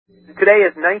Today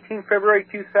is 19 February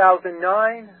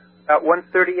 2009, about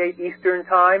 1:38 Eastern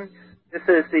Time. This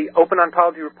is the Open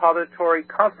Ontology Repository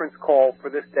conference call for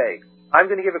this day. I'm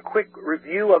going to give a quick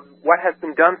review of what has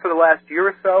been done for the last year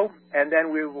or so, and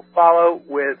then we will follow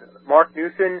with Mark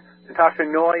Newson, Natasha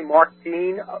Noy, Mark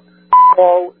Dean,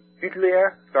 Paul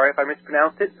Dudelier, sorry if I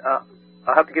mispronounced it.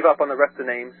 I'll have to give up on the rest of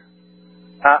the names.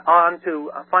 On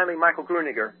to finally Michael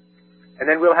Gruniger, and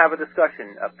then we'll have a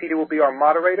discussion. Peter will be our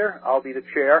moderator. I'll be the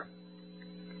chair.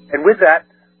 And with that,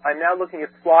 I'm now looking at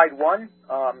slide 1,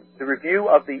 the review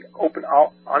of the Open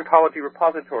Ontology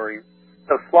Repository.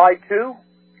 So slide 2,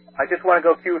 I just want to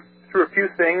go through a few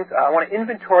things. I want to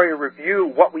inventory or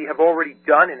review what we have already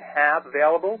done and have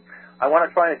available. I want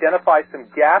to try and identify some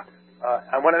gaps.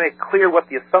 I want to make clear what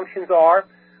the assumptions are,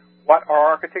 what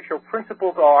our architectural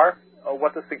principles are,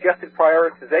 what the suggested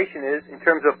prioritization is in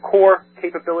terms of core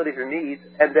capabilities or needs,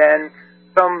 and then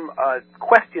some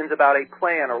questions about a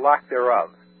plan or lack thereof.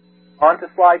 On to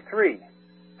slide 3.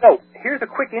 So here's a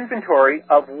quick inventory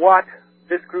of what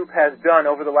this group has done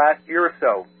over the last year or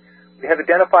so. We have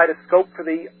identified a scope for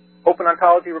the Open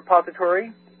Ontology Repository.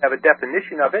 We have a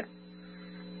definition of it.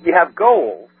 We have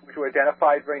goals, which were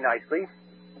identified very nicely.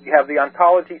 We have the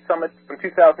Ontology Summit from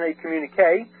 2008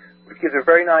 communique, which gives a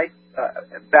very nice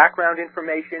background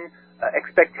information,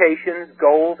 expectations,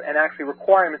 goals, and actually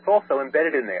requirements also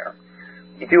embedded in there.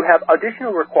 We do have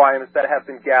additional requirements that have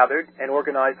been gathered and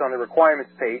organized on the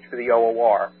requirements page for the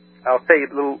OOR. I'll say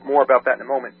a little more about that in a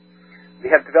moment. We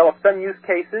have developed some use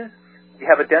cases. We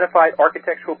have identified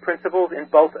architectural principles in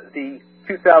both the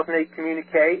 2008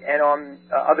 communique and on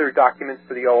other documents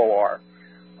for the OOR.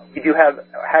 We do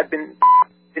had been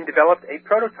developed a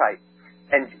prototype.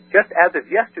 And just as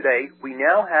of yesterday, we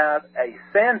now have a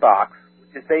sandbox,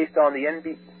 which is based on the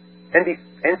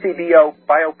NCBio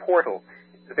Bio Portal.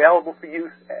 Available for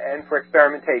use and for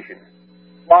experimentation.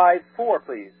 Slide 4,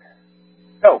 please.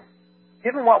 So,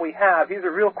 given what we have, here's a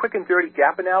real quick and dirty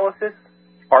gap analysis.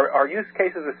 Our use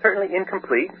cases are certainly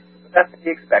incomplete. That's to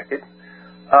be expected.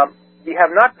 We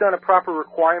have not done a proper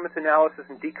requirements analysis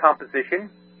and decomposition,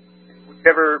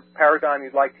 whichever paradigm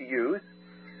you'd like to use.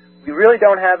 We really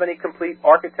don't have any complete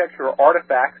architecture or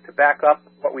artifacts to back up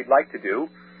what we'd like to do.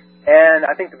 And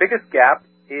I think the biggest gap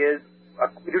is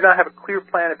we do not have a clear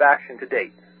plan of action to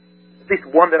date, at least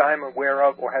one that I'm aware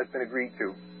of or has been agreed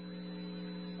to.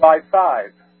 Slide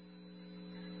 5.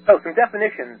 So some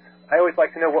definitions. I always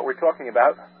like to know what we're talking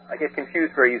about. I get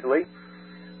confused very easily.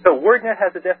 So WordNet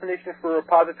has a definition for a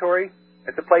repository.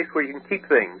 It's a place where you can keep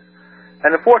things.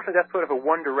 And unfortunately, that's sort of a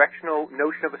one-directional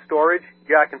notion of a storage.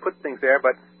 Yeah, I can put things there,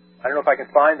 but I don't know if I can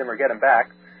find them or get them back.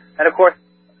 And of course,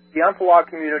 the Ontolog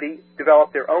community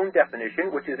developed their own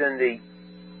definition, which is in the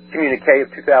communique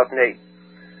of 2008.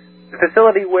 The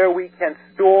facility where we can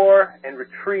store and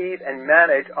retrieve and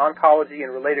manage ontology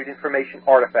and related information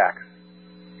artifacts.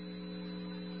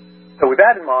 So with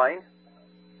that in mind,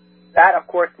 that of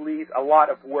course leaves a lot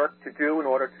of work to do in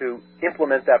order to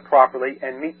implement that properly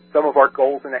and meet some of our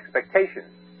goals and expectations.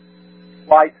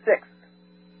 Slide 6.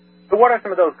 So what are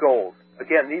some of those goals?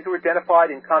 Again, these were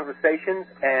identified in conversations,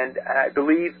 and I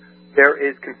believe there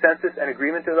is consensus and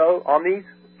agreement on these,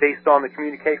 based on the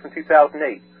communique from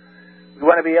 2008. We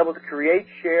want to be able to create,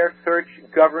 share, search,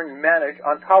 govern, manage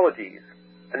ontologies,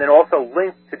 and then also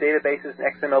link to databases and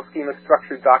XML schema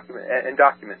structured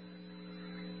documents.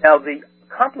 Now, the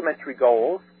complementary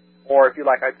goals, or if you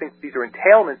like, I think these are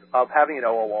entailments of having an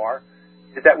OOR,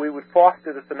 is that we would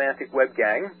foster the semantic web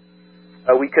gang.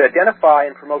 We could identify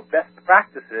and promote best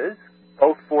practices,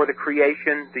 both for the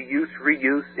creation, the use,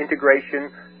 reuse,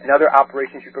 integration, and other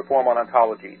operations you perform on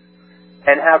ontologies,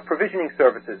 and have provisioning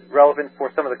services relevant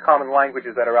for some of the common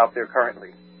languages that are out there currently.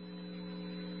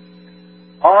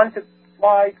 On to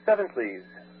slide 7, please.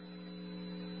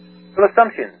 Some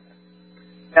assumptions.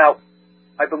 Now,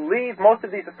 I believe most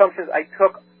of these assumptions I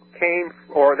took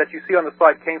or that you see on the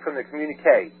slide came from the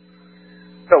communique.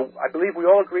 So I believe we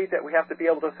all agreed that we have to be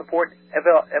able to support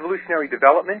evolutionary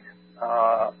development,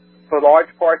 for the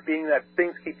large part being that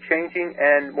things keep changing,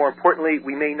 and more importantly,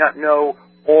 we may not know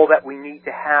all that we need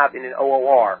to have in an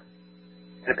OOR.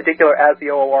 In particular, as the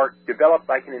OOR develops,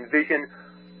 I can envision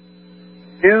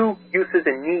new uses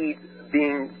and needs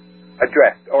being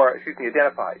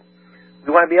identified.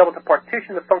 We want to be able to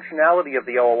partition the functionality of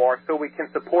the OOR so we can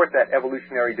support that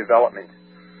evolutionary development.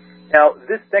 Now,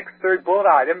 this next third bullet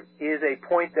item is a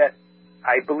point that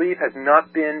I believe has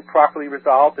not been properly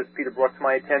resolved, as Peter brought to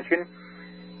my attention.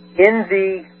 In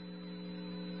the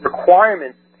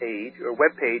requirements page, or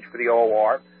web page for the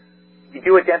OOR, we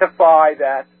do identify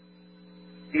that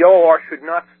the OOR should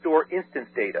not store instance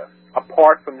data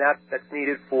apart from that that's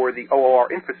needed for the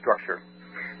OOR infrastructure.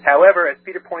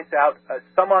 Peter points out,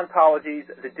 some ontologies,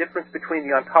 the difference between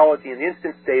the ontology and the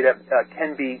instance data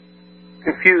can be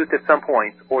confused at some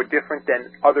points, or different than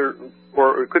other,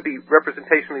 or it could be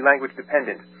representationally language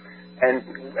dependent. And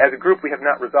as a group, we have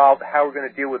not resolved how we're going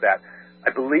to deal with that. I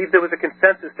believe there was a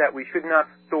consensus that we should not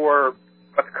store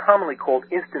what's commonly called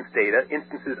instance data,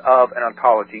 instances of an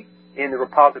ontology, in the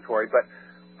repository, but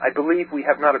I believe we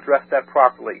have not addressed that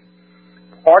properly.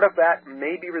 Part of that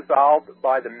may be resolved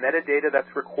by the metadata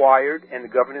that's required and the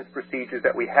governance procedures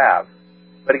that we have.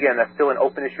 But again, that's still an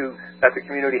open issue that the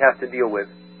community has to deal with.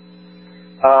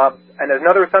 And as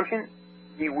another assumption,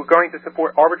 we're going to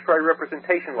support arbitrary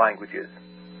representation languages.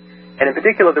 And in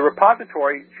particular, the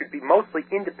repository should be mostly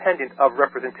independent of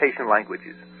representation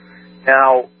languages.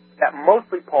 Now, that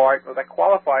mostly part, or that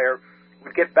qualifier,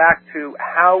 would get back to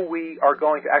how we are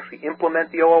going to actually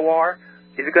implement the OOR.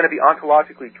 Is it going to be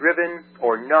ontologically driven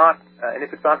or not? And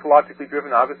if it's ontologically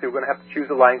driven, obviously we're going to have to choose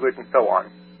a language and so on.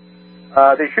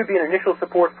 There should be an initial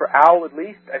support for OWL at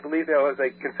least. I believe there was a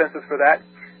consensus for that.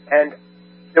 And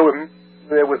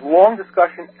there was long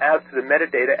discussion as to the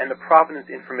metadata and the provenance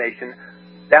information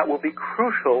that will be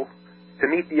crucial to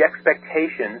meet the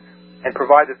expectations and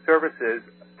provide the services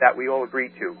that we all agree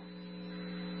to.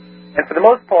 And for the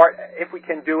most part, if we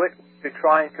can do it, to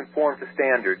try and conform to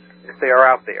standards if they are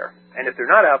out there. And if they're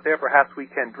not out there, perhaps we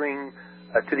can bring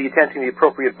to the attention of the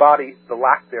appropriate body the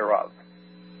lack thereof.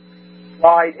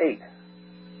 Slide 8.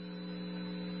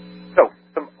 So,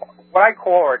 what I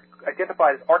call or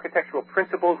identified as architectural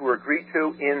principles were agreed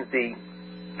to in the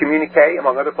communique,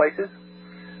 among other places.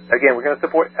 Again, we're going to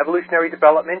support evolutionary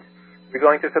development. We're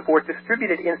going to support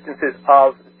distributed instances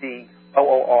of the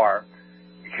OOR.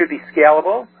 It should be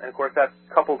scalable, and of course that's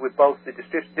coupled with both the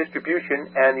distribution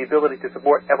and the ability to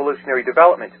support evolutionary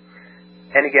development.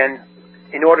 And again,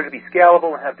 in order to be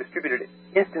scalable and have distributed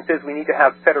instances, we need to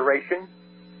have federation.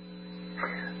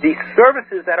 The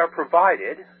services that are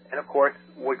provided, and of course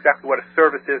exactly what a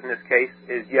service is in this case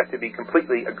is yet to be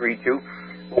completely agreed to,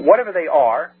 but whatever they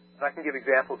are, and I can give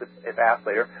examples if asked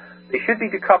later, they should be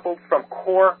decoupled from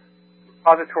core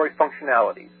repository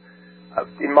functionalities.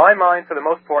 In my mind, for the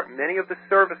most part, many of the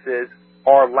services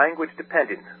are language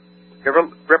dependent.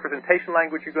 Whatever representation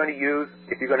language you're going to use,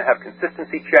 if you're going to have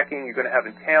consistency checking, you're going to have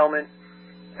entailment,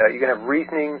 you're going to have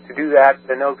reasoning to do that,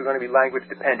 then those are going to be language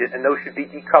dependent, and those should be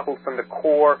decoupled from the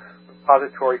core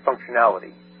repository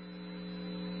functionality.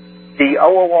 The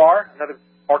OOR, another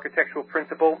architectural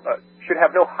principle, should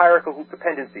have no hierarchical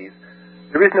dependencies.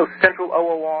 There is no central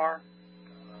OOR.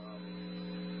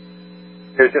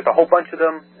 There's just a whole bunch of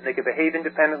them, and they can behave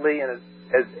independently, and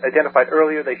as identified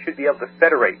earlier, they should be able to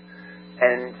federate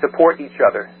and support each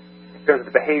other in terms of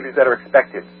the behaviors that are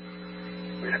expected.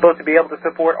 We're supposed to be able to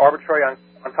support arbitrary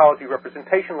ontology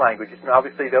representation languages, and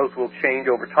obviously those will change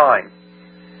over time.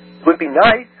 It would be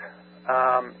nice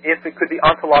if it could be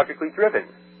ontologically driven.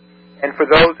 And for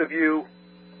those of you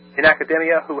in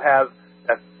academia who have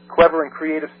clever and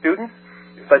creative students,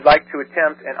 if I'd like to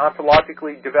attempt an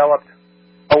ontologically developed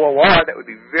OOR, that would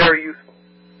be very useful.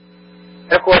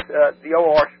 And of course, the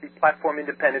OOR should be platform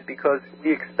independent because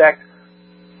we expect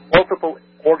multiple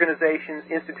organizations,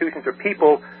 institutions, or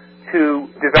people to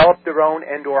develop their own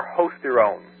and or host their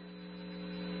own.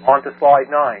 On to slide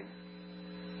 9.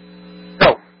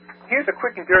 So, here's a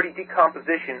quick and dirty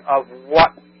decomposition of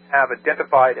what we have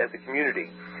identified as a community.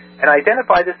 And I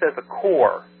identify this as a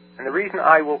core. And the reason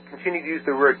I will continue to use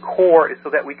the word core is so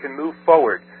that we can move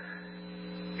forward.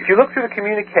 If you look through the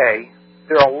communique,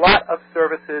 there are a lot of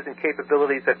services and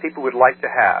capabilities that people would like to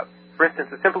have. For instance,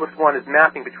 the simplest one is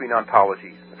mapping between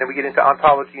ontologies. Then we get into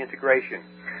ontology integration.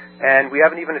 And we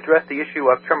haven't even addressed the issue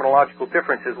of terminological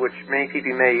differences, which many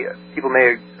people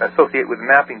may associate with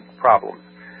mapping problems.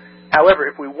 However,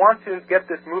 if we want to get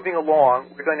this moving along,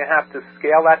 we're going to have to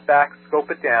scale that back, scope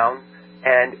it down,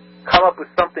 and come up with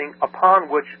something upon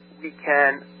which we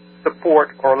can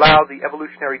support or allow the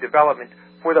evolutionary development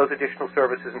for those additional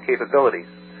services and capabilities.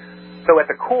 So at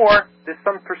the core, there's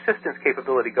some persistence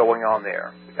capability going on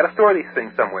there. We've got to store these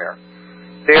things somewhere.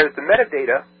 There's the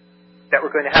metadata that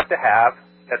we're going to have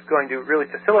that's going to really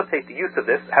facilitate the use of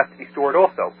this, has to be stored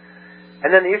also.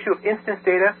 And then the issue of instance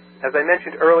data, as I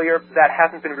mentioned earlier, that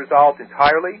hasn't been resolved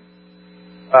entirely.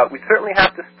 We certainly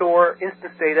have to store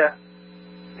instance data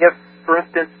if, for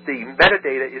instance, the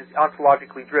metadata is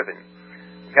ontologically driven.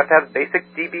 We have to have basic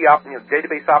DB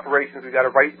database operations. We've got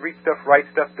to read stuff, write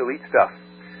stuff, delete stuff.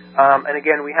 And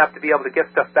again, we have to be able to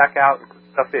get stuff back out and put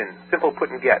stuff in. Simple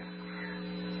put and get.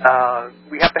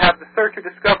 We have to have the search or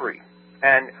discovery.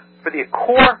 And for the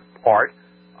core part,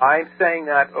 I'm saying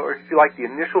that, or if you like, the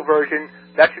initial version,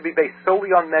 that should be based solely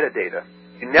on metadata.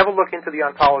 You never look into the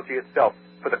ontology itself.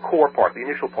 for the core part, the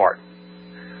initial part.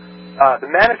 The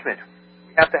management,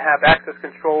 we have to have access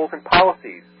controls and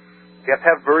policies. We have to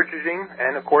have versioning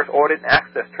and, of course, audit and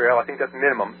access trail. I think that's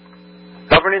minimum.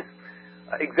 Governance,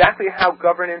 exactly how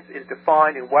governance is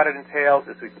defined and what it entails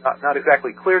is not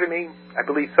exactly clear to me. I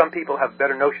believe some people have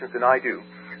better notions than I do.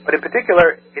 But in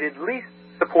particular, it at least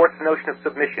supports the notion of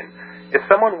submission. If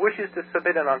someone wishes to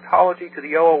submit an ontology to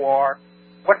the OOR,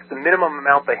 what's the minimum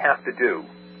amount they have to do?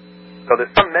 So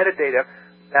there's some metadata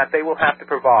that they will have to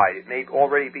provide. It may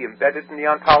already be embedded in the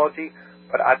ontology,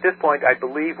 but at this point I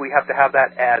believe we have to have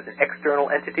that as an external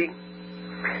entity.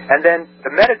 And then the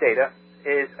metadata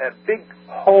is a big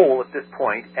hole at this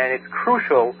point, and it's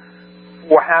crucial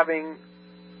for having,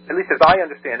 at least as I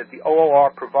understand it, the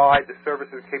OOR provide the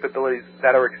services and capabilities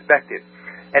that are expected.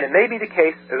 And it may be the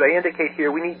case, as I indicate here,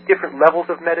 we need different levels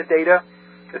of metadata,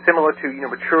 similar to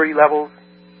maturity levels.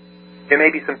 There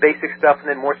may be some basic stuff and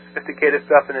then more sophisticated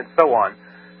stuff and then so on.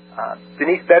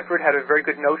 Denise Bedford had a very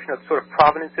good notion of sort of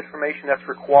provenance information that's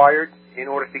required in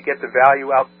order to get the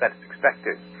value out that's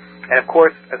expected. And of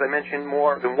course, as I mentioned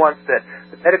more than once, that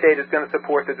the metadata is going to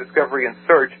support the discovery and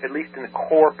search, at least in the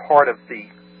core part of the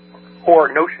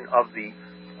core notion of the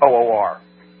OOR.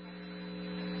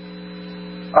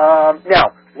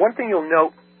 Now, one thing you'll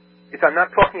note is I'm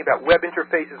not talking about web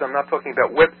interfaces, I'm not talking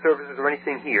about web services or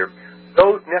anything here.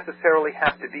 Those necessarily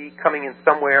have to be coming in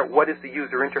somewhere. What is the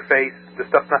user interface? The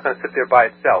stuff's not going to sit there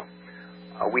by itself.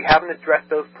 We haven't addressed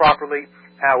those properly.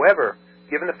 However,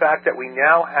 given the fact that we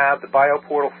now have the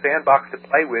BioPortal sandbox to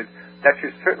play with, that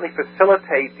should certainly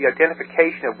facilitate the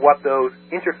identification of what those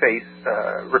interface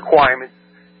requirements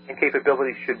and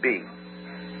capabilities should be.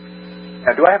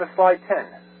 Now, do I have a slide 10?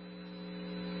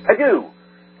 I do.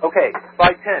 Okay,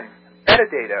 slide 10,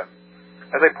 metadata.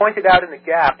 As I pointed out in the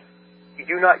gaps, we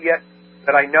do not yet,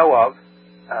 that I know of,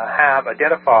 have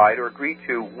identified or agreed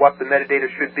to what the metadata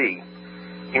should be.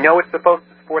 You know it's supposed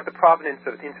to support the provenance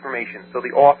of information, so the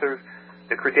authors,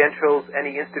 the credentials,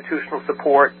 any institutional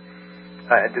support,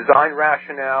 design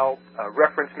rationale,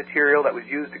 reference material that was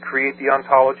used to create the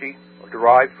ontology or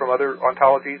derived from other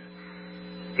ontologies,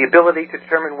 the ability to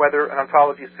determine whether an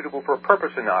ontology is suitable for a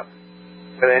purpose or not.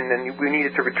 And then we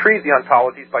needed to retrieve the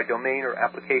ontologies by domain or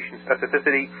application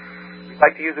specificity. We'd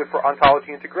like to use it for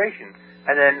ontology integration,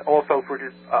 and then also for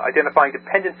just identifying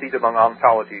dependencies among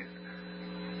ontologies.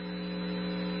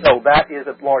 So that is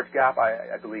a large gap,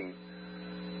 I believe.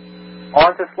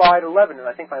 On to slide 11, and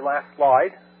I think my last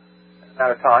slide, out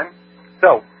of time.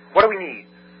 So, what do we need?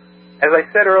 As I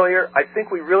said earlier, I think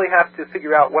we really have to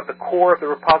figure out what the core of the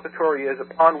repository is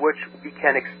upon which we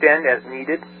can extend as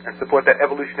needed and support that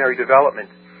evolutionary development.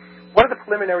 What are the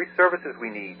preliminary services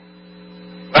we need?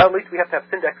 Well, at least we have to have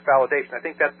syntax validation. I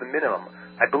think that's the minimum.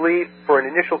 I believe for an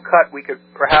initial cut, we could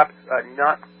perhaps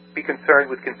not be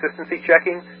concerned with consistency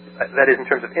checking, that is in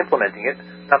terms of implementing it,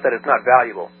 not that it's not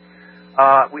valuable.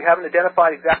 We haven't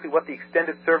identified exactly what the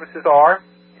extended services are,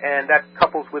 and that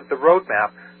couples with the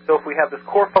roadmap. So if we have this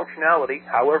core functionality,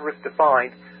 however it's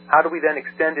defined, how do we then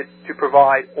extend it to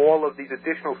provide all of these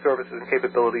additional services and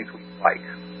capabilities we like?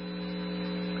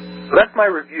 So that's my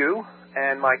review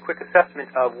and my quick assessment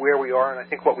of where we are and I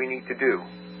think what we need to do.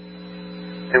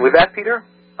 And with that, Peter,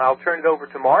 I'll turn it over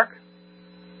to Mark.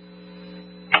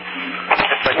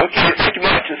 Okay, thank you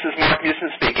much. This is Mark Musin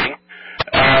speaking.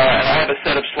 And I have a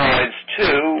set of slides,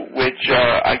 too, which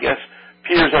I guess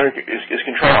Peter is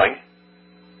controlling.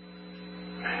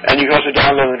 And you can also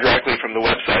download them directly from the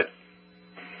website.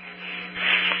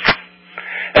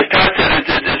 As Todd said,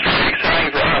 it's very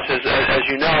exciting for us. As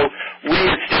you know, we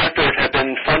at Stanford have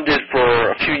been funded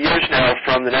for a few years now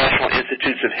from the National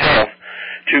Institutes of Health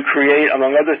to create,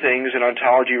 among other things, an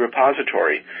ontology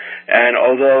repository. And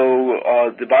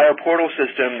although the BioPortal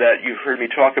system that you've heard me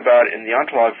talk about in the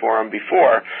Ontolog Forum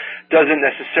before doesn't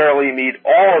necessarily meet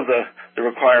all of the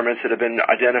requirements that have been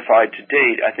identified to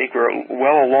date, I think we're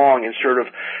well along in sort of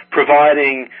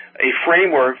providing a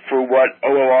framework for what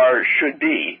OOR should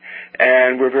be.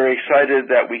 And we're very excited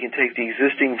that we can take the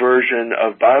existing version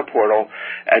of BioPortal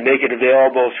and make it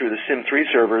available through the SIM3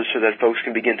 servers so that folks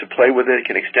can begin to play with it,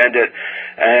 can extend it,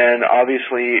 and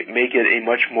obviously make it a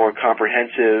much more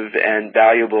comprehensive and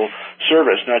valuable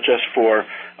service, not just for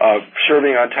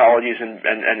serving ontologies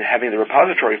and having the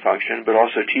repository function, but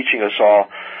also teaching us all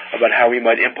about how we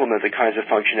might implement the kinds of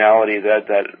functionality that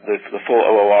the full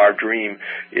OOR dream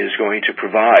is going to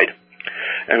provide.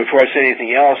 And before I say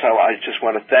anything else, I just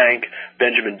want to thank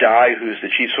Benjamin Dye, who's the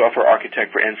Chief Software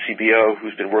Architect for NCBO,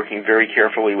 who's been working very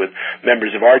carefully with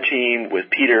members of our team, with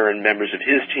Peter and members of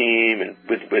his team, and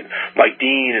with Mike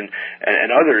Dean and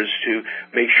others to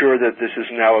make sure that this is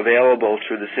now available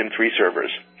through the SIM3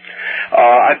 servers.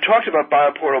 I've talked about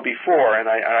BioPortal before, and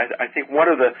I think one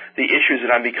of the issues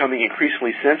that I'm becoming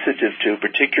increasingly sensitive to,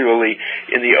 particularly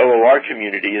in the OOR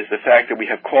community, is the fact that we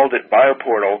have called it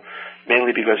BioPortal,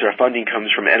 mainly because our funding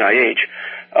comes from NIH,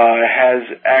 has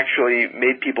actually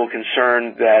made people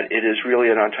concerned that it is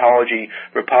really an ontology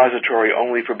repository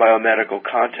only for biomedical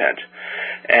content.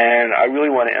 And I really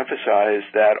want to emphasize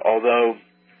that although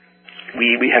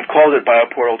we have called it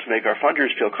BioPortal to make our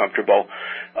funders feel comfortable,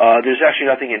 there's actually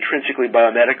nothing intrinsically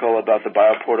biomedical about the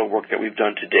BioPortal work that we've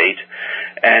done to date.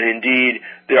 And indeed,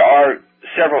 there are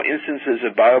several instances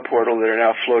of BioPortal that are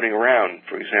now floating around.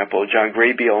 For example, John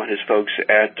Graybeal and his folks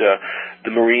at the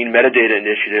Marine Metadata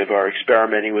Initiative are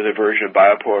experimenting with a version of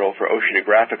BioPortal for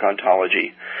oceanographic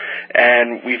ontology.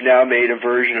 And we've now made a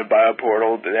version of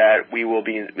BioPortal that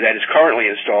is currently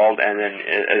installed, and then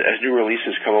as new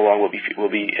releases come along will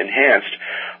be enhanced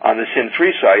on the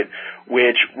SIM3 site,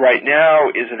 which right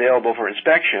now is available for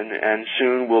inspection and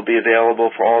soon will be available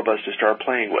for all of us to start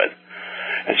playing with.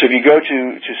 And so if you go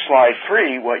to slide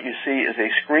 3, what you see is a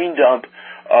screen dump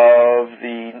of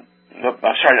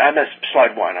I missed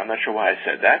slide 1. I'm not sure why I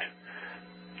said that.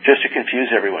 Just to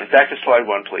confuse everyone. Back to slide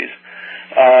 1, please.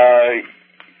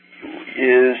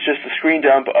 Is just a screen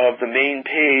dump of the main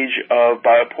page of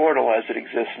BioPortal as it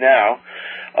exists now.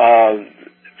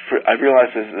 I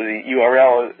realize that the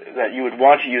URL that you would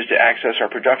want to use to access our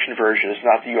production version is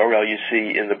not the URL you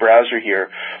see in the browser here,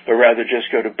 but rather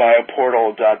just go to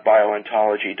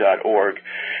bioportal.bioontology.org,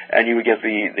 and you would get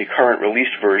the current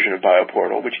released version of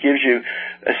BioPortal, which gives you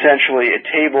essentially a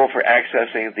table for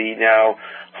accessing the now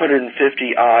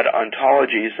 150-odd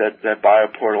ontologies that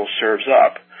BioPortal serves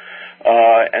up.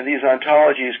 And these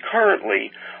ontologies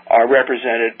currently are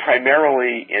represented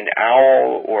primarily in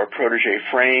OWL or Protege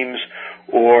frames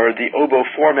or the OBO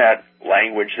format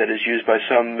language that is used by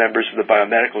some members of the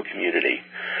biomedical community.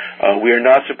 We are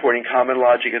not supporting common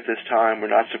logic at this time. We're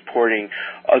not supporting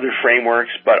other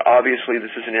frameworks, but obviously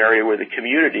this is an area where the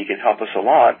community can help us a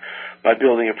lot by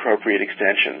building appropriate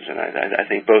extensions. And I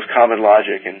think both common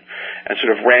logic and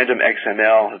sort of random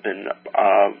XML have been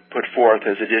put forth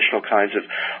as additional kinds of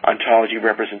ontology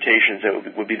representations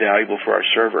that would be valuable for our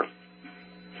server.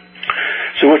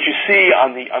 So what you see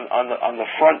on the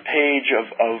front page of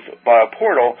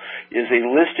BioPortal is a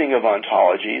listing of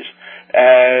ontologies,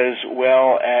 as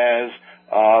well as,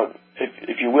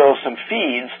 if you will, some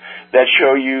feeds that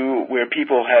show you where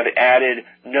people have added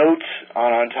notes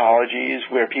on ontologies,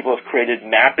 where people have created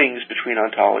mappings between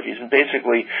ontologies, and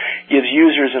basically gives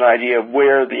users an idea of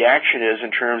where the action is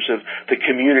in terms of the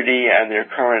community and their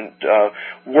current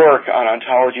work on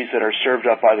ontologies that are served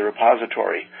up by the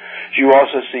repository. You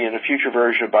also see in a future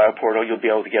version of BioPortal, you'll be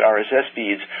able to get RSS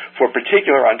feeds for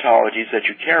particular ontologies that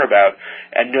you care about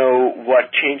and know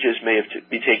what changes may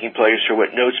be taking place or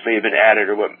what notes may have been added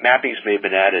or what mappings may have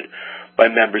been added by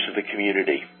members of the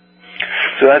community.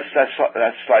 So that's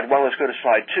slide 1. Let's go to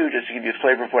slide 2 just to give you a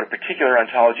flavor of what a particular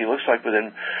ontology looks like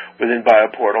within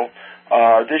BioPortal.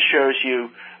 This shows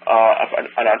you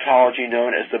an ontology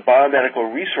known as the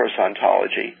Biomedical Resource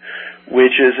Ontology,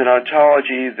 which is an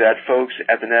ontology that folks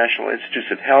at the National Institutes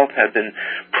of Health have been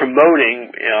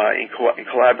promoting in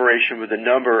collaboration with a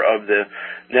number of the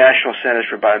National Centers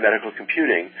for Biomedical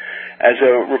Computing as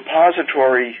a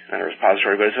repository, not a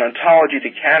repository, but as an ontology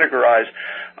to categorize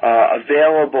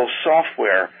available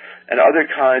software and other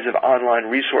kinds of online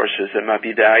resources that might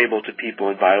be valuable to people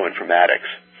in bioinformatics.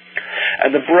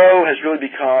 And the BRO has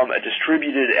really become a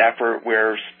distributed effort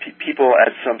where people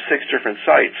at some 6 different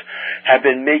sites have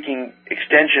been making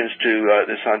extensions to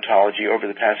this ontology over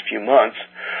the past few months.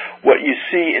 What you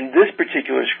see in this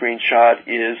particular screenshot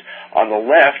is, on the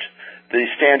left, the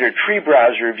standard tree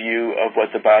browser view of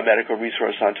what the Biomedical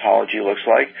Resource Ontology looks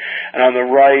like, and on the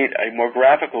right, a more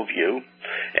graphical view.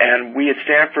 And we at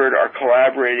Stanford are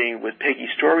collaborating with Peggy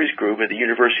Story's group at the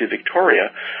University of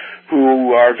Victoria,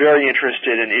 who are very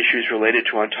interested in issues related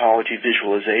to ontology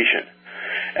visualization.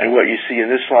 And what you see in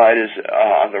this slide is,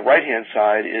 on the right-hand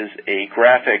side, is a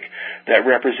graphic that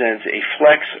represents a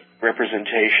flex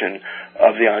representation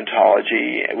of the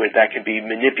ontology that can be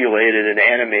manipulated and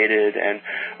animated, and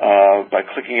by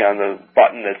clicking on the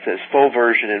button that says full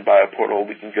version in BioPortal,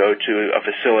 we can go to a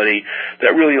facility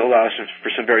that really allows for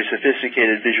some very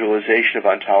sophisticated visualization of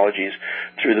ontologies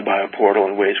through the BioPortal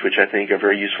in ways which I think are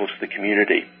very useful to the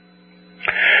community.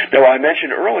 Now, I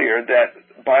mentioned earlier that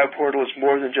BioPortal is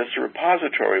more than just a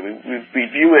repository. We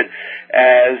view it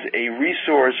as a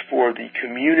resource for the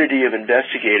community of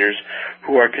investigators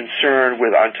who are concerned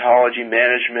with ontology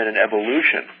management and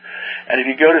evolution. And if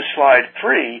you go to slide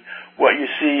 3, what you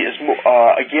see is,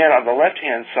 again, on the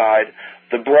left-hand side,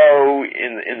 the Bro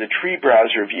in the tree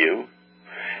browser view.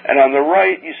 And on the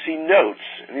right, you see notes.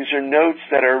 And these are notes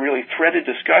that are really threaded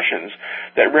discussions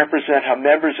that represent how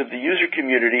members of the user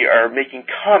community are making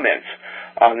comments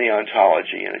on the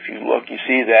ontology. And if you look, you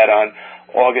see that on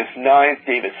August 9th,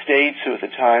 David States, who at the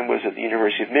time was at the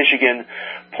University of Michigan,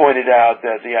 pointed out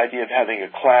that the idea of having a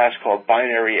class called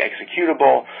binary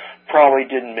executable probably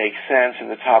didn't make sense, and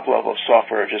the top level of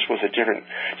software just was a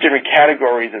different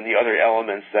category than the other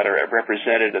elements that are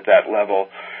represented at that level.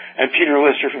 And Peter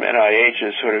Lister from NIH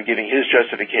is sort of giving his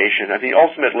justification. I think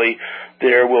ultimately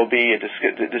there will be a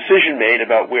decision made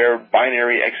about where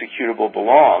binary executable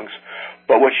belongs.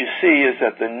 But what you see is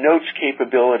that the notes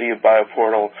capability of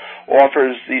BioPortal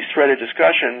offers these threaded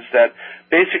discussions that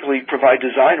basically provide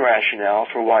design rationale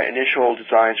for why initial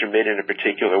designs are made in a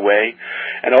particular way,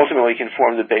 and ultimately can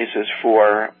form the basis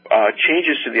for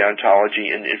changes to the ontology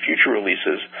in future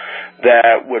releases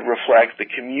that would reflect the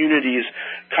community's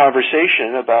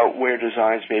conversation about where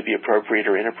designs may be appropriate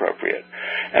or inappropriate.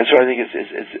 And so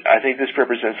I think this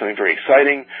represents something very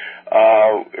exciting.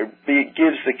 It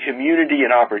gives the community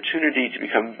an opportunity to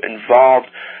become involved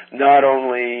not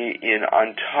only in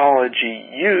ontology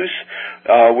use,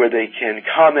 where they can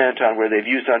comment on where they've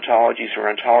used ontologies or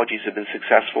ontologies have been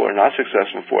successful or not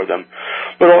successful for them,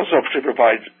 but also to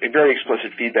provide a very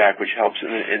explicit feedback which helps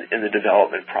in the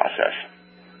development process.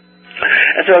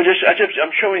 And so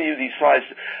I'm showing you these slides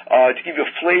to give you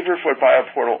a flavor for what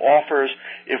BioPortal offers.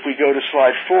 If we go to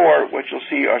slide 4, what you'll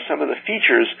see are some of the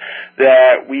features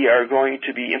that we are going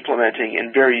to be implementing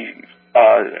in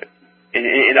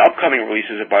upcoming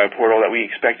releases of BioPortal that we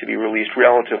expect to be released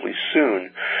relatively soon.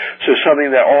 So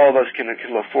something that all of us can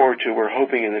look forward to, we're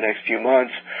hoping in the next few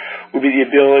months, will be the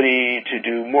ability to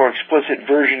do more explicit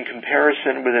version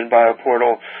comparison within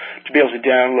BioPortal, to be able to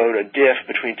download a diff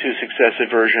between two successive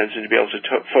versions and to be able to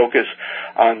focus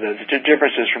on the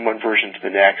differences from one version to the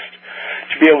next.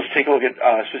 To be able to take a look at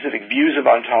specific views of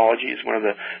ontologies. One of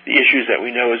the issues that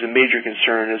we know is a major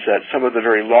concern is that some of the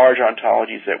very large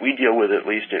ontologies that we deal with, at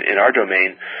least in our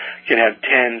domain, can have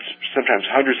tens, sometimes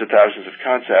hundreds of thousands of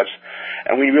concepts,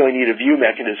 and we really need a view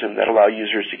mechanism that allows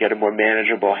users to get a more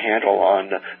manageable handle on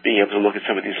being able to look at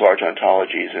some of these large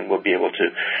ontologies, and we'll be able to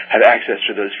have access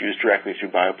to those views directly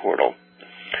through BioPortal.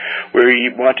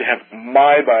 We want to have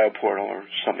My BioPortal, or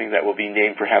something that will be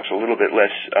named perhaps a little bit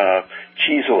less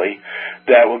cheesily,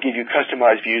 that will give you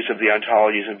customized views of the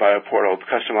ontologies in BioPortal,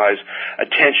 customized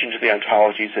attention to the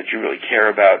ontologies that you really care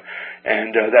about,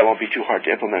 and that won't be too hard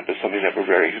to implement, but something that we're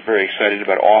very, very excited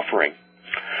about offering.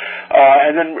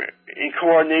 And then in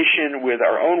coordination with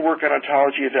our own work on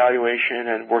ontology evaluation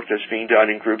and work that's being done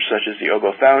in groups such as the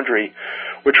OBO Foundry,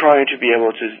 we're trying to be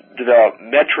able to develop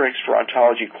metrics for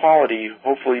ontology quality,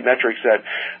 hopefully metrics that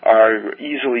are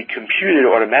easily computed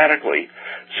automatically,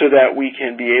 so that we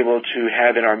can be able to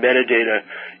have in our metadata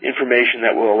information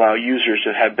that will allow users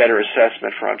to have better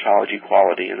assessment for ontology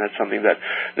quality, and that's something that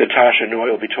Natasha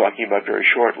Noy will be talking about very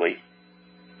shortly.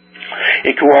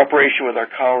 In cooperation with our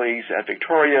colleagues at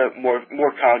Victoria,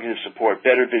 more cognitive support,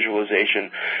 better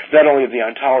visualization, not only of the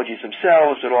ontologies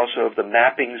themselves, but also of the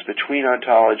mappings between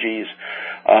ontologies,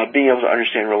 being able to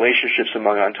understand relationships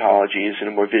among ontologies in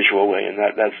a more visual way, and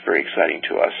that's very exciting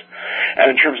to us.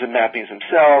 And in terms of mappings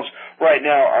themselves, right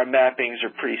now our mappings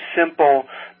are pretty simple.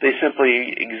 They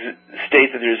simply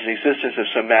state that there's an existence of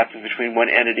some mapping between one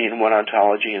entity and one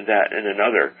ontology and that and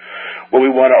another. What we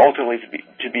want to ultimately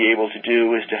to be able to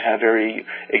do is to have very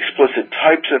explicit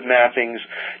types of mappings,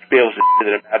 to be able to say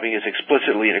that a mapping is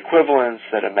explicitly an equivalence,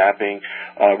 that a mapping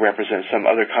represents some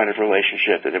other kind of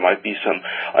relationship, that there might be some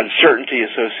uncertainty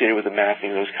associated with the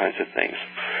mapping, those kinds of things.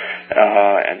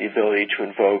 And the ability to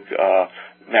invoke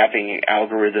mapping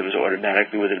algorithms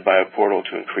automatically within BioPortal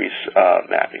to increase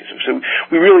mappings. So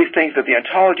we really think that the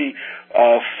ontology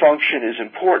function is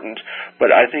important,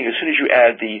 but I think as soon as you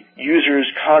add the user's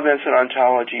comments on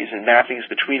ontologies and mappings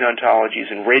between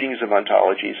ontologies and ratings of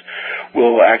ontologies,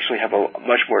 we'll actually have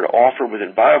much more to offer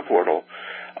within BioPortal.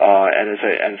 And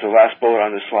as the last bullet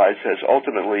on the slide says,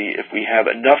 ultimately, if we have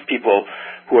enough people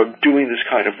who are doing this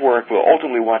kind of work, we'll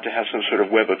ultimately want to have some sort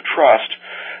of web of trust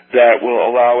that will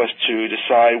allow us to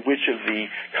decide which of the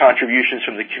contributions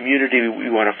from the community we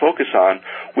want to focus on,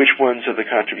 which ones of the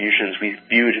contributions we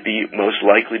view to be most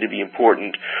likely to be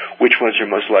important, which ones are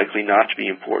most likely not to be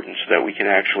important, so that we can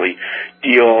actually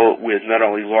deal with not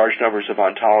only large numbers of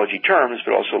ontology terms,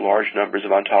 but also large numbers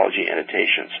of ontology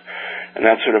annotations. And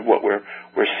that's sort of what we're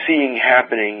seeing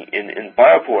happening in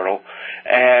BioPortal,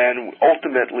 and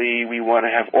ultimately we want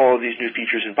to have all of these new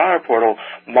features in BioPortal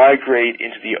migrate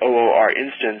into the OOR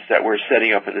instance that we're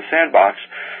setting up in the sandbox,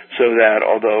 so that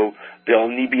although there'll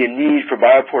be a need for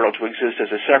BioPortal to exist as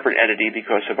a separate entity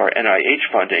because of our NIH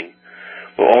funding,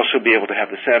 we'll also be able to have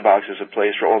the sandbox as a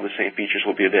place where all the same features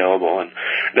will be available, and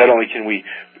not only can we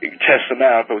test them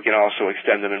out, but we can also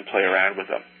extend them and play around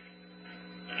with them.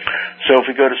 So if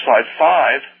we go to slide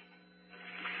 5,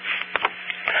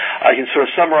 I can sort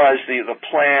of summarize the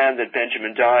plan that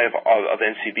Benjamin Dye of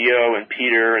NCBO and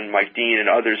Peter and Mike Dean and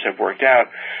others have worked out.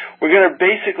 We're going to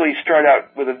basically start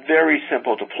out with a very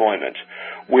simple deployment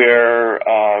where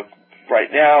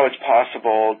right now it's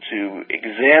possible to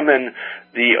examine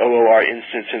the OOR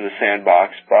instance in the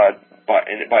sandbox, but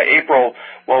by April,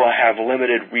 we'll have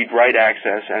limited read-write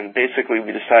access, and basically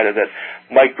we decided that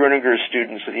Mike Gruninger's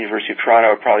students at the University of Toronto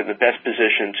are probably the best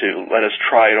position to let us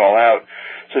try it all out.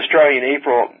 So starting in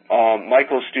April,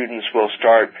 Michael's students will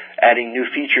start adding new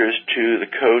features to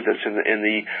the code that's in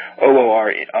the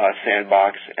OOR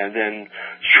sandbox, and then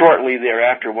shortly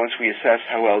thereafter, once we assess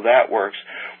how well that works,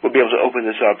 we'll be able to open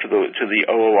this up to the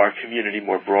OOR community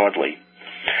more broadly.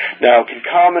 Now,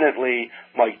 concomitantly,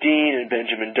 Mike Dean and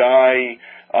Benjamin Dye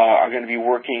are going to be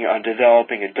working on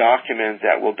developing a document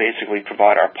that will basically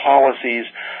provide our policies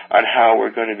on how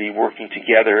we're going to be working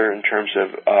together in terms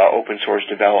of open source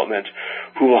development,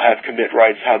 who will have commit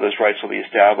rights, how those rights will be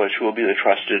established, who will be the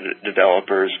trusted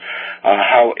developers,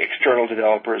 how external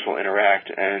developers will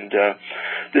interact. And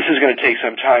this is going to take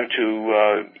some time to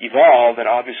evolve,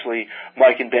 and obviously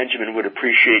Mike and Benjamin would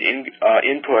appreciate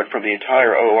input from the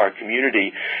entire OOR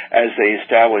community as they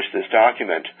establish this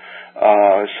document,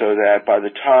 so that by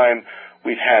the time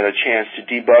we've had a chance to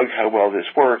debug how well this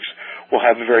works, we'll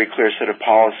have a very clear set of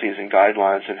policies and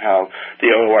guidelines on how the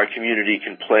OOR community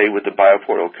can play with the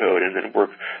BioPortal code and then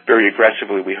work very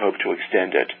aggressively, we hope, to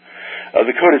extend it.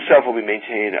 The code itself will be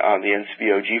maintained on the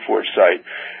NCBO GForge site.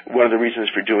 One of the reasons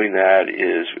for doing that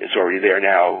is it's already there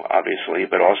now, obviously,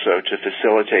 but also to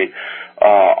facilitate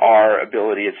our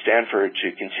ability at Stanford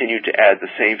to continue to add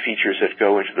the same features that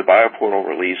go into the BioPortal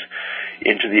release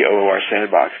into the OOR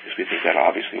sandbox, because we think that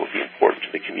obviously will be important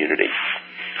to the community.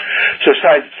 So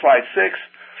slide 6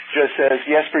 just says,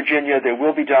 yes, Virginia, there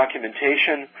will be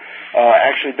documentation.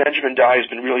 Actually, Benjamin Dye has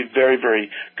been really very, very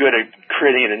good at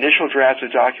creating an initial draft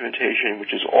of documentation,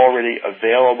 which is already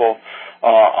available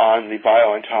on the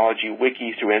biontology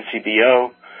wiki through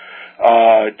NCBO.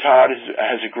 Todd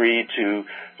has agreed to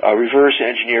reverse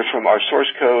engineer from our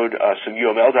source code some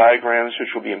UML diagrams, which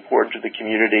will be important to the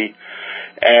community.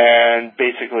 And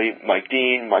basically, Mike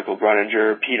Dean, Michael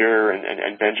Gruninger, Peter,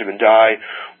 and Benjamin Dye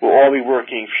will all be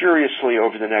working furiously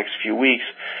over the next few weeks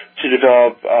to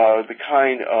develop the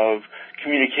kind of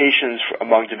communications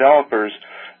among developers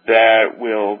that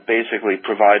will basically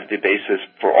provide the basis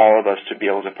for all of us to be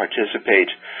able to participate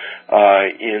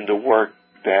in the work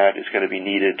that is going to be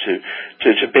needed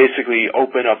to basically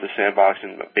open up the sandbox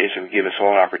and basically give us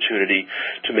all an opportunity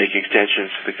to make extensions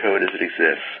to the code as it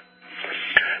exists.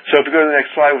 So if we go to the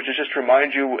next slide, which is just to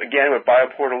remind you again what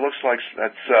BioPortal looks like,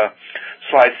 that's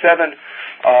slide 7.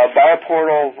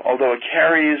 BioPortal, although it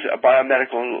carries a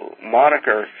biomedical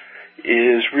moniker,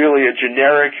 is really a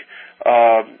generic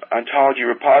ontology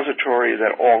repository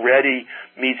that already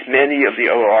meets many of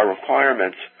the OOR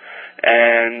requirements.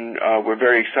 And we're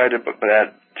very excited about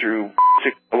that. Through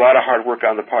a lot of hard work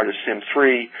on the part of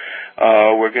SIM3,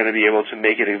 we're going to be able to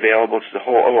make it available to the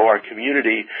whole OOR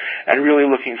community, and really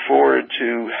looking forward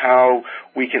to how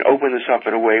we can open this up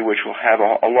in a way which will have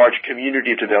a large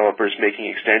community of developers making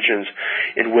extensions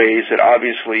in ways that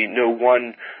obviously no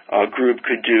one group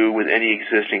could do with any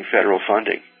existing federal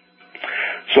funding.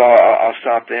 So I'll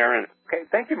stop there. Okay,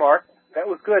 thank you, Mark. That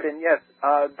was good, and yes,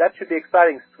 that should be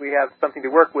exciting since we have something to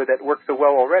work with that works so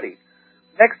well already.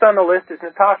 Next on the list is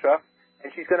Natasha,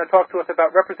 and she's going to talk to us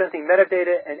about representing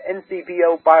metadata and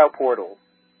NCBO bioportals.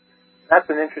 That's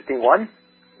an interesting one,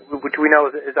 which we know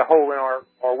is a hole in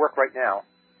our work right now.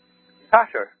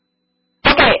 Natasha.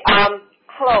 Okay,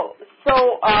 hello.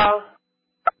 So,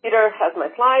 Peter has my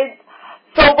slides.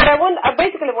 So what I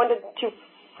basically wanted to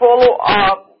follow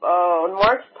up on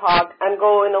Mark's talk and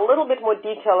go in a little bit more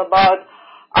detail about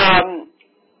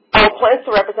our plans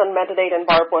to represent metadata in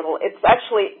BioPortal. It's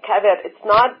actually, caveat, it's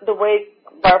not the way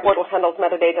BioPortal handles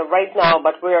metadata right now,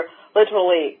 but we're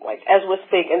literally, like, as we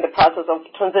speak, in the process of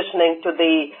transitioning to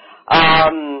the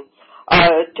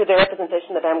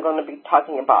representation that I'm going to be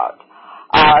talking about.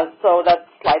 So that's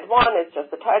slide 1. It's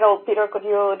just the title. Peter, could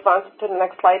you advance to the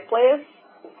next slide, please?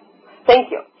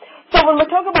 Thank you. So when we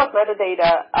talk about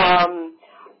metadata,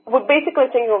 we're basically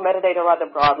thinking of metadata rather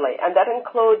broadly, and that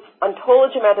includes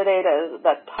ontology metadata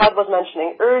that Todd was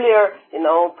mentioning earlier,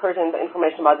 pertinent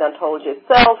information about the ontology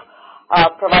itself,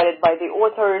 provided by the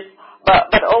authors,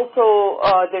 but also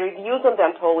the reviews on the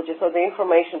ontology, so the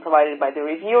information provided by the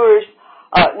reviewers,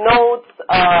 notes,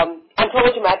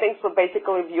 ontology mappings, we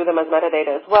basically view them as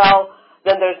metadata as well.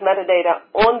 Then there's metadata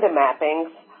on the mappings,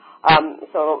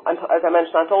 so as I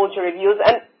mentioned, ontology reviews,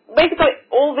 and basically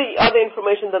all the other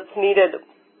information that's needed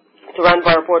to run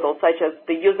BioPortal, such as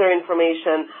the user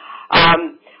information.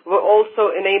 We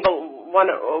also enable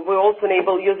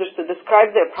users to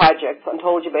describe their projects,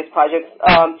 ontology-based projects,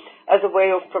 as a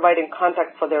way of providing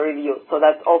context for their review. So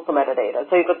that's also metadata.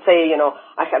 So you could say,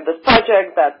 I have this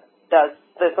project that does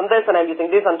this, and I'm using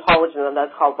these ontologies, and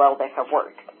that's how well they have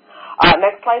worked.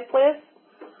 Next slide, please.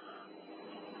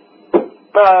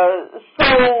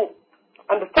 So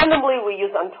understandably, we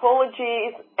use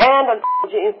ontologies and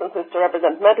ontology instances to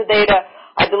represent metadata.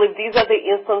 I believe these are the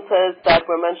instances that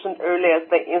were mentioned earlier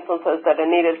as the instances that are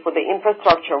needed for the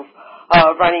infrastructure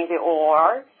of running the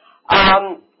OOR.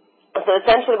 So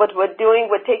essentially what we're doing,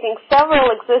 we're taking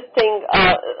several existing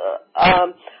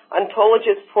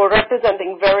ontologies for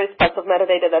representing various types of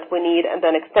metadata that we need and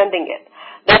then extending it.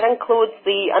 That includes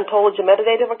the ontology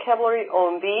metadata vocabulary,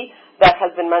 OMV, that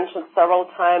has been mentioned several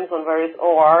times on various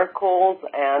OOR calls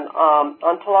and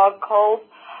ontolog calls,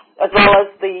 as well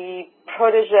as the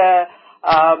Protege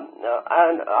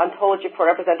ontology for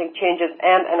representing changes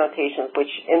and annotations,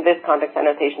 which in this context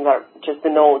annotations are just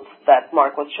the notes that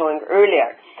Mark was showing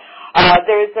earlier. On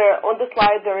the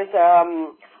slide there is a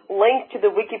link to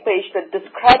the wiki page that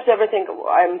describes everything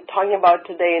I'm talking about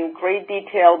today in great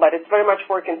detail, but it's very much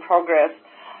work in progress.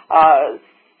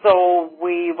 So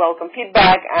we welcome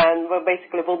feedback, and we'll be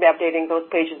updating those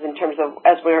pages in terms of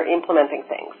as we're implementing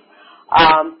things.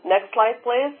 Next slide,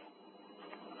 please.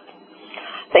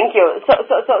 Thank you. So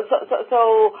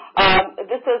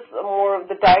this is more of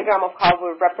the diagram of how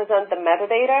we represent the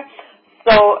metadata.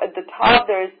 So at the top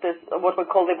there is this what we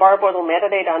call the BioPortal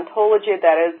metadata ontology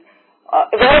that is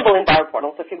available in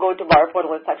BioPortal. So if you go to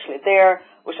BioPortal, it's actually there.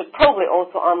 We should probably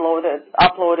also upload it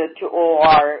to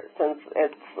OOR since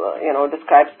it's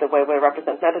describes the way we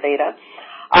represent metadata.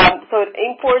 So it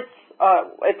imports.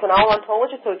 It's an OOR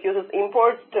ontology, so it uses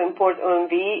imports to import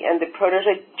OMV and the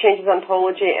Protege changes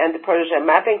ontology and the Protege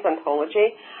mappings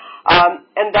ontology.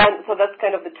 And then, so that's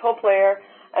kind of the top layer.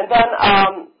 And then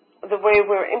the way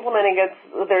we're implementing it,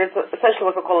 there's essentially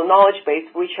what we call a knowledge base,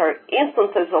 which are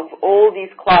instances of all these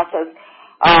classes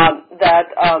that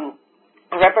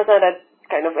represented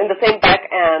kind of in the same back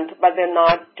end, but they're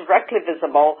not directly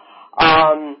visible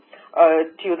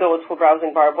to those who are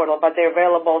browsing BioPortal, but they're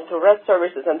available to REST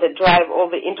services, and they drive all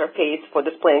the interface for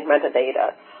displaying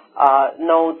metadata,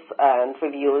 notes and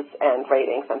reviews and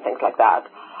ratings and things like that.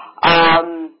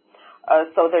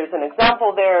 So there's an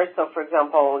example there. So, for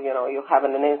example, you have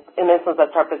an instance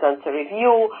that represents a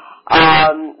review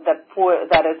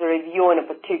that is a review in a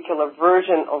particular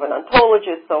version of an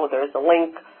ontology. So there's a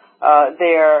link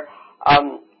there.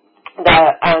 And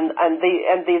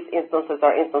these instances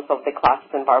are instances of the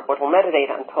classes in BioPortal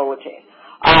metadata ontology.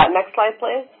 Next slide,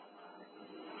 please.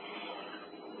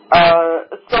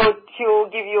 So to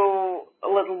give you a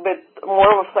little bit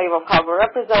more of a flavor of how we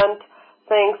represent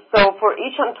things, so for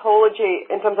each ontology,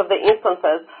 in terms of the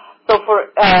instances, so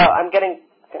for I'm getting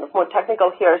kind of more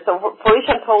technical here. So for each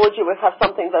ontology, we have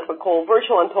something that we call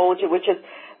virtual ontology, which is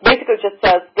basically just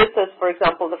says this is, for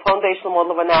example, the foundational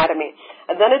model of anatomy.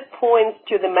 And then it points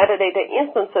to the metadata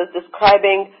instances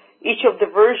describing each of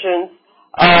the versions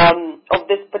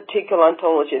of this particular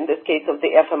ontology, in this case of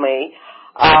the FMA,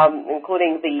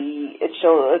 including it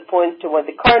points to what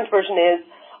the current version is.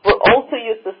 We'll also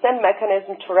use the same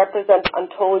mechanism to represent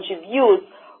ontology views,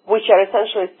 which are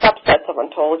essentially subsets of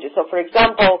ontology. So, for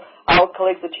example, our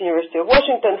colleagues at the University of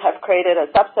Washington have created a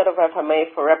subset of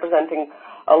FMA for representing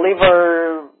a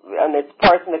liver and its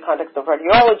parts in the context of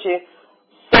radiology.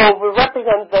 So we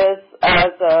represent this as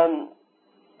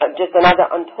just another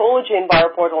ontology in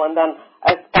BioPortal, and then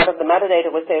as part of the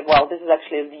metadata we say, well, this is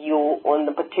actually a view on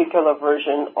the particular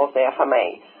version of the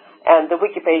FMA. And the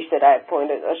wiki page that I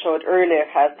showed earlier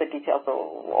has the details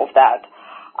of that.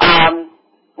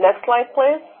 Next slide,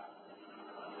 please.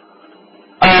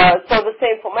 So the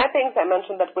same for mappings. I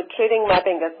mentioned that we're treating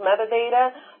mapping as metadata.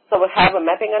 So we have a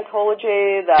mapping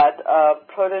ontology that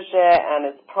Protege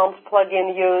and its prompt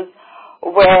plugin use,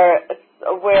 where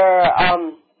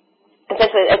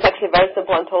essentially it's actually a very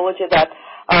simple ontology that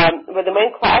where the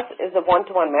main class is a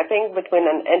one-to-one mapping between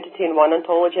an entity in one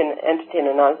ontology and an entity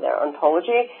in another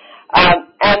ontology,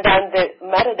 and then the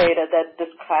metadata that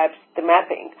describes the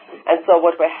mapping. And so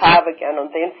what we have again on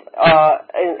the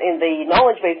in the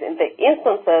knowledge base in the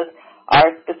instances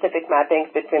are specific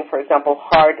mappings between, for example,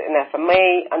 hard in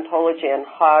FMA ontology and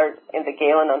hard in the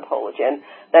Galen ontology, and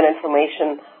then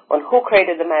information on who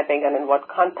created the mapping and in what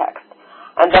context.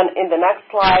 And then in the next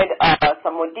slide,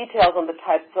 some more details on the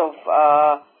types of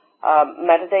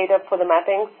metadata for the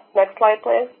mappings. Next slide,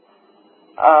 please.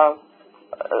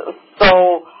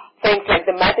 So things like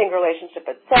the mapping relationship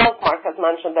itself, Mark has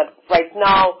mentioned that right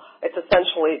now it's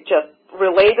essentially just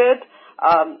related,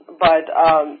 but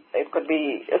it could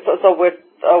be,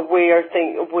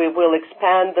 we will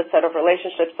expand the set of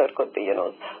relationships, so it could be,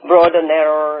 broader,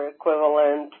 narrower,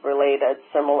 equivalent, related,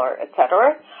 similar,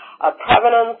 etc.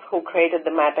 Provenance, who created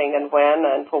the mapping and when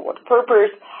and for what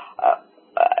purpose.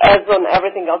 As on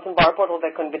everything else in VAR Portal,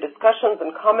 there can be discussions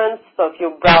and comments. So if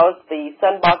you browse the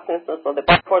sandbox instance or the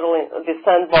VAR Portal, the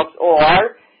sandbox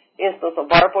OOR instance of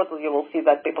VAR Portal, you will see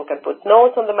that people can put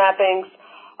notes on the mappings.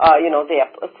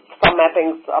 Some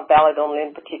mappings are valid only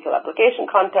in particular application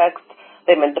context.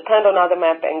 They may depend on other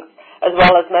mappings, as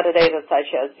well as metadata such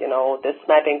as, this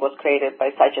mapping was created by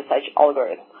such and such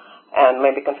algorithm, and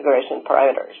maybe configuration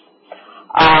parameters.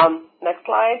 Next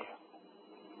slide.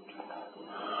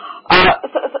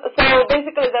 So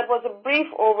basically that was a brief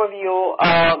overview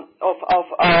of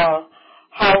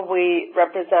how we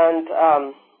represent,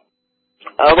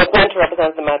 we plan to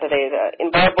represent the metadata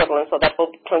in VAR Portal, and so that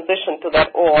will transition to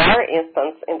that OOR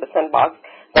instance in the sandbox.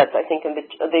 That's, I think, in the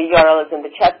URL is in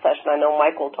the chat session. I know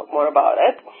Mike will talk more about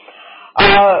it.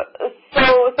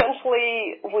 So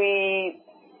essentially we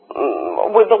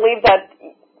believe that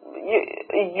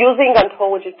using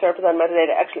ontologies to represent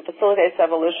metadata actually facilitates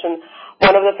evolution.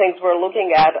 One of the things we're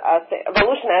looking at is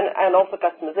evolution and also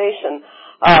customization,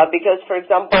 because, for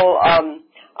example,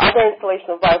 other installations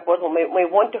of VAR Portal may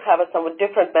want to have a somewhat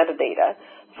different metadata.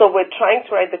 So we're trying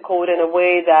to write the code in a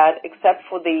way that, except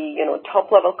for the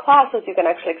top-level classes, you can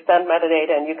actually extend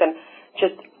metadata, and you can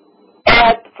just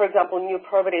add, for example, new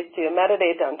properties to your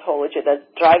metadata ontology that's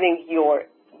driving your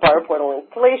VAR Portal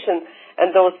installation,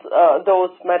 and those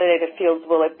metadata fields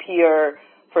will appear,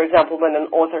 for example, when an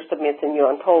author submits a new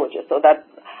ontology. So that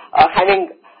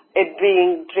having it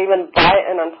being driven by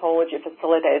an ontology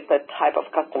facilitates that type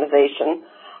of customization.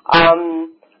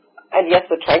 And yes,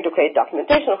 we're trying to create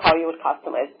documentation of how you would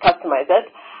customize it.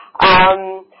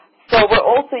 So we'll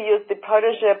also use the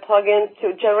Protege plugin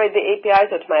to generate the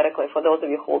APIs automatically for those of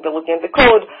you who will be looking at the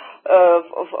code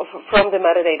from the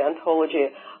metadata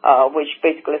ontology, which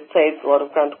basically saves a lot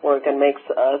of grunt work and makes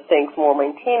things more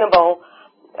maintainable.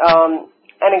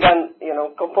 And again,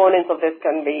 components of this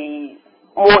can be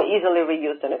more easily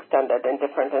reused and extended in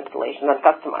different installations and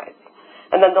customized.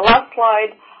 And then the last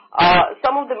slide,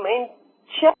 some of the main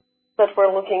challenges that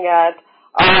we're looking at,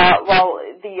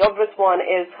 the obvious one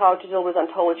is how to deal with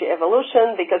ontology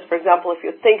evolution, because, for example, if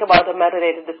you think about a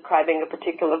metadata describing a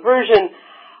particular version,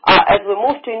 as we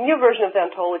move to a new version of the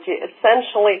ontology,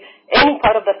 essentially any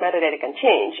part of that metadata can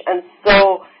change. And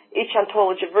so each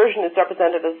ontology version is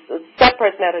represented as a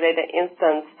separate metadata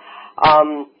instance,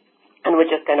 and we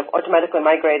just kind of automatically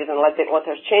migrate it and let the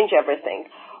authors change everything.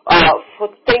 For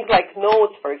things like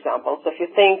nodes, for example, so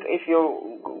if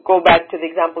you go back to the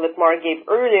example that Mark gave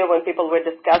earlier when people were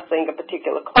discussing a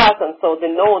particular class, and so the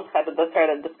nodes had a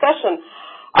certain discussion,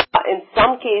 in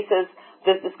some cases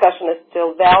this discussion is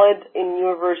still valid in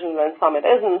newer versions and some it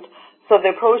isn't. So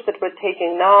the approach that we're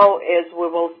taking now is we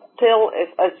will still,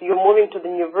 as you're moving to the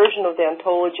new version of the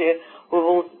ontology, we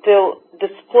will still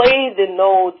display the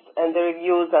nodes and the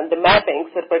reviews and the mappings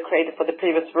that were created for the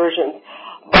previous versions.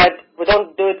 But we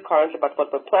don't do it currently, but what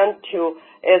we plan to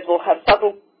is we'll have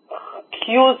subtle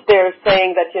cues there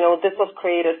saying that, this was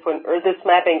created for, or this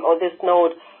mapping or this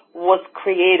node was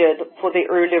created for the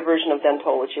earlier version of the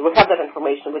ontology. We have that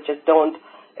information, we just don't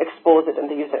expose it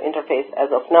in the user interface as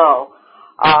of now.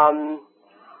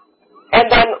 And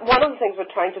then one of the things we're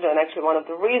trying to do, and actually one of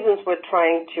the reasons we're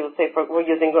trying to, we're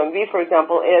using OMV, for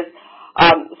example, is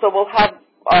so we'll have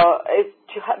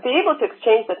be able to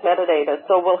exchange that metadata.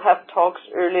 So we'll have talks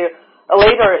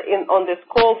later on this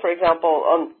call, for example,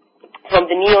 from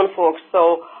the Neon folks,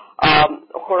 so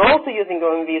who are also using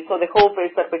OMV. So the hope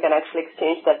is that we can actually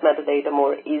exchange that metadata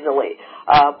more easily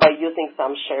by using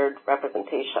some shared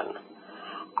representation.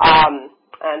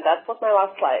 And that was my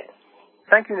last slide.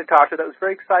 Thank you, Natasha. That was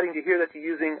very exciting to hear that you're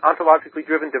using ontologically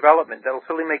driven development. That'll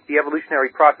certainly make the evolutionary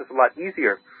process a lot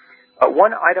easier.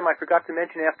 One item I forgot to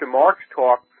mention after Mark's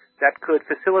talk that could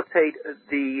facilitate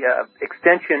the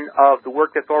extension of the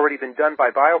work that's already been done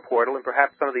by BioPortal and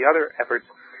perhaps some of the other efforts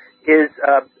is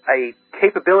a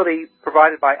capability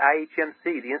provided by IHMC,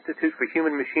 the Institute for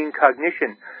Human Machine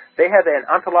Cognition. They have an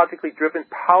ontologically driven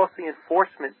policy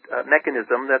enforcement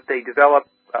mechanism that they developed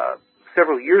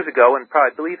several years ago and I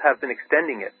believe have been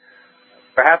extending it.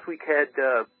 Perhaps we could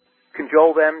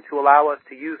cajole them to allow us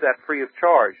to use that free of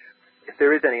charge, if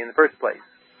there is any in the first place.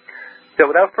 So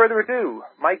without further ado,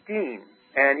 Mike Dean,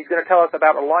 and he's going to tell us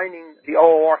about aligning the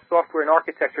OOR software and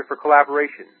architecture for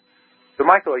collaboration. So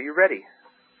Michael, are you ready?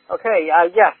 Okay,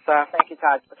 yes, thank you,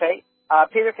 Todd. Okay,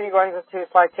 Peter, can you go into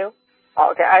slide 2?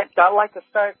 Okay, I'd like to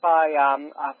start by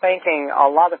thanking a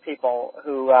lot of people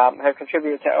who have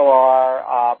contributed to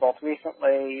OOR both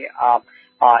recently,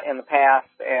 in the past,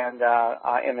 and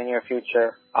in the near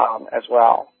future as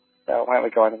well. So why don't we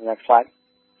go on to the next slide?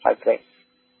 Slide 3.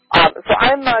 So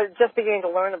I'm just beginning to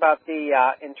learn about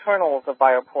the internals of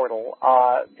BioPortal.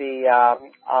 The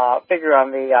figure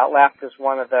on the left is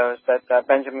one of those that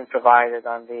Benjamin provided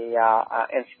on the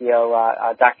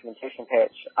NCBO documentation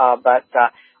page. I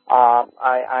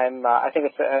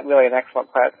think it's really an excellent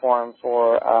platform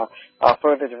for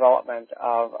further development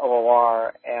of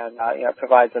OOR, and it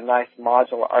provides a nice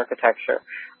modular architecture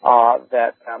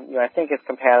that I think is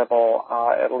compatible,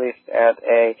 at least at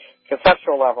a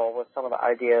conceptual level, with some of the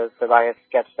ideas that I had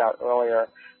sketched out earlier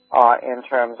in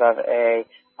terms of a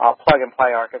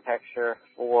plug-and-play architecture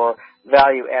for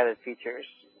value-added features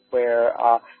where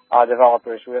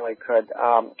developers really could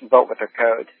vote with their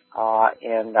code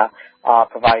in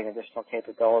providing additional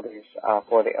capabilities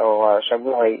for the OOR. So I'm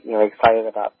really excited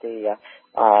about the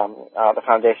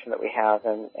foundation that we have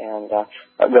and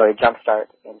really jumpstart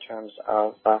in terms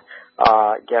of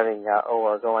getting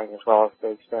OOR going, as well as the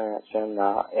experience in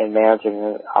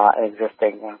managing an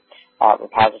existing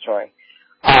repository.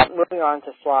 Moving on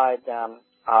to slide 4.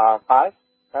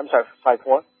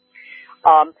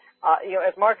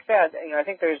 As Mark said, I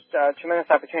think there's tremendous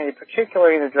opportunity,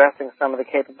 particularly in addressing some of the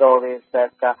capabilities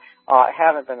that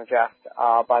haven't been addressed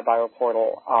by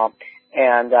BioPortal.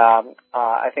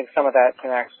 I think some of that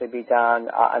can actually be done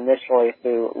initially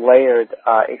through layered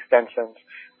extensions,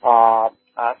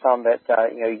 some that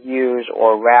use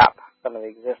or wrap some of the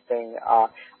existing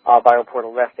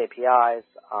BioPortal REST APIs.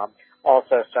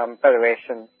 Also, some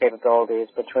federation capabilities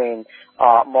between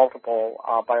multiple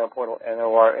BioPortal and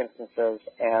OOR instances,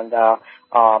 and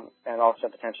also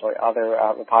potentially other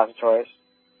repositories.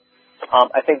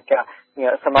 I think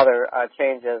some other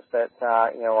changes that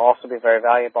will also be very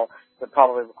valuable would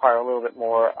probably require a little bit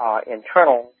more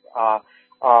internal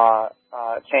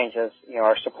changes,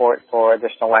 our support for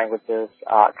additional languages,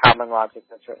 common logic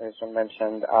that certainly has been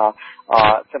mentioned,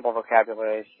 simple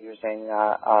vocabularies using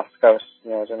SCOS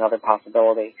is another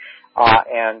possibility,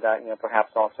 and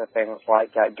perhaps also things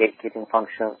like gatekeeping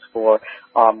functions for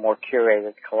more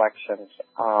curated collections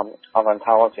of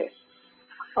ontologies.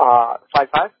 Slide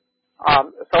 5.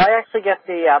 So I actually get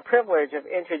the privilege of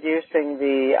introducing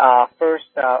the first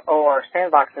OOR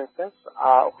sandbox instance,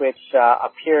 which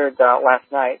appeared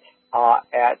last night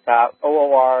at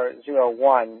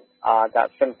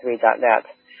OOR01.sim3.net.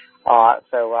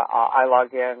 So I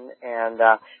logged in and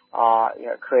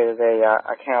created a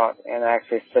account and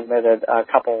actually submitted a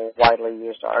couple widely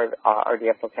used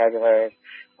RDF vocabularies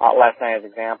last night as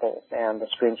examples, and the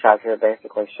screenshot here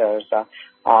basically shows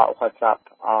what's up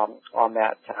on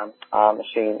that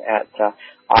machine at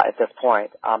this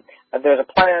point. There's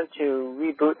a plan to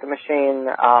reboot the machine,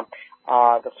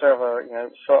 the server,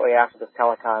 shortly after this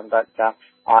telecon, but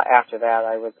after that,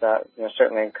 I would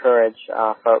certainly encourage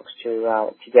folks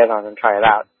to get on and try it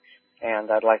out.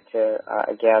 And I'd like to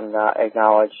again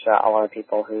acknowledge a lot of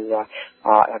people who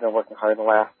have been working hard the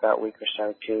last week or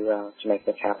so to make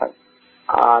this happen.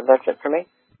 That's it for me.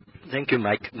 Thank you,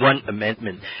 Mike. One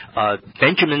amendment.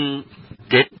 Benjamin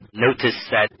did notice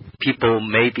that people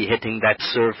may be hitting that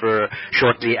server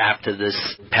shortly after this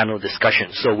panel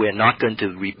discussion, so we're not going to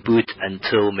reboot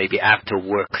until maybe after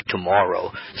work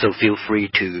tomorrow. So feel free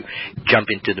to jump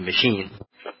into the machine.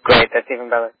 Great, that's even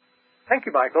better. Thank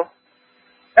you, Michael.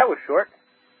 That was short.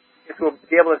 Guess we'll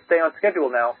be able to stay on schedule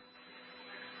now.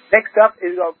 Next up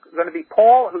is going to be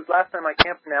Paul, whose last name I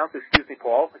can't pronounce. Excuse me,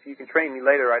 Paul. If you can train me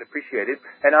later, I'd appreciate it.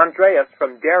 And Andreas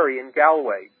from Derry in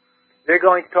Galway. They're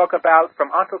going to talk about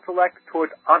from OntoSelect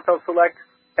towards OntoSelect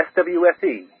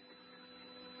SWSE.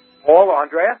 Paul or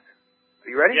Andreas, are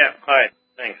you ready? Yeah, hi.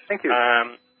 Thanks. Thank you.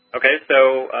 Okay,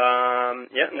 so,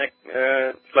 next,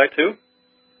 slide 2.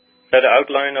 the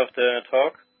outline of the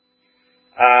talk.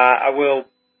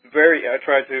 I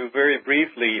try to very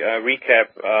briefly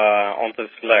recap onto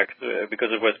Select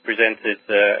because it was presented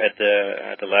at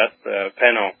the last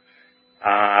panel.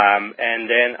 And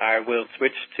then I will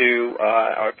switch to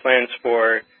our plans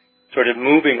for sort of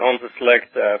moving onto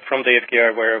Select from the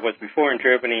FKR where I was before in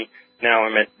Germany. Now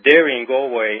I'm at Dairy in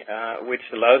Galway, which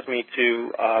allows me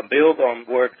to build on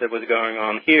work that was going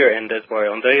on here, and that's why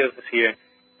Andreas is here.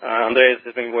 Andreas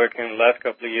has been working the last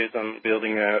couple of years on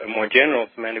building a more general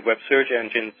semantic web search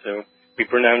engine, so we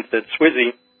pronounced it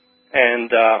Swizzy.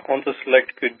 And onto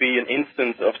Select could be an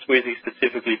instance of Swizzy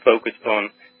specifically focused on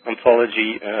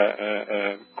ontology,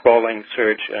 crawling,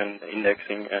 search, and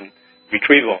indexing and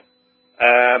retrieval.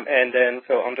 And then,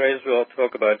 so Andreas will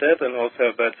talk about that and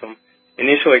also about some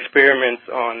initial experiments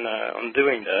on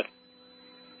doing that.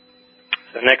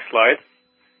 So next slide.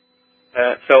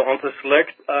 So onto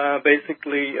Select,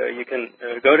 basically you can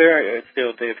go there. It's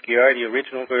still the FKR, the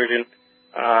original version.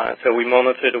 So we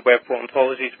monitor the web for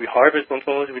ontologies. We harvest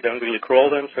ontologies. We don't really crawl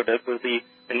them. So that will be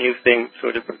a new thing,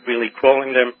 sort of really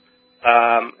crawling them.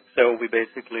 So we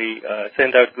basically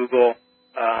send out Google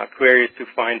queries to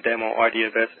find demo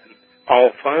RDFS and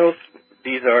all files.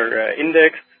 These are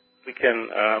indexed.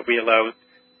 We allow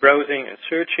browsing and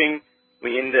searching.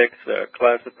 We index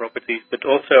classes, properties, but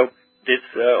also this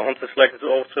onto Select has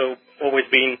also always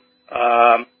been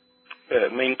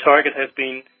main target has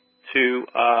been to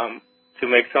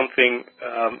make something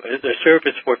a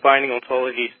service for finding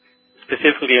ontologies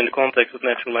specifically in the context of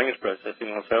natural language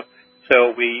processing also.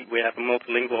 So we have a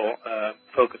multilingual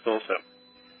focus also.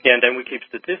 Yeah, and then we keep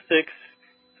statistics.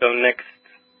 So next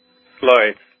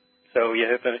slide. So you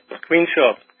have a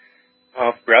screenshot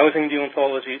of browsing the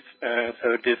ontologies.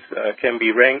 So this can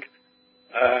be ranked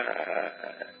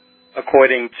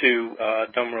according to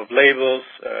number of labels,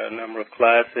 number of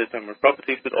classes, number of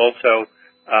properties, but also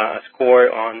a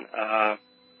score on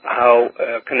how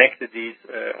connected these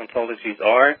ontologies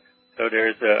are. So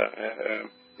there's a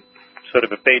sort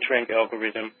of a PageRank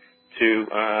algorithm to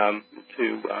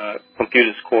compute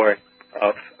a score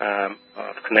of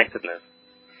connectedness.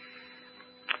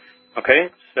 Okay,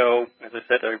 so as I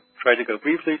said, I try to go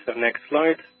briefly. So next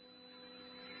slide.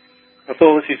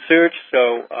 Ontology search.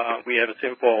 So we have a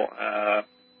simple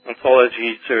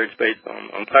ontology search based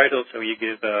on titles. So you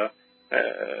give a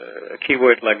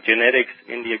keyword like genetics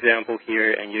in the example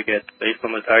here, and you get, based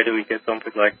on the title, you get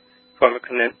something like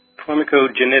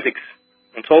pharmacogenetics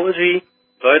ontology.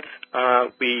 But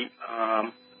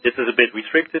this is a bit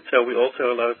restricted, so we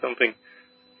also allow something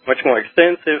much more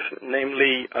extensive,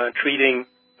 namely treating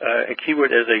a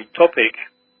keyword as a topic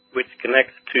which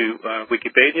connects to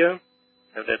Wikipedia.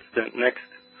 So that's the next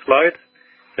slide.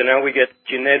 So now we get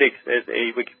genetics as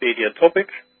a Wikipedia topic.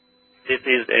 This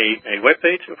is a web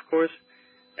page, of course,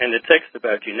 and a text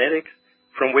about genetics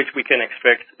from which we can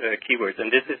extract keywords.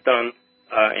 And this is done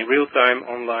in real time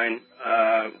online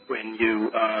when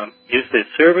you use this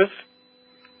service.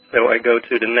 So I go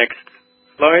to the next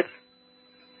slide.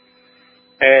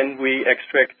 And we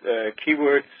extract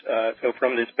keywords. So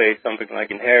from this page, something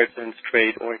like inheritance,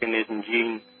 trait, organism,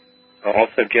 gene,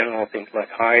 also general things like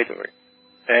height.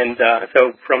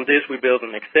 So from this, we build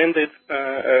an extended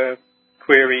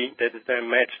query that is then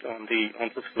matched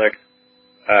onto Select,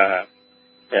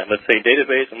 let's say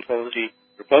database ontology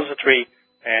repository.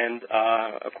 And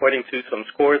according to some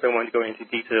scores, I won't go into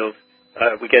details,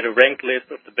 we get a ranked list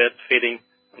of the best fitting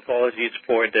ontologies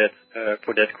for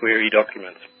that query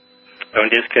document. So in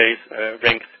this case,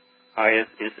 ranked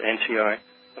highest is NCI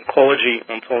oncology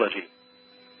ontology.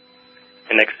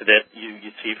 And next to that,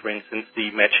 you see, for instance,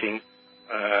 the matching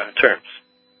terms.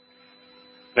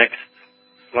 Next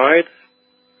slide.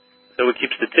 So we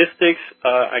keep statistics.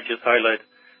 I just highlight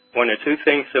one or two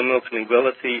things. So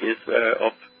multilinguality is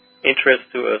of interest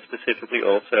to us specifically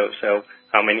also. So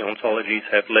how many ontologies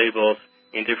have labels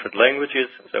in different languages?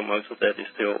 So most of that is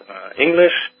still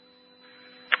English.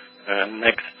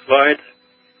 Next slide.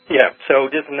 Yeah, so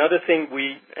there's another thing.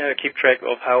 We keep track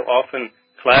of how often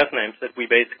class names that we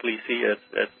basically see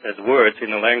as words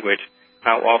in a language,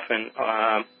 how often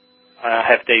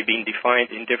have they been defined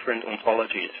in different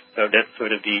ontologies. So that's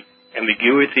sort of the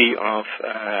ambiguity of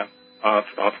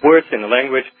words in a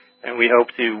language, and we hope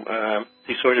to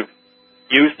sort of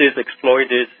use this, exploit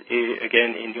this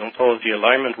again in the ontology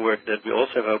alignment work that we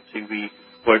also hope to be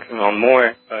working on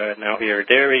more now here at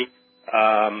Dairy.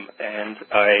 And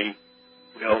I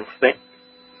will think,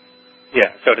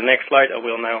 so the next slide I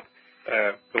will now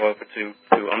go over to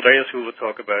Andreas, who will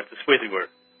talk about the Swizzy work.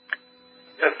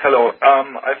 Yes, hello.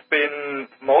 I've been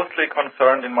mostly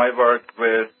concerned in my work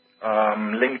with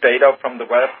linked data from the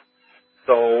web. So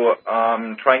So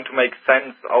trying to make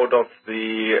sense out of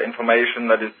the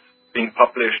information that is being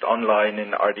published online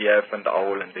in RDF and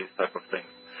OWL and these type of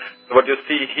things. So what you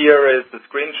see here is a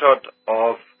screenshot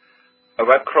of a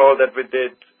web crawl that we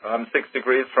did 6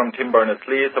 degrees from Tim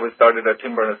Berners-Lee. So we started at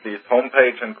Tim Berners-Lee's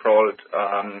homepage and crawled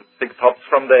 6 hops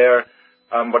from there.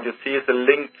 What you see is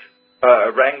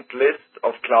a ranked list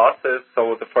of classes.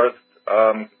 So the first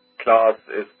class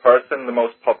is person, the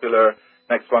most popular.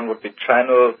 Next one would be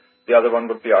channel. The other one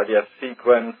would be RDF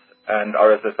sequence and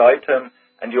RSS item.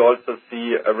 And you also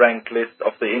see a ranked list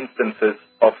of the instances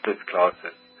of these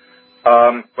classes.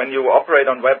 When you operate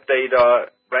on web data,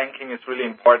 ranking is really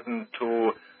important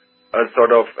to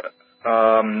sort of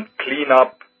clean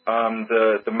up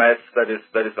the mess that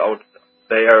is out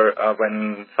there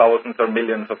when thousands or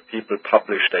millions of people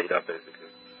publish data, basically.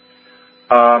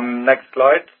 Next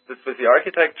slide. This was the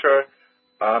architecture.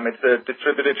 It's a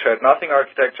distributed shared nothing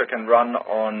architecture, can run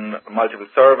on multiple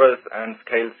servers and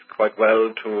scales quite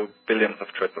well to billions of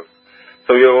triples.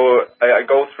 So I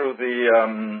go through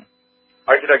the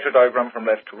architecture diagram from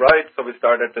left to right. So we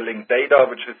start at the linked data,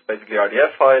 which is basically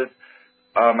RDF files.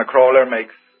 A crawler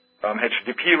makes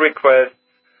HTTP requests,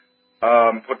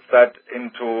 puts that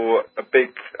into a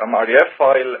big RDF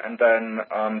file, and then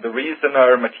the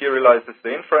reasoner materializes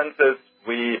the inferences.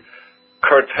 We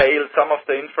curtail some of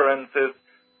the inferences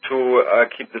to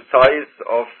keep the size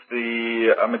of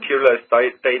the materialized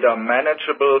data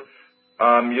manageable.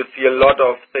 You see a lot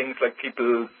of things like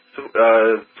people's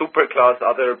superclass,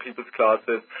 other people's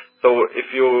classes. So if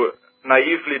you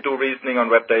naively do reasoning on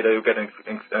web data, you get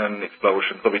an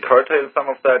explosion. So we curtail some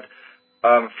of that,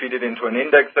 feed it into an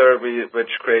indexer, which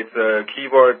creates a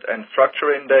keyword and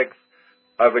structure index,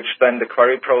 which then the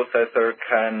query processor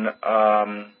can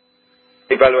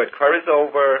evaluate queries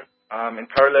over. In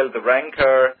parallel, the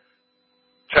ranker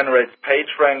generates page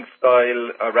rank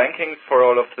style rankings for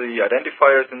all of the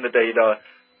identifiers in the data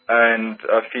and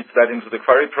feeds that into the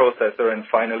query processor. And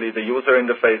finally, the user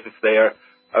interface is there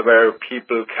where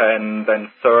people can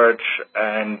then search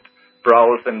and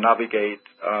browse and navigate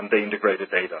the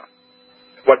integrated data.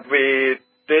 What we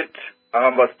did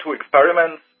was 2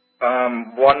 experiments.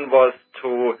 One was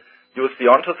to use the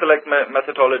onto-select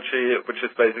methodology, which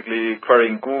is basically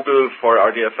querying Google for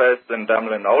RDFS and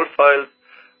DAML and OWL files.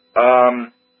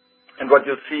 And what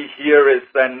you see here is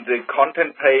then the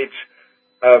content page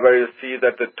where you see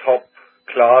that the top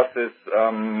class is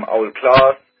OWL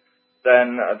class.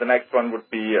 Then the next one would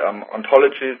be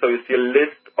ontology. So you see a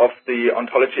list of the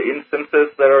ontology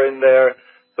instances that are in there.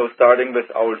 So starting with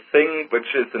OWL thing,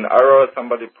 which is an error.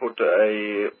 Somebody put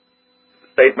a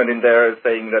statement in there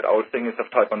saying that OWL thing is of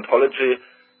type ontology.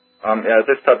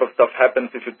 This type of stuff happens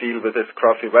if you deal with this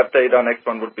scruffy web data. Next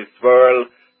one would be swirl,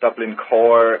 Dublin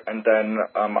core, and then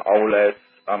OWLS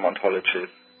ontologies.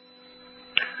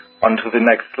 On to the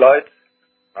next slide.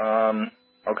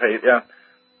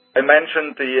 I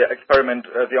mentioned the experiment,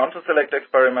 the onto-select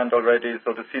experiment already.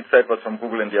 So the seed set was from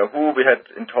Google and Yahoo. We had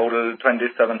in total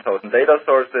 27,000 data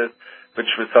sources, which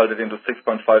resulted into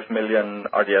 6.5 million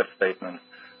RDF statements.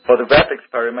 For the web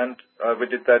experiment,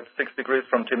 we did that 6 degrees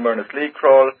from Tim Berners-Lee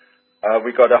crawl.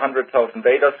 We got 100,000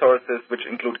 data sources, which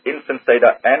include instance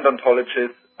data and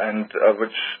ontologies, and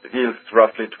which yields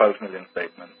roughly 12 million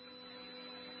statements.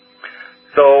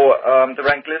 So the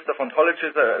ranked list of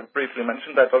ontologies, I briefly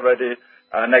mentioned that already.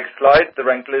 Next slide, the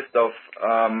ranked list of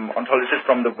ontologies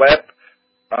from the web,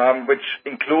 which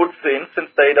includes the instance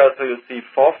data. So you see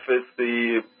FOF is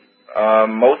the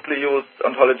mostly used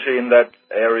ontology in that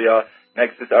area.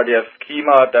 Next is RDF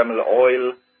schema, DAML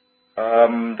OIL,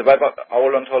 the web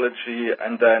OWL ontology,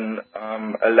 and then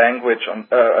a language,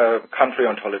 country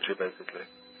ontology, basically.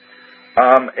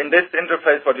 In this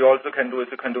interface, what you also can do is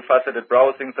you can do faceted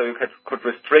browsing, so you could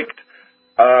restrict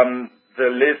the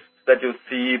list that you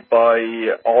see by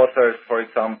authors, for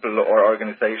example, or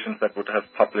organizations that would have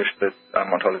published this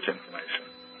ontology information.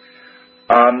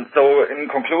 So in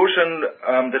conclusion,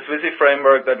 the SWISI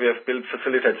framework that we have built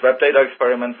facilitates web data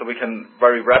experiments, so we can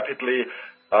very rapidly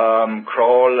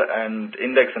crawl and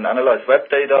index and analyze web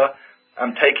data.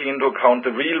 Taking into account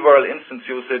the real-world instance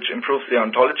usage improves the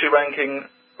ontology ranking,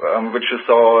 which you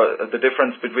saw the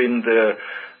difference between the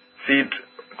seed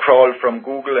crawl from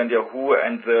Google and Yahoo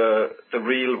and the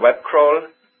real web crawl.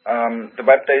 The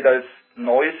web data is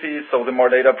noisy, so the more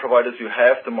data providers you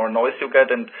have, the more noise you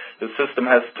get, and the system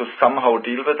has to somehow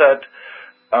deal with that.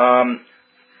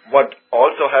 What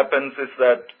also happens is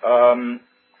that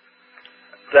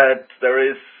there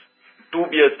is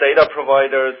dubious data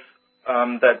providers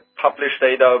that publish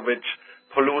data which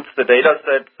pollutes the data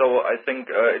set. So I think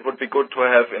it would be good to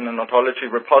have in an ontology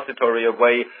repository a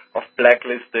way of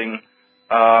blacklisting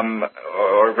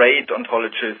or rate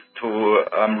ontologies to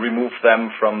remove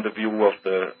them from the view of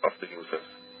the users.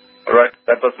 All right,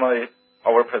 that was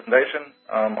our presentation.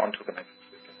 On to the next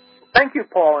speaker. Thank you,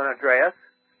 Paul and Andreas.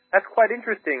 That's quite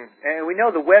interesting. And we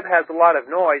know the web has a lot of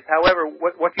noise. However,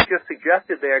 what you just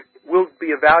suggested there will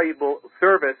be a valuable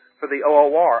service for the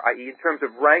OOR, i.e. in terms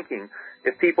of ranking.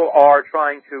 If people are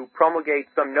trying to promulgate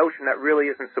some notion that really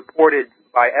isn't supported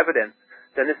by evidence,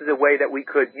 then this is a way that we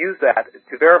could use that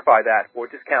to verify that or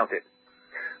discount it.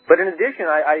 But in addition,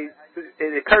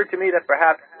 it occurred to me that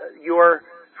perhaps your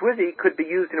SWSI could be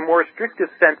used in a more restrictive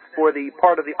sense for the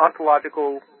part of the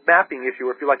ontological mapping issue,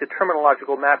 or if you like, the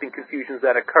terminological mapping confusions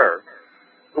that occur.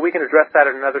 But we can address that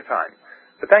at another time.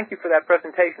 But thank you for that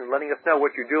presentation, letting us know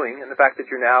what you're doing and the fact that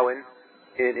you're now in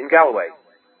Galloway.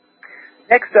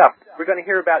 Next up, we're going to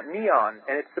hear about NEON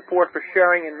and its support for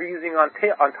sharing and reusing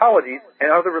ontologies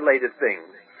and other related things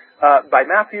by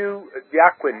Matthew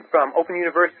Jacquin from Open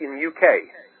University in the UK.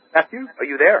 Matthew, are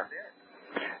you there?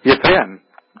 Yes, I am.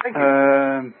 Thank you.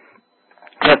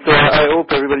 I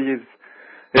hope everybody is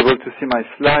able to see my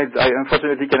slides. I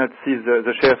unfortunately cannot see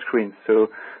the share screen, so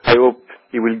I hope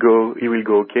it will go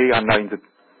okay. I'm now in the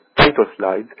title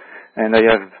slides, and I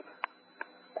have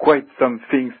quite some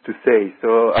things to say,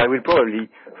 so I will probably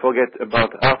forget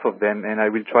about half of them, and I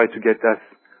will try to get as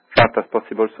fast as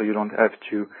possible so you don't have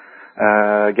to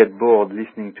get bored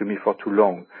listening to me for too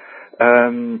long.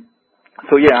 I'm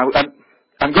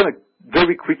going to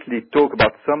very quickly talk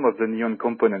about some of the NEON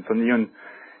components. So NEON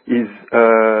is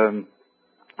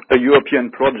a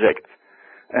European project,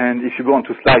 and if you go on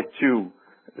to slide 2,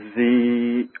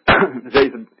 there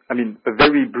is a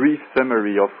very brief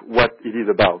summary of what it is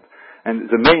about. And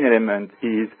the main element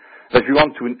is that we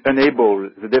want to enable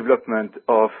the development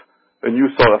of a new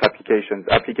sort of applications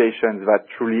that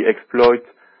truly exploit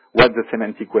what the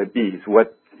semantic web is,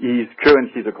 what is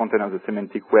currently the content of the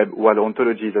semantic web, what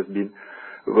ontologies has been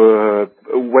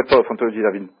what sort of ontologies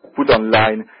have been put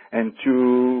online, and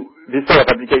to this sort of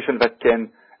application that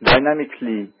can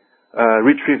dynamically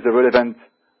retrieve the relevant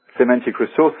semantic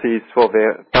resources for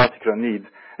their particular needs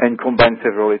and combine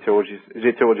several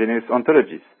heterogeneous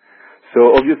ontologies.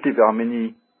 So obviously there are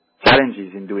many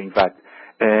challenges in doing that,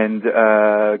 and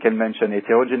can mention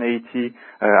heterogeneity.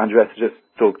 Andreas just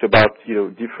talked about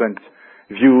different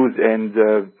views, and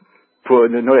the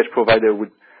knowledge provider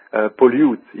would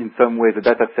pollute in some way the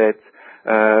data set.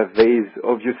 There is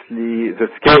obviously the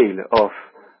scale of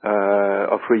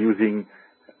reusing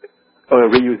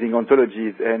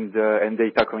ontologies and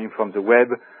data coming from the web.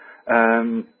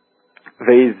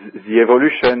 There is the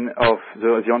evolution of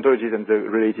the ontologies and the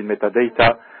related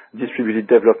metadata, distributed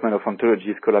development of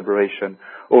ontologies, collaboration,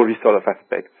 all these sort of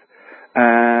aspects.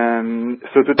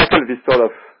 So to tackle these sort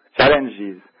of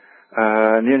challenges,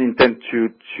 NEON intends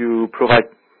to provide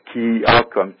key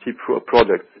outcomes, key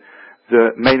products.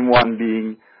 The main one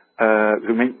being,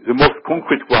 the most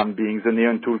concrete one being the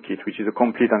NEON Toolkit, which is a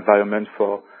complete environment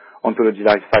for ontology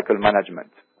lifecycle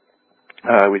management.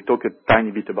 We'll talk a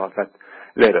tiny bit about that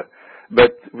later.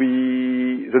 But the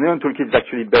NEON Toolkit is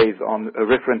actually based on a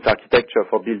reference architecture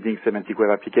for building semantic web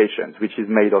applications, which is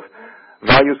made of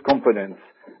various components,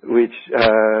 which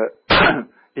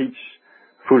each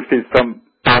fulfill some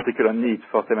particular needs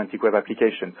for semantic web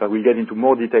applications. So we'll get into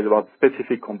more detail about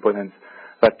specific components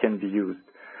that can be used.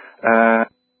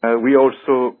 We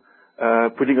also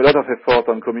putting a lot of effort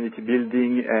on community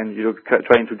building and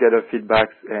trying to gather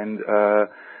feedbacks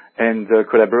and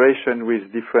collaboration with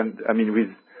with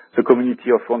the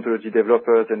community of ontology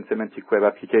developers and semantic web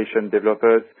application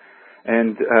developers.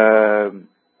 And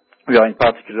we are in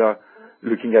particular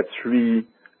looking at 3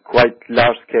 quite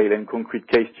large-scale and concrete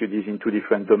case studies in 2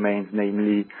 different domains,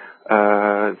 namely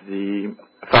the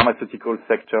pharmaceutical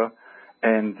sector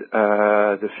and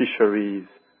the fisheries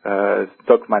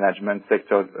stock management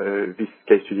sector. This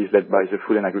case study is led by the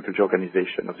Food and Agriculture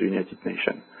Organization of the United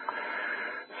Nations.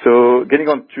 So getting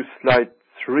on to slide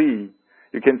 3,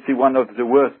 you can see one of the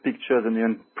worst pictures the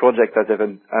NEON project has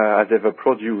ever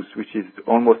produced, which is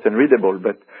almost unreadable.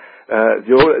 But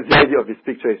the idea of this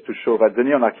picture is to show that the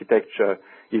NEON architecture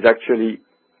is actually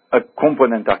a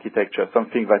component architecture,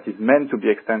 something that is meant to be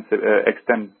extended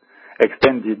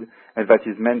and that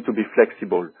is meant to be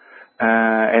flexible.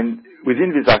 And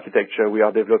within this architecture, we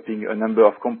are developing a number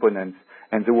of components,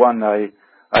 and the one I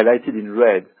highlighted in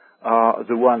red are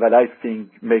the ones that I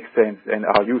think make sense and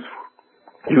are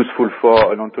useful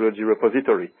for an ontology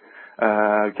repository.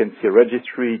 You can see a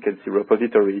registry, you can see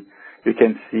repository, you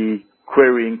can see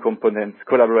querying components,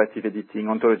 collaborative editing,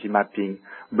 ontology mapping,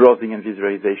 browsing and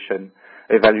visualization,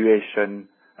 evaluation,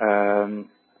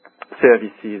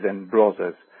 services and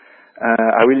browsers.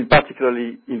 I will in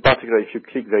particular, if you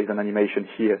click, there is an animation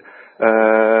here.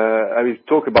 I will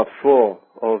talk about four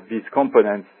of these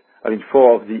components,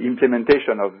 four of the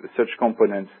implementation of such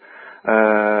components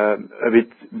a bit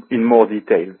in more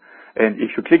detail. And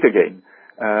if you click again,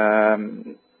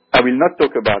 I will not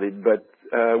talk about it, but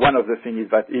one of the things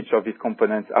is that each of these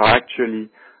components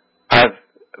have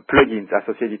plugins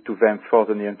associated to them for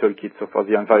the Neon Toolkit, so for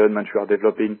the environment we are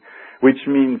developing, which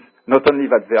means not only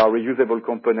that they are reusable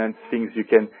components, things you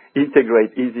can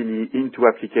integrate easily into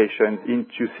applications,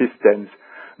 into systems,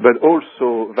 but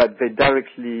also that they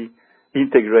directly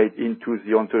integrate into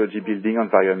the ontology building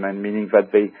environment, meaning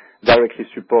that they directly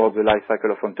support the life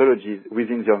cycle of ontologies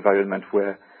within the environment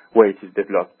where it is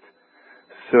developed.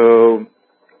 So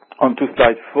on to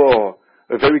slide 4,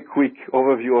 a very quick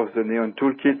overview of the Neon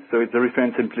Toolkit. So it's a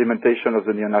reference implementation of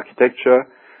the Neon architecture.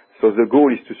 So the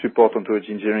goal is to support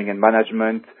ontology engineering and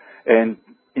management, and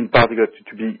in particular to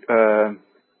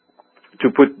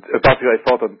put a particular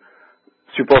effort on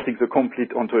supporting the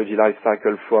complete ontology life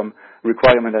cycle from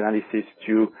requirement analysis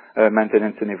to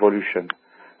maintenance and evolution.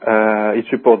 It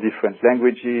supports different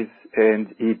languages,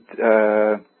 and it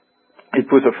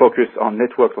puts a focus on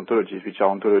network ontologies, which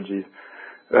are ontologies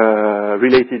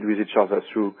related with each other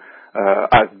through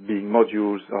as being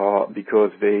modules, or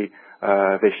because they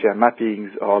share mappings,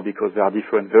 or because there are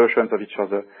different versions of each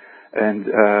other, and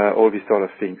all these sort of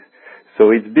things. So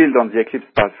it's built on the Eclipse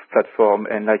platform,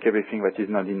 and like everything that is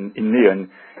not in Neon,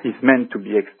 is meant to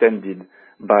be extended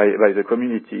by the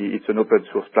community. It's an open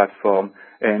source platform,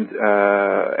 and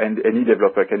any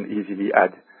developer can easily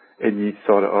add any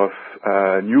sort of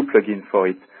new plugin for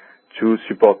it to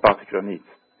support particular needs.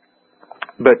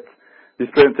 But this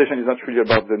presentation is not really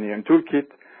about the Neon Toolkit.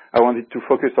 I wanted to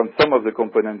focus on some of the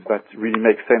components that really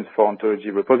make sense for ontology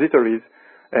repositories,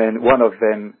 and one of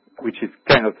them, which is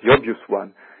kind of the obvious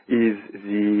one, is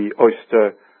the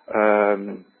Oyster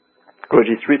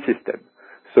registry system.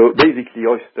 So basically,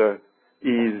 Oyster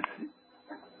is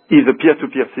a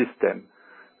peer-to-peer system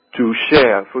to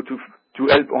share, to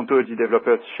help ontology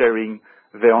developers sharing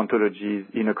their ontologies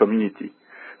in a community.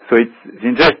 So the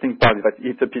interesting part is that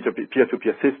it's a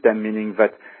peer-to-peer system, meaning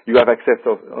that you have access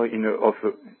to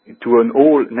an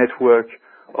whole network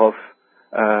of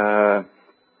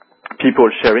people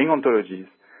sharing ontologies,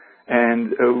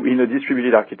 and in a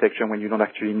distributed architecture, when you don't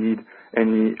actually need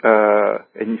any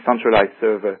centralized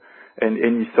server and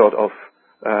any sort of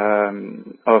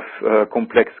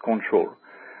complex control.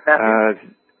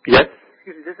 Yes?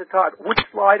 Excuse me, this is Todd. Which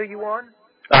slide are you on?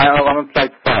 I'm on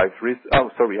slide 5. Oh,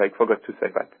 sorry, I forgot to say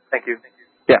that. Thank you.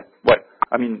 Yeah, well,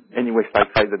 anyway, slide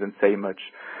 5 doesn't say much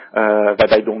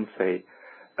that I don't say.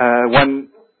 One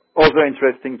other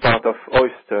interesting part of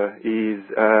Oyster is,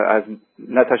 as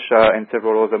Natasha and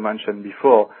several others mentioned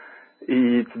before,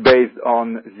 it's based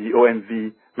on the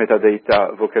OMV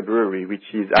metadata vocabulary,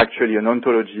 which is actually an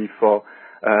ontology for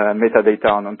metadata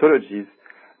on ontologies.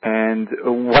 And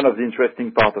one of the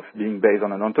interesting parts of being based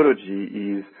on an ontology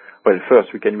is, well,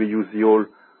 first, we can reuse the whole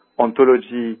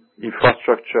ontology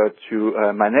infrastructure to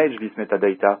manage this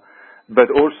metadata,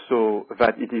 but also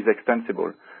that it is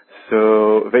extensible.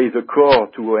 So there is a core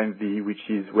to OMV which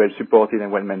is well supported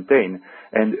and well maintained,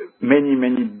 and many,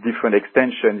 many different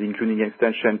extensions, including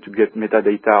extension to get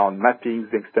metadata on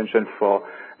mappings, extension for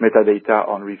metadata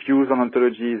on reviews on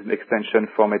ontologies, extension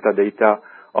for metadata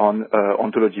on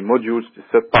ontology modules, the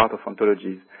sub-part of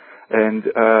ontologies.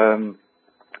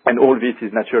 And all this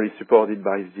is naturally supported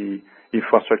by the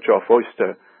infrastructure of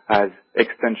Oyster as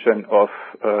extension of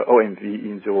OMV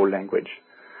in the whole language.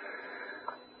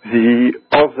 The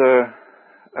other,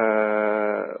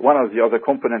 one of the other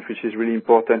components which is really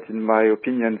important in my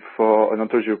opinion for an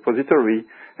ontology repository,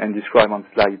 and described on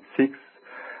slide 6,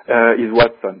 is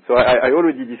Watson. So I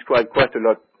already described quite a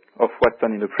lot of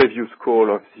Watson in the previous call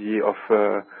of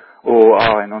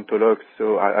OOR and Ontologs,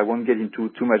 so I won't get into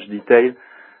too much detail.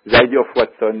 The idea of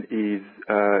Watson is,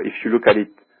 if you look at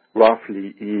it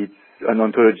roughly, it's an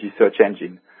ontology search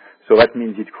engine. So that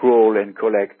means it crawl and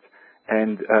collect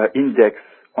and index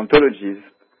ontologies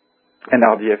and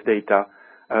RDF data,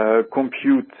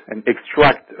 compute and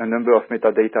extract a number of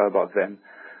metadata about them,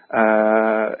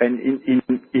 and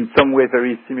in some way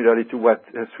very similarly to what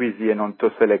Swizy and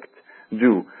OntoSelect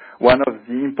do. One of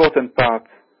the important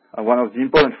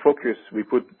focus we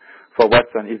put for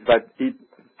Watson is that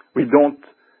we don't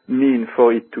mean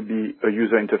for it to be a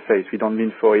user interface. We don't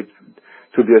mean for it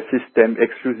to be a system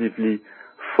exclusively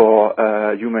for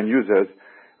human users.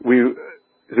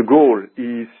 The goal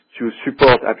is to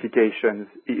support application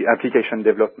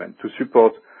development, to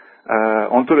support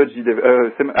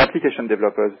application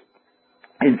developers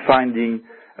in finding,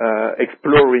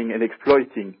 exploring and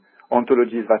exploiting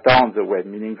ontologies that are on the web,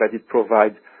 meaning that it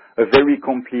provides a very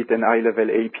complete and high-level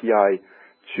API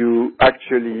to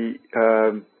actually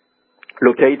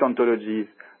locate ontologies,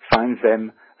 find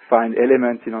them, find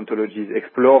elements in ontologies,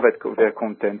 explore their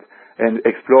content, and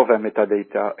explore their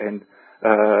metadata,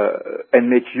 and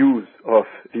make use of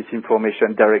this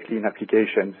information directly in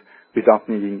applications without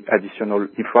needing additional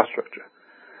infrastructure.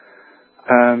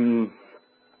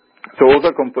 So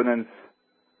other components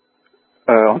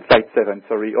on slide 7,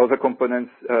 other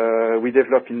components we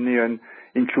develop in Neon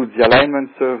include the alignment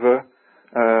server.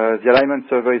 The alignment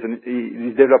server is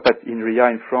developed at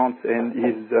INRIA in France and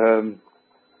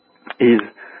is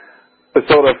a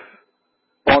sort of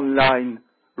online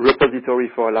repository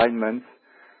for alignments.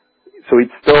 So it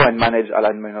stores and manages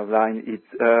alignment online. It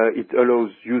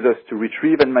allows users to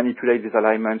retrieve and manipulate these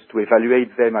alignments, to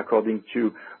evaluate them according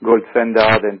to gold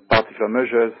standard and particular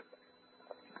measures,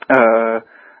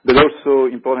 but also,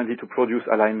 importantly, to produce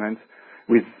alignments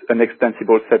with an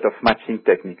extensible set of matching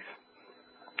techniques.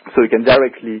 So you can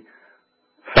directly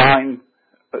find,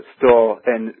 store,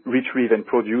 and retrieve and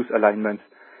produce alignments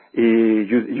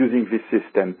using this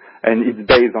system. And it's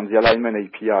based on the alignment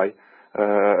API,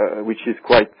 which is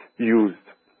quite used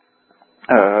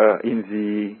in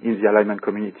the alignment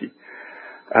community.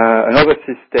 Another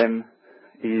system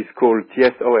is called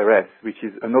TSORS, which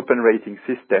is an open rating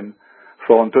system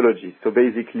for ontologies. So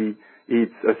basically,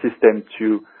 it's a system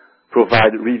to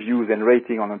provide reviews and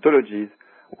rating on ontologies.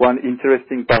 One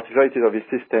interesting particularity of this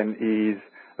system is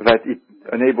that it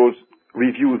enables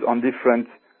reviews on different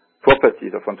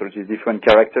properties of ontologies, different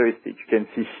characteristics. You can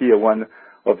see here one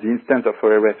of the instances of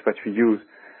ORS that we use,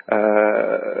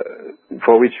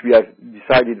 for which we have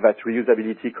decided that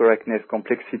reusability, correctness,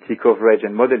 complexity, coverage,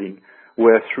 and modeling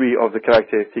were three of the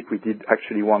characteristics we did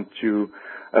actually want to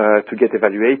get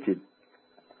evaluated.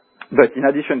 But in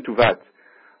addition to that,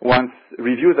 once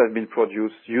reviews have been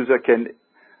produced, user can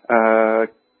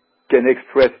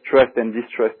express trust and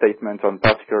distrust statements on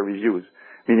particular reviews,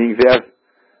 meaning they have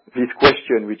this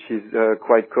question, which is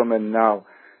quite common now.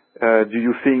 Did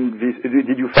you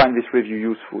find this review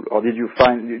useful, or do you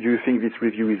think this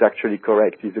review is actually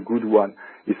correct, is a good one,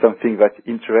 is something that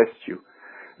interests you?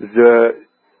 The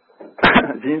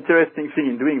interesting thing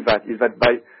in doing that is that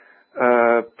by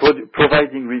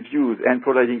providing reviews and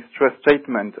providing trust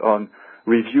statement on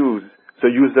reviews, the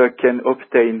user can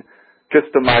obtain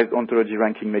customized ontology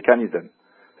ranking mechanism.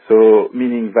 So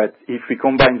meaning that if we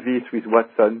combine this with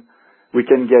Watson, we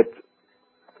can get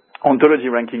ontology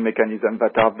ranking mechanisms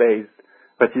that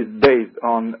is based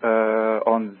on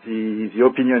the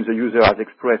opinion the user has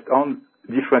expressed on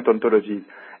different ontologies,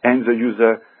 and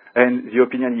the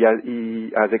opinion he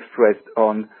has expressed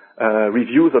on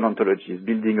reviews on ontologies,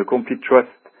 building a complete trust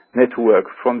network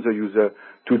from the user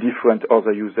to different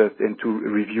other users and to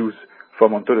reviews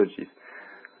from ontologies.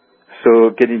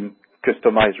 So getting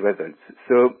customized results.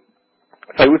 So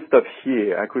if I would stop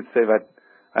here, I could say that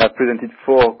I have presented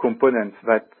 4 components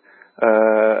that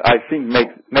I think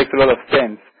makes a lot of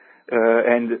sense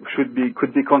and could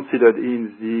be considered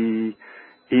in the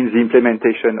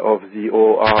implementation of the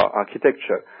OOR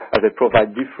architecture, as they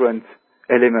provide different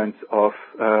elements of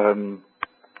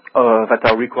that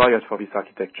are required for this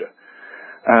architecture.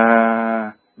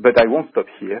 But I won't stop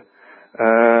here.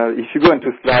 If you go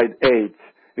into slide 8,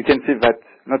 you can see that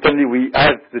not only we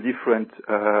add the different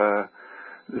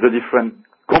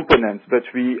components, but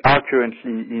we are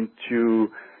currently into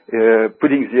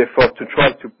putting the effort to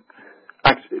try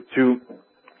to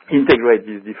integrate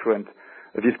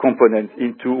these components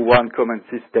into one common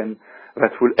system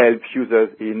that will help users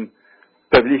in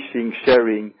publishing,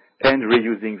 sharing, and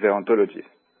reusing their ontologies.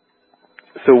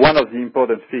 So one of the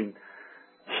important things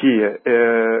here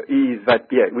is that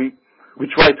we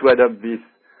try to adopt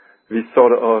this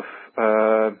sort of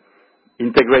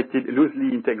loosely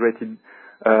integrated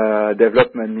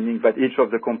development, meaning that each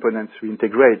of the components we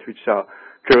integrate, which are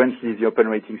currently the open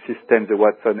rating system, the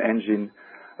Watson engine,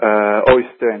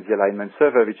 Oyster, and the alignment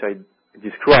server, which I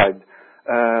described,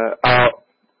 are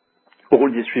all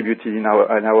distributed in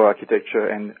our architecture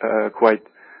and quite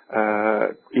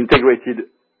integrated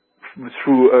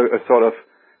through a sort of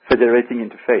federating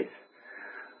interface.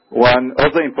 One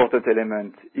other important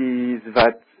element is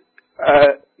that,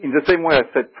 in the same way I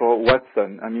said for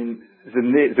Watson, I mean,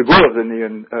 the goal of the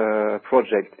Neon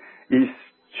project is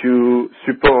to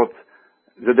support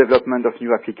the development of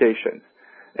new applications.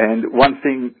 And one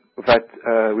thing that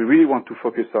we really want to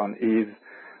focus on is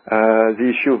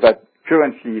the issue that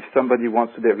currently, if somebody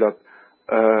wants to develop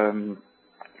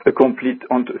a complete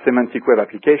semantic web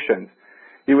application,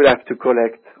 he will have to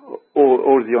collect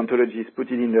all the ontologies, put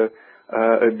it in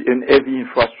an heavy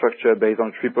infrastructure based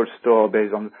on triple store,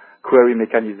 based on query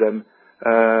mechanism,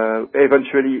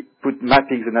 eventually put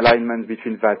mappings and alignments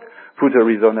between that, put a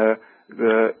reasoner,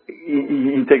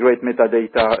 integrate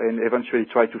metadata, and eventually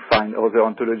try to find other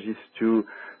ontologies to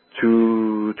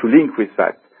link with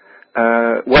that.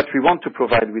 What we want to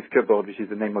provide with Cupboard, which is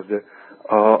the name of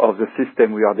the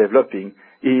system we are developing,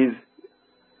 is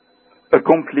a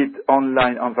complete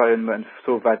online environment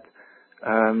so that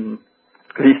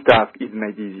this task is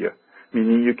made easier.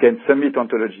 Meaning you can submit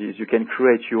ontologies, you can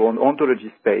create your own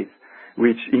ontology space,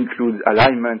 which includes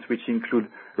alignments, which include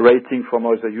rating from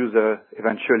other users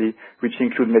eventually, which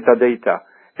include metadata,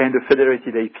 and a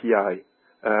federated API,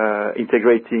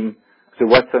 integrating the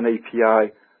Watson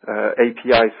API,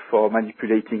 APIs for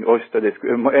manipulating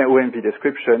OMV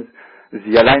descriptions,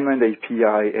 the alignment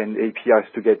API, and APIs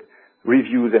to get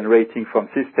reviews and rating from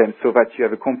systems so that you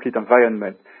have a complete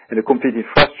environment and a complete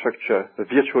infrastructure, a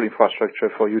virtual infrastructure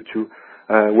for you to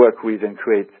work with and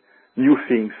create new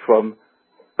things from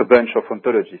a bunch of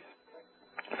ontologies.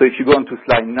 So if you go on to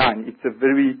slide 9, it's a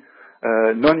very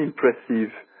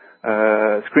non-impressive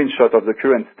screenshot of the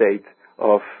current state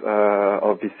of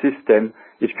this system.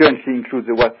 It currently includes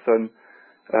the Watson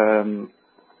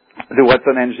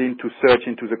engine to search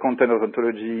into the content of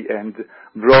ontology and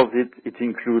browse it. It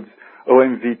includes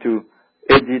OMV to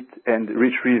edit and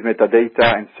retrieve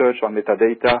metadata and search on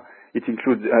metadata. It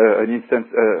includes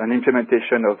an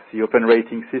implementation of the Open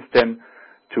Rating system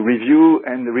to review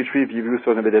and retrieve reviews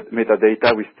on the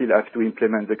metadata. We still have to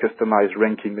implement the customized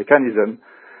ranking mechanism,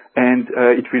 and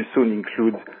it will soon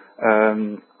include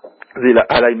the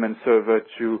alignment server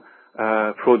to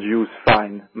produce,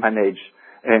 find, manage,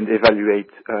 and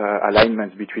evaluate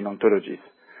alignments between ontologies.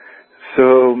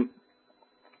 So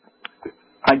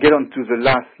I get on to the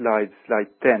last slide, slide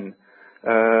 10.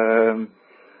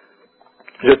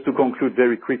 Just to conclude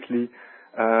very quickly,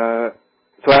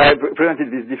 so I have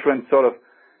presented these different sort of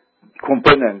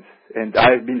components, and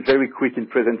I've been very quick in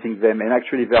presenting them, and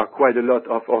actually there are quite a lot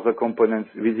of other components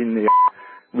within the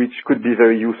which could be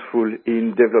very useful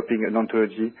in developing an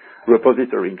ontology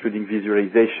repository, including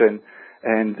visualization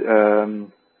and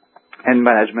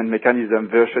management mechanism,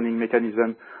 versioning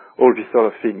mechanism, all these sort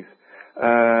of things.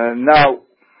 Now,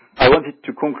 I wanted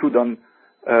to conclude on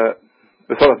a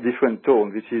sort of different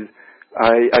tone, which is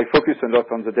I focus a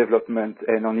lot on the development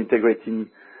and on integrating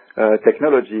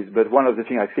technologies, but one of the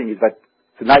things I think is that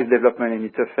the nice development and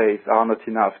interface are not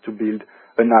enough to build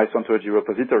a nice ontology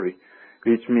repository,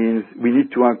 which means we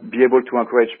need to be able to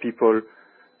encourage people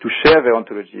to share their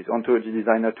ontologies, ontology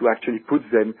designer to actually put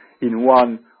them in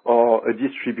one or a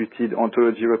distributed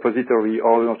ontology repository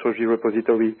or an ontology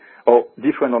repository or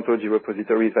different ontology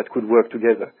repositories that could work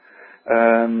together.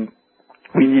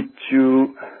 We need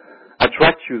to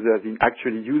attract users in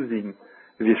actually using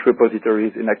these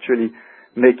repositories and actually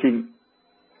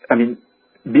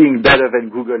being better than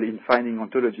Google in finding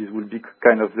ontologies will be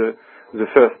kind of the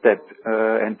first step,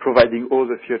 and providing all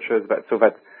the features so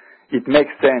that it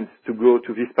makes sense to go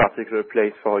to this particular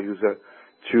place for a user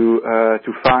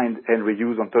to find and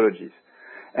reuse ontologies.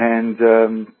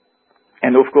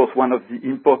 And of course, one of the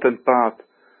important parts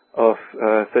of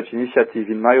such initiative,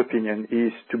 in my opinion,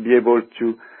 is to be able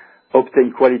to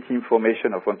obtain quality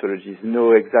information of ontologies,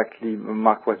 know exactly,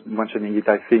 Mark was mentioning it,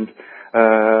 I think,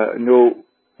 know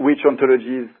which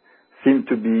ontologies seem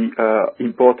to be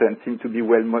important, seem to be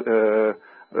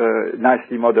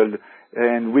nicely modeled,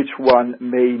 and which one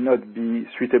may not be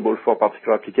suitable for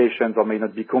particular applications or may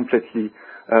not be completely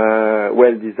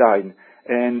well designed.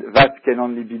 And that can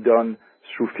only be done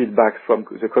through feedback from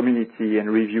the community and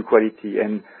review quality,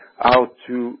 and how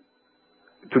to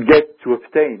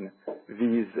obtain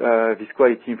this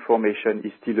quality information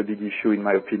is still a big issue in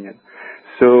my opinion.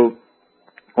 So,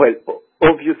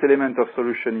 obvious element of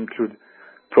solution include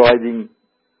providing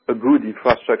a good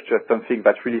infrastructure, something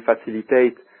that really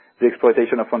facilitates the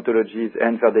exploitation of ontologies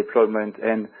and their deployment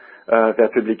and their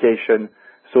publication,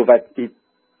 so that it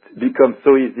becomes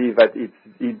so easy that it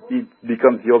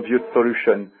becomes the obvious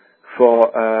solution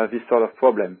for this sort of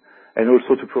problem, and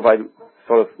also to provide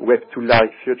sort of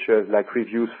web-to-live features like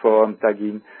reviews, forum,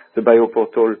 tagging. The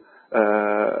bioportal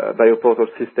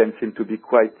system seems to be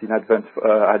quite in advance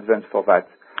for that.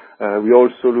 We're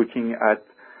also looking at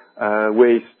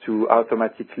ways to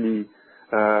automatically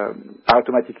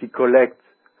collect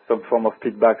some form of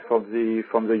feedback from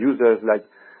the users, like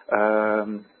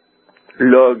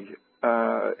log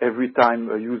every time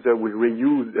a user will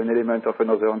reuse an element of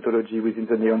another ontology within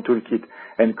the Neon toolkit,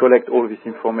 and collect all this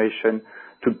information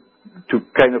to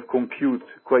kind of compute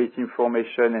quality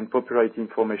information and popularity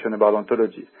information about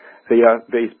ontologies.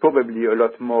 there is probably a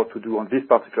lot more to do on this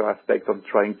particular aspect on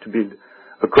trying to build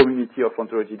a community of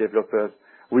ontology developers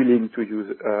willing to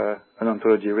use an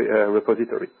ontology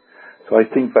repository. So I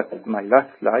think that's my last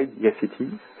slide. Yes, it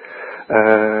is.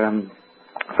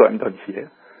 So I'm done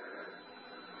here.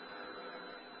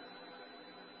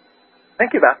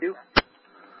 Thank you, Matthew.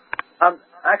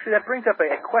 Actually, that brings up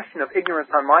a question of ignorance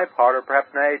on my part, or perhaps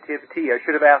naivety. I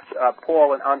should have asked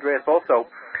Paul and Andreas also.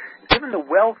 Given the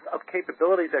wealth of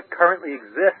capabilities that currently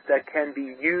exist that can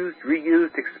be used,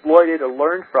 reused, exploited, or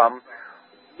learned from,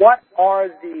 what are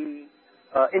the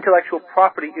intellectual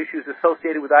property issues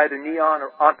associated with either Neon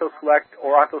or OntoSelect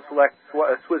or OntoSelect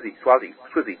Swazi?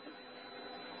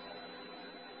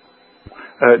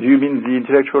 Do you mean the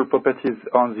intellectual properties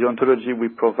on the ontology we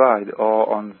provide, or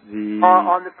on the...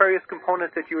 on the various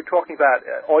components that you were talking about,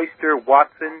 Oyster,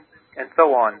 Watson, and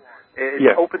so on. Is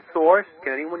it open source?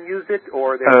 Can anyone use it?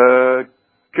 Or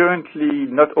currently,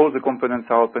 not all the components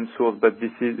are open source, but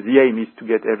the aim is to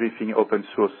get everything open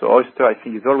source. So Oyster, I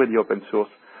think, is already open source.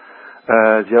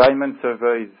 The alignment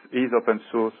server is open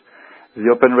source. The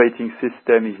open rating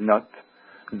system is not,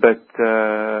 but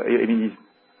I mean,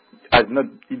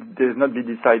 it does not be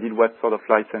decided what sort of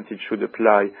license it should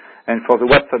apply. And for the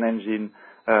Watson engine,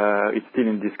 it's still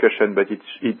in discussion, but it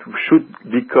should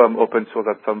become open source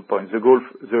at some point.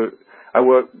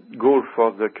 Our goal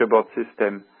for the keyboard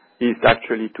system is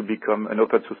actually to become an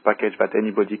open source package that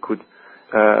anybody could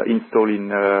install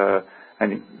in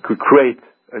and could create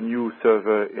a new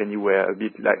server anywhere, a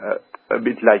bit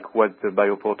like what the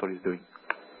BioPortal is doing.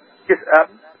 Yes,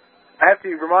 I have to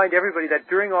remind everybody that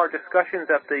during our discussions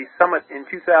at the summit in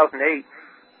 2008,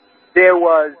 there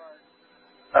was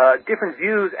different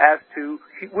views as to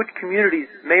which communities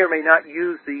may or may not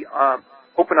use the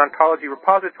Open Ontology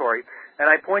repository. And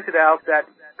I pointed out that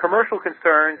commercial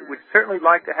concerns would certainly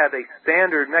like to have a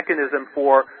standard mechanism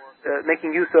for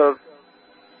making use of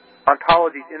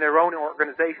ontologies in their own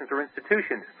organizations or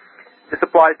institutions. This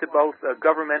applies to both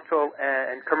governmental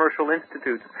and commercial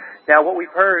institutes. Now, what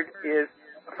we've heard is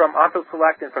from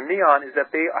OntoSelect and from Neon is that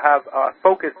they have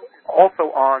focused also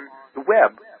on the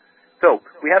web. So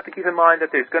we have to keep in mind that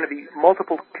there's going to be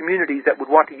multiple communities that would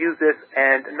want to use this,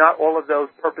 and not all of those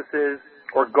purposes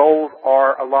or goals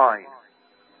are aligned.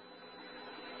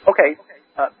 Okay,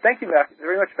 thank you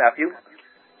very much, Matthew.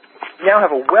 We now have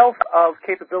a wealth of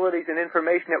capabilities and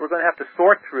information that we're going to have to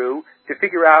sort through to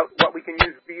figure out what we can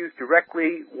reuse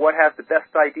directly, what has the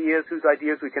best ideas, whose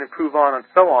ideas we can improve on, and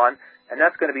so on. And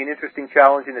that's going to be an interesting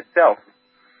challenge in itself.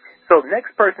 So the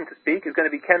next person to speak is going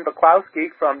to be Ken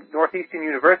Buklowski from Northeastern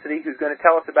University, who's going to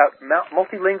tell us about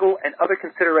multilingual and other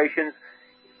considerations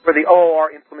for the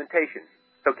OOR implementation.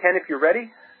 So Ken, if you're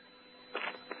ready.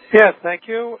 Yes, thank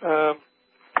you.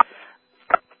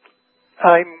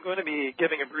 I'm going to be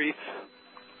giving a brief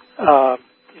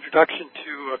introduction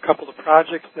to a couple of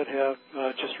projects that have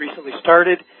just recently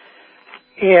started,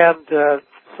 and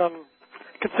some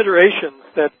considerations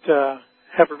that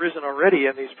have arisen already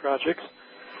in these projects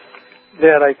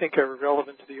that I think are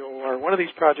relevant to the OOR. One of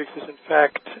these projects is, in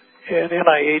fact, an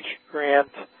NIH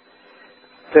grant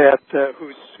that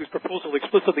whose proposal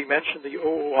explicitly mentioned the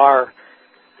OOR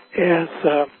as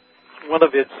one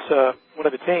of its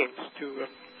aims to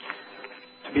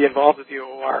be involved with the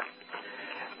OOR.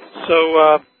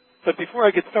 So, but before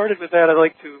I get started with that, I'd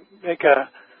like to make a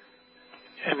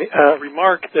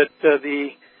remark that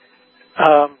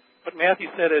what Matthew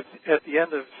said at the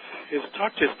end of his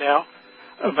talk just now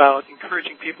about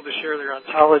encouraging people to share their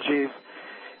ontologies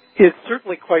is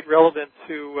certainly quite relevant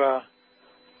to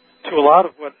a lot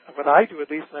of what I do, at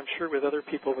least, and I'm sure with other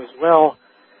people as well.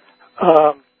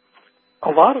 A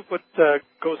lot of what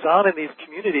goes on in these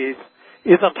communities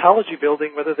is ontology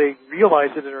building, whether they realize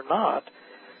it or not.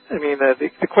 I mean,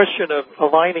 the question of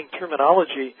aligning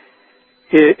terminology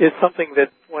is something that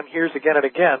one hears again and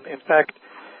again. In fact,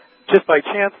 just by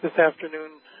chance this afternoon,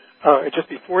 just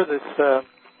before the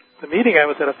meeting, I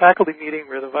was at a faculty meeting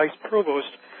where the vice provost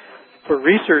for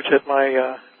research at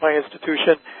my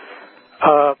institution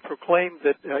proclaimed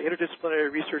that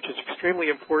interdisciplinary research is extremely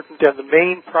important, and the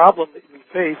main problem that we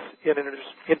face in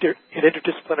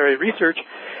interdisciplinary research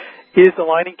is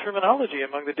aligning terminology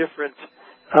among the different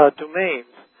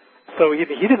domains. So he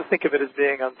didn't think of it as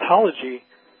being ontology,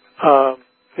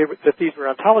 that these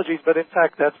were ontologies, but in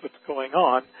fact that's what's going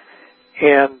on.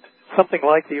 And something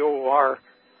like the OOR,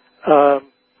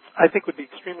 I think, would be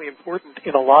extremely important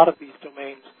in a lot of these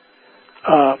domains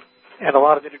and a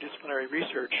lot of interdisciplinary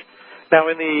research. Now,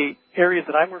 in the areas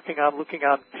that I'm working on, looking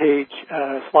on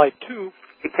slide 2.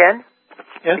 Hey, Ken?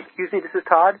 Yes? Excuse me, this is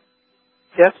Todd.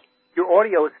 Yes? Your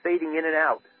audio is fading in and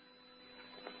out.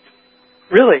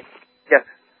 Really? Yes.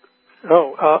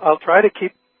 I'll try to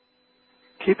keep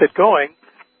it going.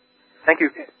 Thank you.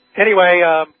 Anyway,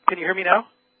 can you hear me now?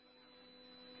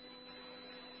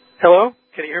 Hello?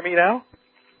 Can you hear me now?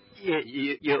 Yeah,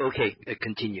 you're okay.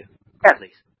 Continue, yeah.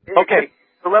 please. Okay.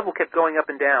 The level kept going up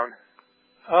and down.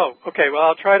 Oh, okay. Well,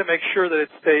 I'll try to make sure that it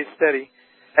stays steady.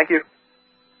 Thank you.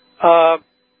 So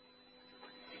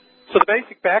the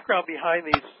basic background behind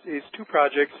these two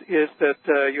projects is that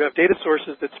you have data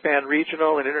sources that span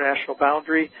regional and international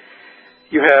boundary.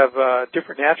 You have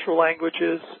different natural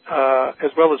languages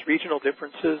as well as regional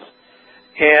differences,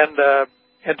 and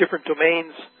different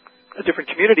domains, different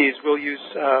communities will use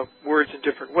words in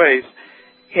different ways.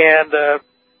 And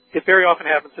it very often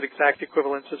happens that exact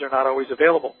equivalences are not always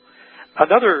available.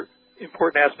 Another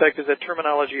important aspect is that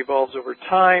terminology evolves over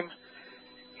time,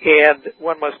 and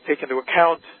one must take into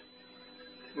account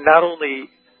not only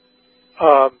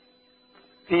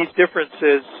these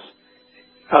differences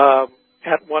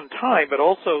at one time, but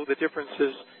also the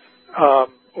differences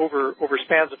over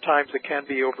spans of times that can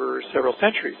be over several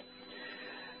centuries.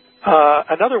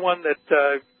 Another one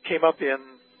that came up in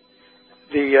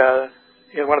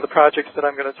one of the projects that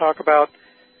I'm going to talk about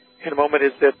in a moment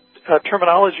is that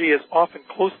terminology is often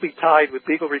closely tied with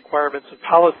legal requirements and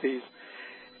policies.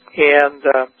 And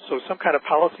so some kind of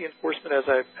policy enforcement,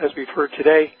 as we've heard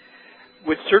today,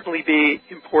 would certainly be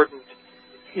important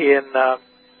in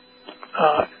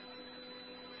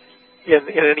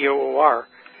any OOR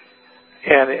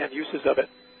and uses of it.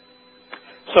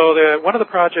 So one of the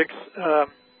projects,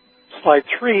 slide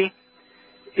 3,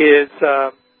 is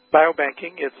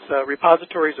biobanking. It's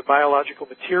repositories of biological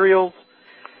materials.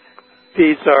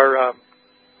 These are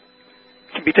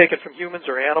can be taken from humans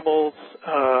or animals.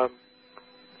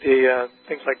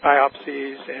 Things like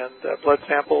biopsies and blood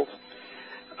samples.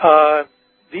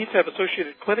 These have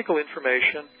associated clinical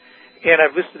information, and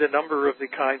I've listed a number of the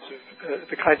kinds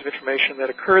of information that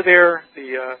occur there.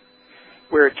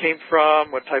 Where it came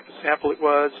from, what type of sample it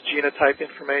was, genotype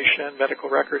information, medical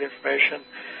record information.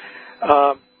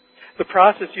 The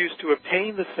process used to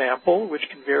obtain the sample, which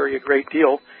can vary a great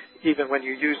deal, even when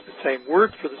you use the same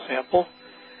word for the sample,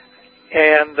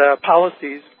 and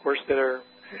policies, of course, that are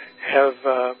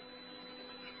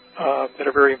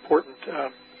very important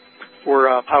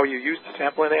for how you use the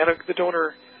sample, and the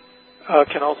donor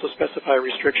can also specify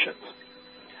restrictions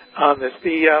on this.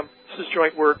 This is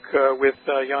joint work with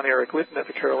Jan-Erik Litten at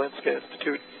the Karolinska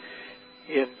Institute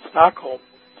in Stockholm.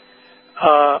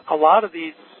 A lot of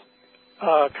these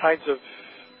kinds of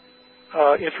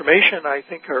information, I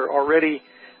think, are already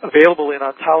available in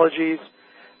ontologies,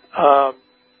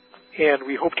 and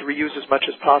we hope to reuse as much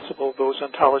as possible those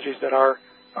ontologies that are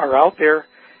out there.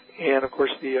 And of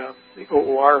course, the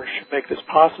OOR should make this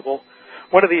possible.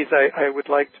 One of these I would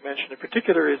like to mention in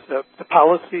particular is the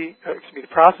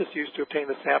process used to obtain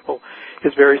the sample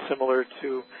is very similar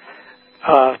to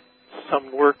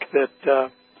some work that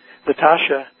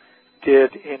Natasha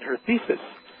did in her thesis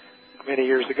many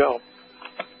years ago.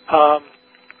 On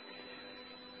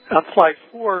slide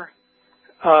 4,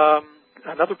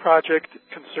 another project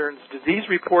concerns disease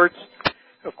reports.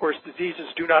 Of course,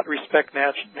 diseases do not respect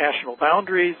national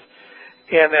boundaries,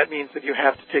 and that means that you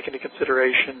have to take into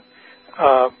consideration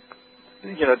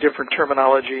different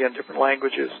terminology and different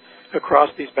languages across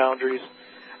these boundaries.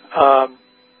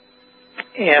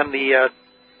 And the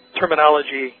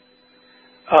terminology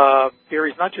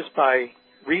varies not just by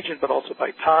region, but also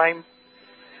by time.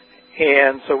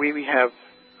 And so we have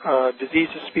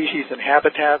diseases, species, and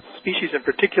habitats. Species in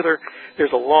particular,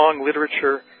 there's a long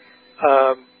literature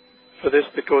for this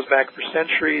that goes back for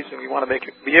centuries, and we want to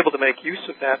be able to make use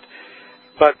of that.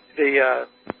 But the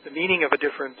meaning of a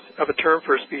term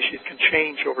for a species can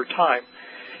change over time.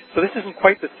 So this isn't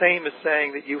quite the same as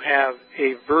saying that you have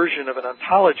a version of an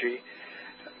ontology,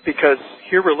 because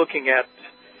here we're looking at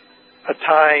a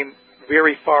time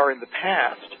very far in the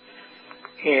past,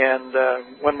 and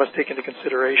one must take into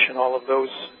consideration all of those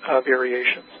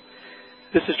variations.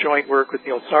 This is joint work with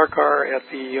Neil Sarkar at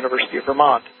the University of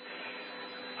Vermont.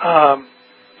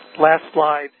 Last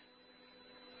slide.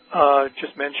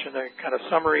 Just mention a kind of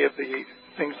summary of the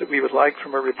things that we would like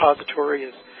from a repository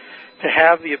is to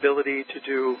have the ability to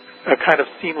do a kind of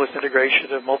seamless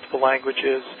integration of multiple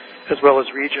languages as well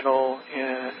as regional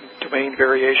and domain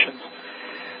variations,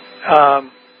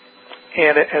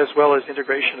 and as well as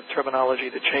integration of terminology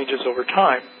that changes over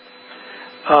time.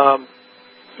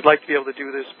 We'd like to be able to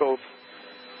do this both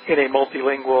in a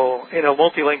multilingual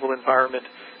environment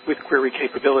with query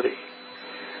capability.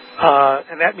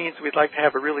 And that means we'd like to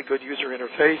have a really good user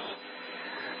interface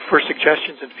for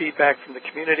suggestions and feedback from the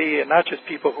community, and not just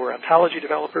people who are ontology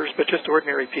developers, but just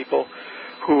ordinary people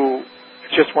who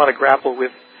just want to grapple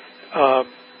with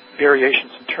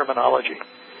variations in terminology.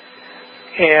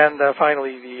 And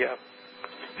finally,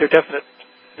 there's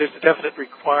a definite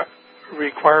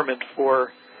requirement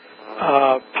for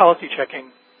policy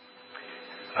checking.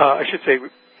 I should say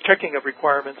checking of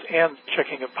requirements and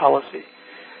checking of policy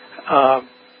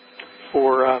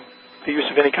for the use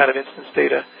of any kind of instance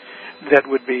data that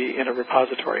would be in a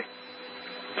repository.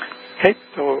 Okay,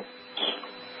 so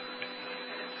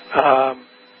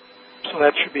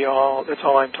that should be all. That's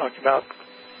all I'm talking about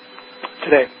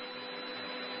today.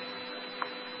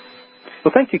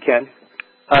 Well, thank you, Ken.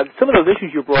 Some of those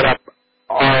issues you brought up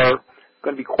are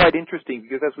going to be quite interesting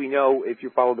because, as we know, if you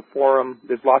follow the forum,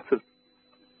 there's lots of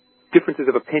differences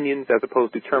of opinions as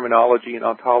opposed to terminology and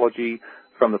ontology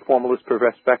from the formalist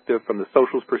perspective, from the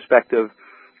socialist perspective.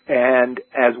 And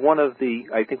as one of the,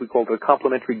 I think we call it the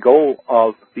complementary goal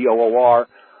of the OOR,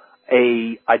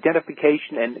 a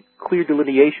identification and clear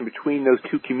delineation between those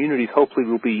two communities hopefully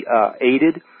will be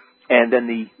aided, and then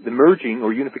the merging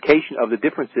or unification of the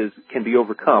differences can be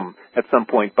overcome at some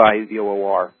point by the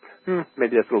OOR.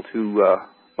 Maybe that's a little too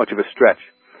much of a stretch.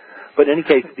 But in any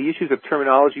case, the issues of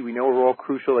terminology we know are all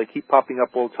crucial. They keep popping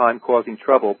up all the time, causing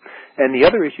trouble. And the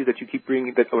other issue that you keep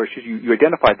bringing, you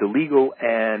identified, the legal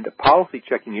and policy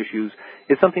checking issues,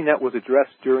 is something that was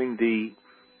addressed during the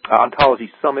Ontology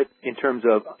Summit in terms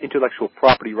of intellectual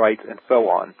property rights and so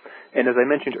on. And as I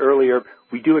mentioned earlier,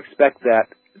 we do expect that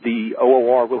the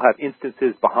OOR will have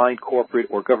instances behind corporate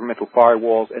or governmental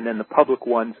firewalls and then the public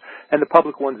ones, and the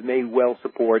public ones may well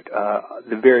support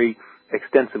the very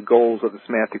extensive goals of the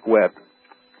semantic web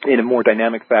in a more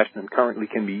dynamic fashion than currently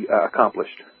can be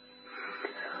accomplished.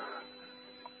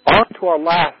 On to our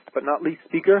last but not least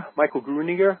speaker, Michael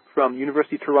Gruninger from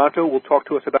University of Toronto will talk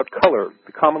to us about COLOR,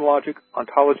 the Common Logic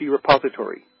Ontology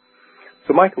Repository.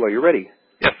 So, Michael, are you ready?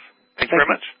 Yes. Thank you very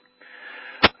much.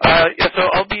 So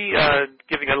I'll be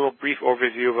giving a little brief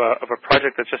overview of a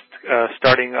project that's just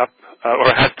starting up,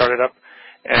 or has started up,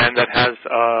 and that has,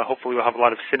 hopefully will have a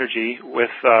lot of synergy with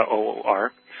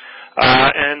OOR.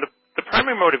 And the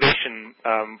primary motivation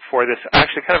for this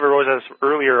actually kind of arose out of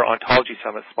earlier Ontology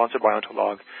Summit sponsored by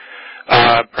Ontolog.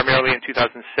 Primarily in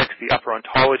 2006, the Upper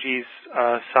Ontologies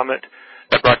Summit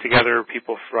that brought together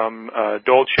people from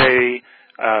Dolce,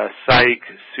 Psych,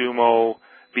 Sumo,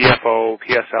 BFO,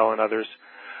 PSL, and others.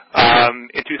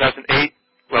 In 2008,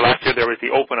 well, last year there was the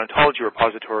Open Ontology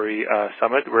Repository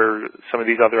Summit, where some of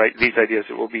these ideas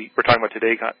that we're talking about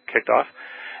today got kicked off.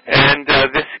 And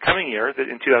this coming year,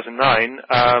 in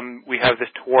 2009, we have this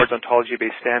Towards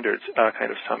Ontology-Based Standards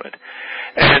kind of summit.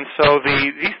 And so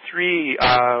these three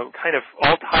kind of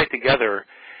all tie together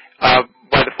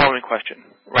by the following question,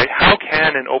 right? How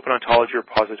can an Open Ontology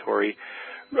Repository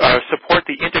support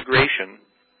the integration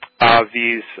of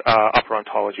these upper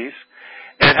ontologies?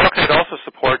 And how can it also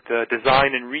support the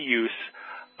design and reuse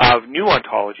of new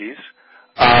ontologies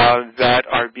that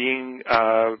are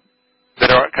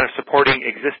kind of supporting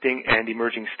existing and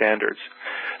emerging standards?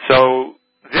 So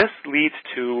this leads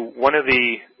to one of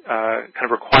the kind of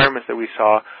requirements that we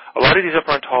saw. A lot of these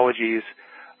upper ontologies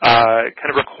kind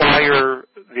of require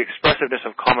the expressiveness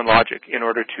of common logic in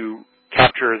order to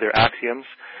capture their axioms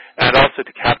and also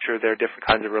to capture their different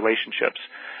kinds of relationships.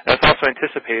 And it's also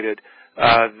anticipated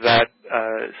that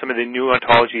some of the new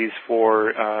ontologies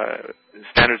for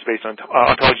standards-based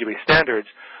ontology-based standards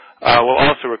will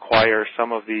also require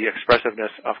some of the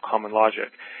expressiveness of common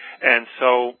logic. And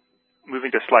so,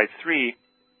 moving to slide 3,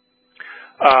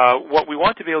 what we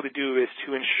want to be able to do is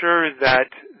to ensure that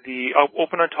the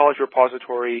Open Ontology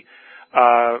Repository,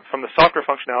 from the software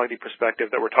functionality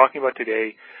perspective that we're talking about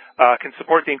today, can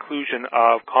support the inclusion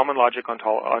of common logic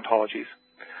ontologies.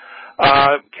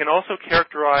 Can also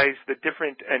characterize the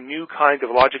different and new kinds of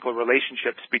logical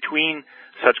relationships between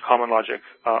such common logic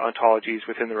ontologies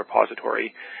within the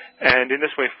repository, and in this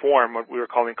way form what we were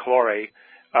calling COLOR,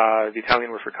 the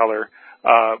Italian word for color,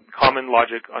 Common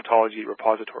Logic Ontology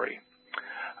Repository.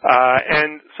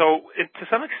 And so, to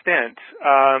some extent,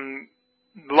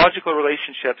 logical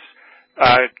relationships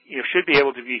should be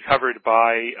able to be covered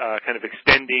by kind of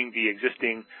extending the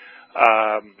existing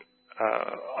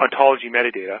ontology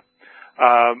metadata.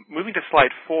 Moving to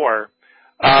slide 4,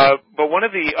 but one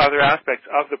of the other aspects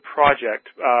of the project,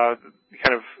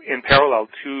 kind of in parallel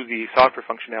to the software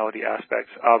functionality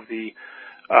aspects of the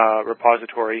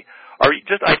repository are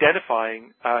just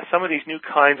identifying some of these new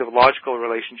kinds of logical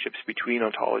relationships between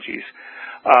ontologies.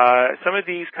 Some of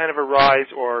these kind of arise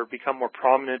or become more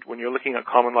prominent when you're looking at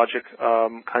common logic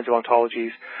kinds of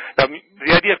ontologies. Now,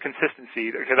 the idea of consistency,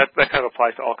 okay, that kind of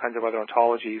applies to all kinds of other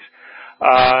ontologies.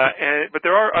 But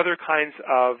there are other kinds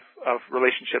of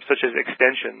relationships, such as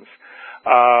extensions,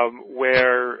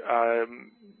 where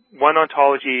one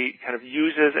ontology kind of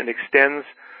uses and extends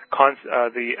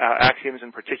the axioms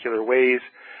in particular ways,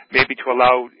 maybe to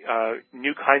allow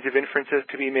new kinds of inferences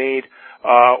to be made,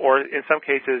 or in some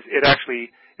cases, it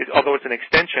actually, although it's an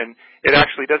extension, it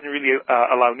actually doesn't really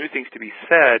allow new things to be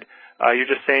said. You're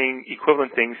just saying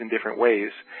equivalent things in different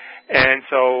ways. And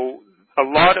so a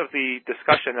lot of the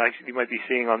discussion you might be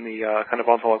seeing on the kind of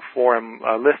ontolog forum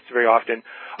lists very often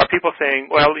are people saying,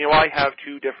 well, I have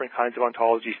two different kinds of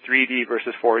ontologies, 3D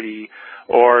versus 4D,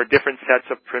 or different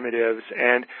sets of primitives,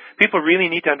 and people really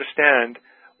need to understand,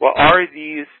 well, are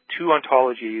these two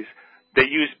ontologies that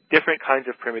use different kinds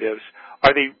of primitives,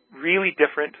 are they really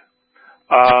different?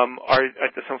 Are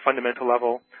at some fundamental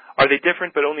level? Are they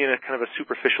different but only in a kind of a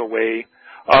superficial way?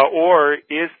 Or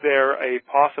is there a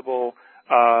possible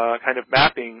kind of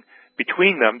mapping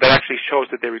between them that actually shows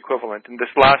that they're equivalent? And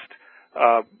this last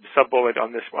sub-bullet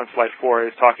on slide 4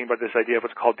 is talking about this idea of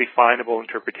what's called definable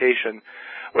interpretation.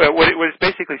 What it's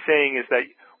basically saying is that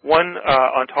one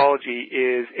ontology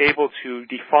is able to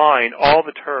define all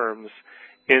the terms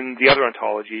in the other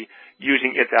ontology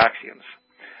using its axioms.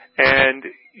 And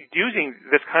using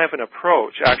this kind of an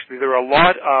approach, actually, there are a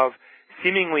lot of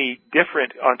seemingly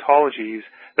different ontologies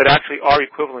that actually are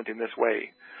equivalent in this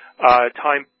way.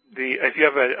 If you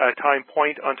have a time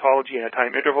point ontology and a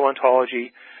time interval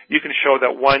ontology, you can show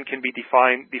that one can be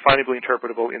definably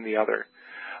interpretable in the other.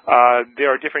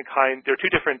 There are two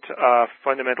different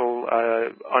fundamental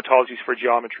ontologies for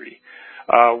geometry.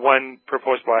 One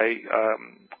proposed by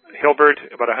Hilbert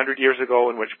about 100 years ago,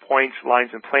 in which points,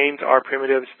 lines, and planes are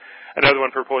primitives. Another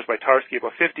one proposed by Tarski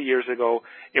about 50 years ago,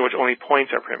 in which only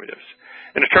points are primitives.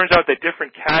 And it turns out that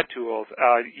different CAD tools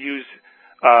use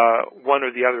one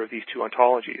or the other of these two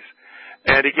ontologies.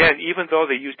 And again, even though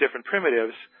they use different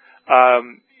primitives,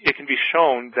 it can be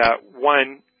shown that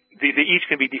they each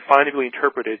can be definably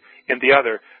interpreted in the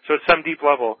other. So at some deep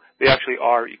level, they actually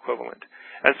are equivalent.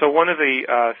 And so one of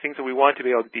the things that we want to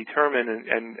be able to determine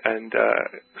and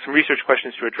some research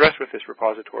questions to address with this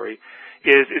repository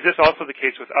is this also the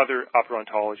case with other upper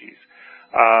ontologies?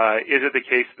 Is it the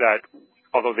case that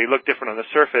although they look different on the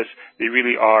surface, they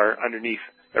really are underneath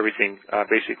everything,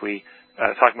 basically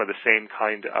talking about the same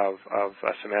kind of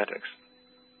semantics?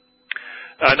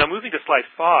 Now moving to slide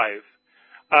 5,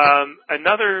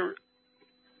 another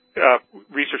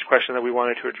research question that we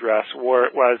wanted to address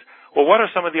was, well, what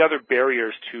are some of the other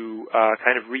barriers to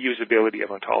kind of reusability of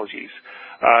ontologies?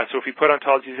 So if we put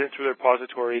ontologies into the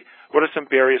repository, what are some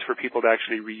barriers for people to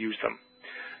actually reuse them?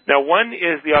 Now, one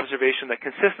is the observation that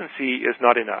consistency is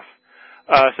not enough.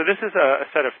 So this is a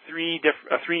set of three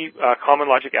common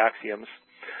logic axioms.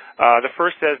 The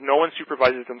first says no one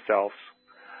supervises themselves.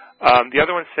 The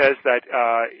other one says that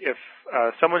if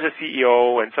someone's a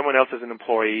CEO and someone else is an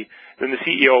employee, then the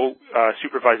CEO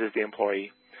supervises the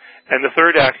employee. And the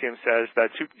third axiom says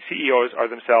that CEOs are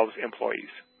themselves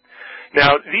employees.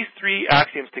 Now, these three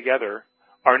axioms together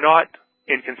are not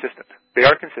inconsistent. They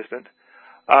are consistent,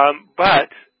 but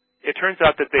it turns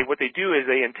out that what they do is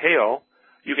they entail,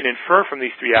 you can infer from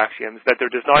these three axioms that there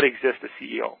does not exist a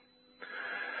CEO.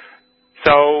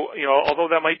 So, although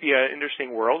that might be an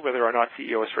interesting world where there are not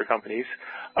CEOs for companies,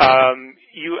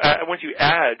 once you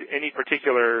add any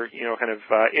particular, kind of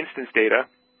instance data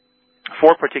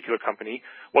for a particular company,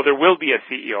 well, there will be a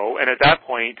CEO, and at that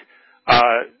point,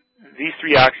 these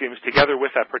three axioms together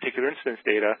with that particular instance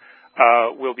data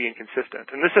will be inconsistent.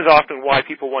 And this is often why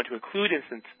people want to include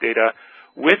instance data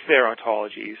with their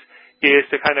ontologies, is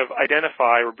to kind of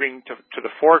identify or bring to the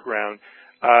foreground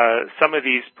some of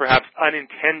these perhaps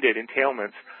unintended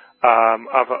entailments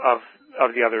of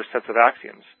the other sets of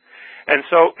axioms. And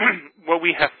so what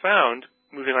we have found,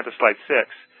 moving on to slide 6,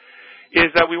 is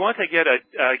that we want to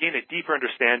gain a deeper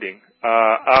understanding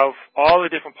of all the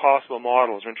different possible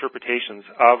models or interpretations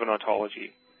of an ontology.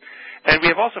 And we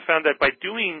have also found that by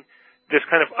doing this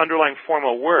kind of underlying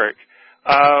formal work,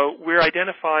 we're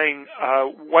identifying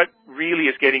what really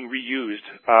is getting reused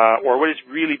or what is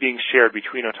really being shared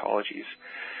between ontologies.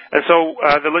 And so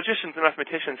the logicians and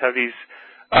mathematicians have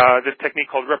this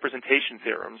technique called representation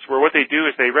theorems, where what they do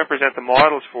is they represent the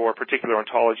models for particular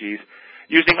ontologies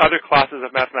using other classes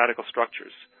of mathematical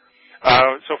structures.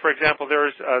 So, for example,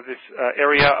 there's this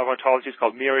area of ontologies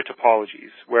called mirror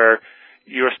topologies, where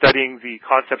you're studying the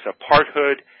concepts of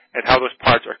parthood and how those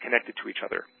parts are connected to each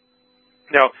other.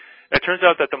 Now, it turns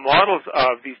out that the models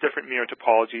of these different mirror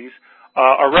topologies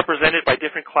are represented by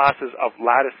different classes of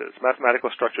lattices, mathematical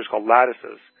structures called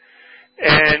lattices.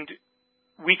 And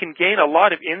we can gain a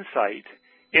lot of insight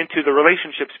into the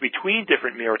relationships between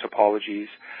different mirror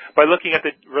topologies by looking at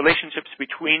the relationships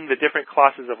between the different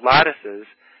classes of lattices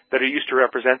that are used to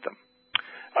represent them,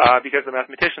 because the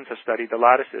mathematicians have studied the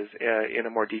lattices in a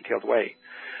more detailed way.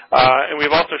 And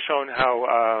we've also shown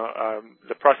how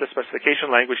the process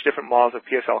specification language, different models of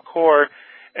PSL core,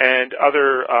 and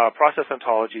other process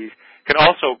ontologies can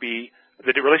also be,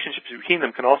 the relationships between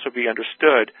them can also be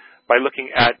understood by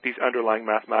looking at these underlying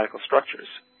mathematical structures.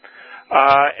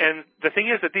 And the thing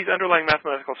is that these underlying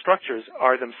mathematical structures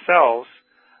are themselves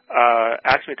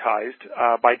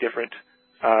axiomatized by different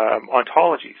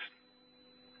ontologies.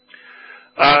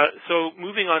 So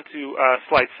moving on to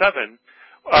slide 7,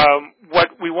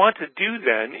 what we want to do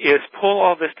then is pull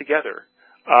all this together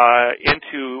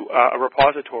into a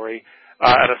repository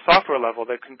at a software level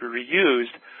that can be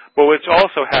reused, but which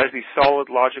also has these solid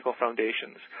logical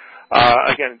foundations.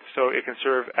 Again, so it can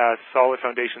serve as solid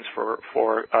foundations for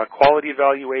quality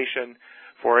evaluation,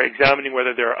 for examining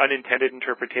whether there are unintended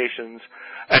interpretations,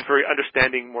 and for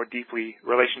understanding more deeply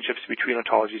relationships between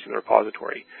ontologies in the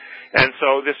repository. And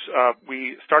so this,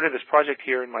 we started this project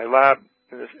here in my lab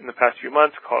in the past few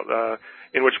months,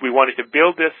 in which we wanted to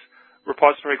build this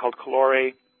repository called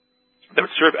Colore that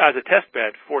would serve as a test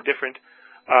bed for different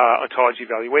ontology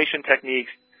evaluation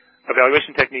techniques,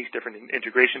 different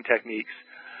integration techniques,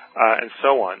 and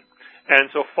so on. And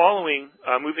so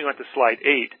moving on to slide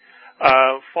 8,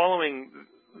 following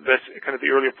this kind of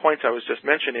the earlier points I was just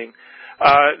mentioning,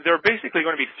 there are basically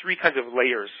going to be 3 kinds of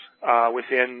layers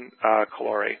within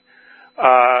Colore.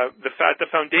 The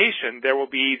foundation, there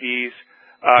will be these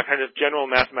kind of general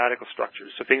mathematical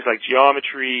structures, so things like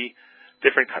geometry,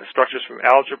 different kind of structures from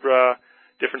algebra,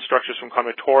 different structures from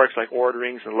combinatorics like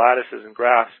orderings and lattices and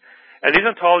graphs. And these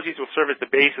ontologies will serve as the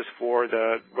basis for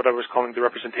what I was calling the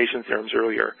representation theorems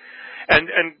earlier. And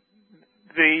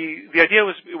the idea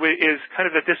is kind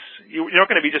of that you're not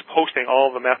going to be just posting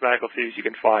all the mathematical theories you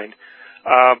can find,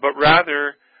 but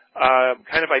rather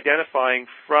kind of identifying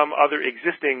from other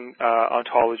existing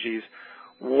ontologies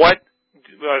what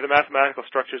are the mathematical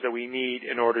structures that we need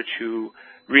in order to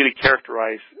really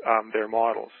characterize their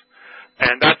models.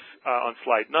 And that's on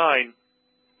slide 9.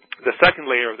 The second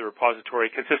layer of the repository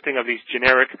consisting of these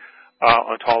generic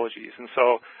ontologies. And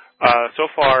so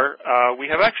far, we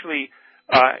have actually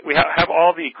we have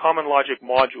all the common logic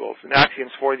modules and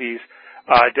axioms for these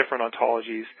different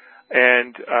ontologies.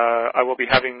 And I will be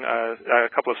having a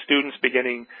couple of students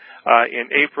beginning in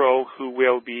April who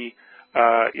will be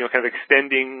kind of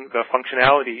extending the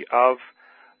functionality of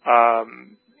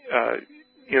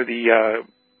the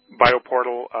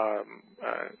bioportal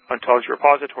ontology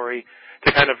repository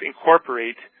to kind of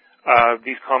incorporate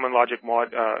these common logic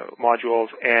modules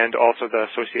and also the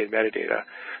associated metadata.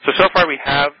 So far we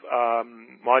have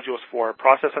modules for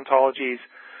process ontologies,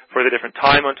 for the different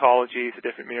time ontologies, the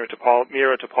different mirror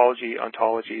topology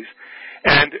ontologies.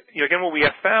 And again, what we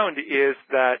have found is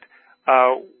that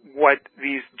what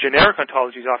these generic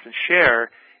ontologies often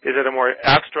share is at a more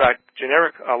abstract,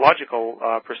 generic, logical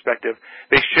perspective,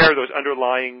 they share those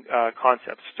underlying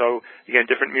concepts. So again,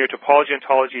 different mirror topology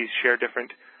ontologies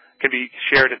can be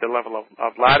shared at the level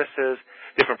of lattices.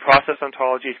 Different process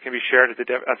ontologies can be shared at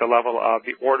the level of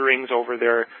the orderings over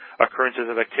their occurrences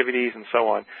of activities and so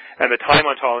on. And the time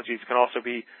ontologies can also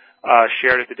be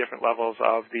shared at the different levels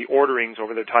of the orderings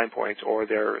over their time points or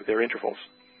their intervals.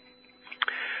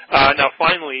 Now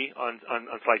finally, on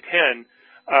slide 10,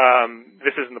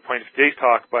 this isn't the point of today's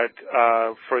talk, but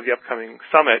for the upcoming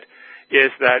summit,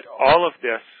 is that all of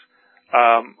this,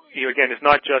 again, is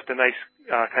not just a nice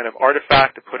kind of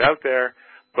artifact to put out there,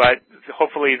 but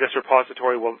hopefully this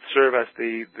repository will serve as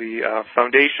the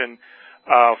foundation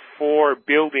for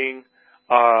building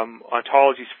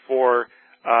ontologies for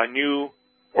new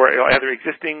or either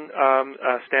existing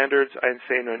standards, I'd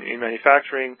say in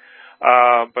manufacturing,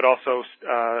 but also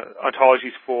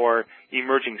ontologies for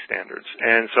emerging standards.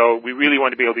 And so we really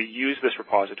want to be able to use this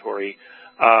repository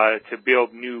to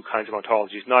build new kinds of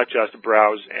ontologies, not just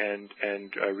browse and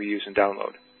reuse and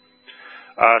download.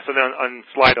 So then on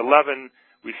slide 11,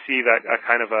 we see that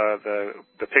kind of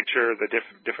the picture, the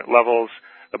different levels,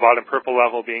 the bottom purple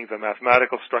level being the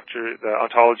mathematical structure, the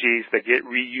ontologies that get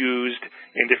reused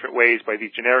in different ways by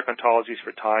these generic ontologies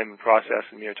for time and process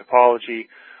and mirror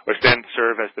topology, which then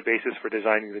serve as the basis for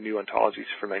designing the new ontologies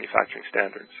for manufacturing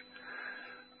standards.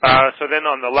 So then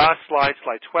on the last slide,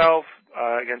 slide 12,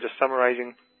 again just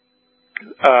summarizing,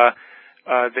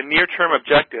 the near-term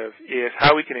objective is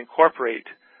how we can incorporate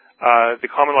the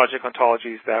common logic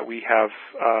ontologies that we have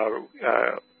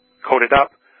coded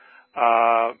up,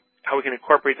 how we can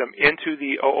incorporate them into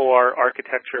the OOR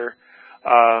architecture.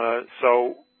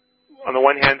 So on the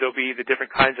one hand, there'll be the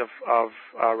different kinds of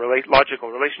logical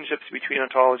relationships between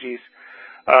ontologies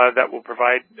that will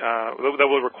provide, that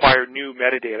will require new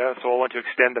metadata. So I'll want to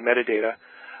extend the metadata,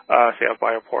 say, of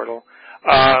BioPortal.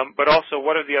 But also,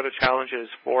 what are the other challenges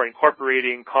for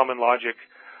incorporating common logic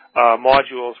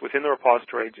modules within the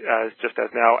repository, just as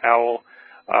now OWL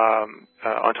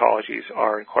ontologies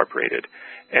are incorporated,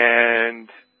 and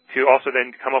to also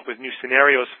then come up with new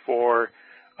scenarios for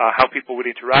how people would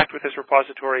interact with this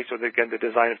repository. So again, the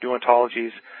design of new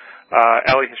ontologies.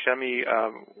 Ali Hashemi,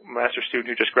 master's student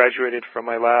who just graduated from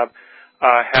my lab,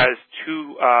 has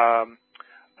two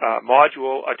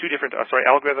different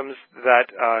algorithms that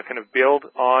kind of build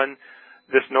on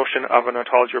this notion of an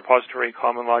ontology repository in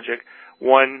common logic.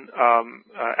 One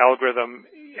algorithm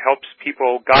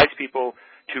guides people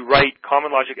to write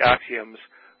common logic axioms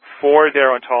for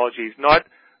their ontologies, not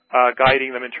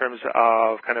guiding them in terms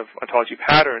of kind of ontology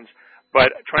patterns,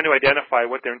 but trying to identify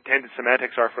what their intended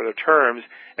semantics are for their terms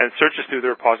and searches through the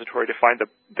repository to find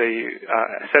the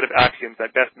set of axioms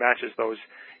that best matches those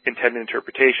intended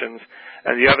interpretations.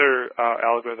 And the other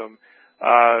algorithm,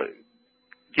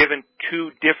 given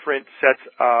two different sets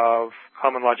of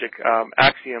common logic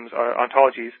axioms or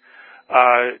ontologies,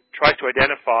 tries to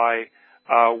identify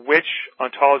which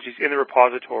ontologies in the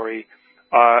repository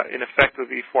in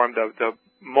effectively form the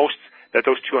most that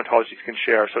those two ontologies can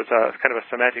share. So it's a kind of a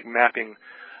semantic mapping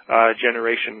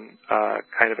generation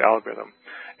kind of algorithm.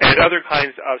 And other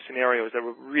kinds of scenarios that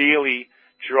will really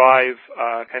drive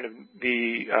kind of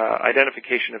the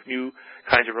identification of new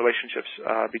kinds of relationships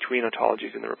between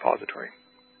ontologies in the repository.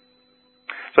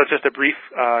 So it's just a brief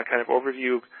kind of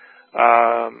overview.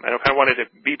 And I kind of wanted to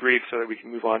be brief so that we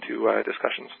can move on to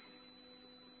discussions.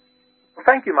 Well,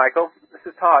 thank you, Michael. This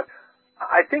is Todd.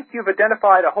 I think you've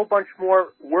identified a whole bunch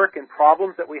more work and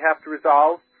problems that we have to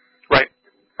resolve. Right.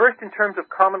 First, in terms of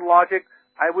common logic,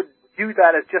 I would view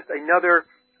that as just another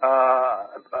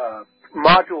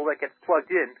module that gets plugged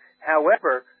in.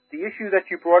 However, the issue that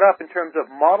you brought up in terms of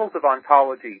models of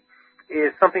ontology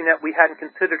is something that we hadn't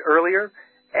considered earlier,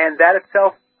 and that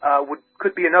itself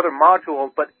could be another module,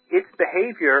 but its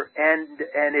behavior and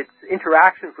its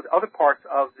interactions with other parts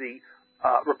of the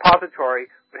repository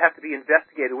would have to be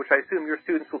investigated, which I assume your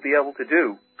students will be able to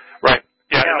do. Right.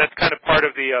 Yeah, and that's kind of part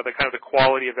of the kind of the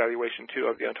quality evaluation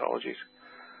too of the ontologies.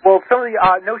 Well, some of the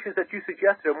notions that you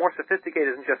suggested are more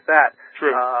sophisticated than just that.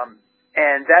 True.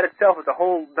 And that itself is a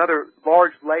whole other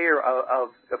large layer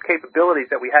of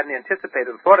capabilities that we hadn't anticipated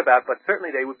or thought about, but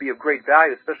certainly they would be of great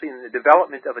value, especially in the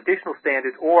development of additional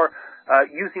standards or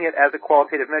using it as a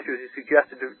qualitative measure, as you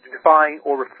suggested, to define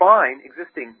or refine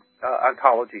existing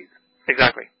ontologies.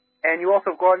 Exactly. And you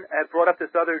also brought up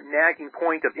this other nagging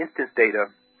point of instance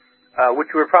data, which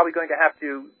we're probably going to have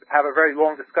a very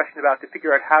long discussion about to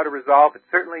figure out how to resolve it.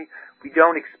 Certainly, we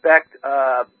don't expect,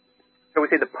 so we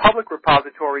say, the public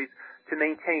repositories to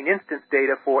maintain instance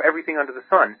data for everything under the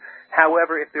sun.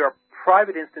 However, if there are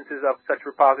private instances of such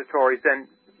repositories, then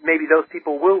maybe those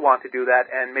people will want to do that,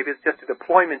 and maybe it's just a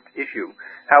deployment issue.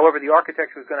 However, the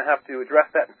architecture is going to have to address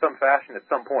that in some fashion at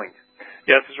some point.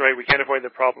 Yes, that's right. We can't avoid the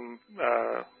problem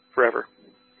forever.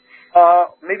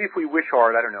 Maybe if we wish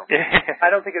hard, I don't know. I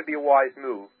don't think it'd be a wise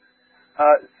move.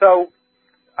 So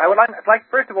I'd like,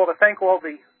 first of all, to thank all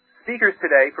the speakers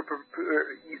today for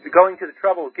going to the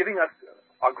trouble of giving us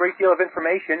a great deal of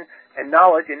information and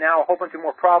knowledge, and now a whole bunch of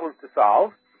more problems to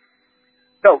solve.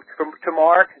 So to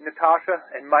Mark, Natasha,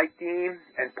 and Mike Dean,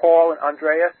 and Paul, and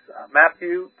Andreas,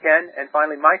 Matthew, Ken, and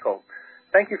finally Michael,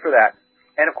 thank you for that.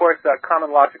 And, of course,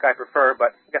 common logic I prefer,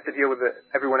 but you have to deal with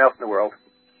everyone else in the world.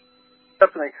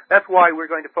 Definitely. That's why we're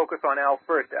going to focus on OWL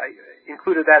first. I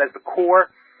included that as the core.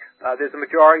 There's a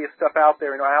majority of stuff out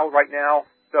there in OWL right now,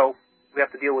 so we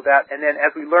have to deal with that. And then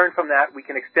as we learn from that, we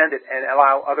can extend it and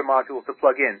allow other modules to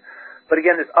plug in. But,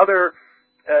 again, this other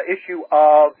issue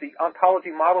of the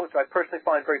ontology model, which I personally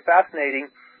find very fascinating,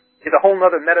 is a whole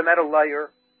other meta layer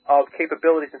of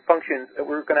capabilities and functions that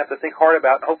we're going to have to think hard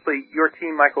about. Hopefully your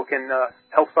team, Michael, can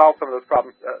help solve some of those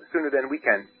problems sooner than we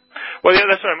can. Well, yeah,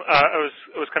 that's what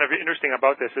it was kind of interesting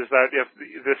about this, is that if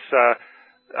this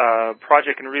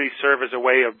project can really serve as a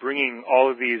way of bringing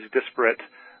all of these disparate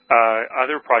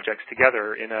other projects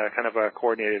together in a kind of a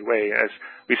coordinated way. As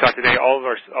we saw today, all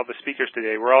the speakers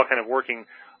today, we're all kind of working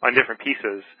on different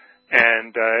pieces.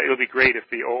 And it'll be great if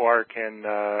the OOR can,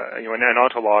 an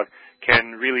ontolog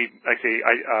can really, like I say,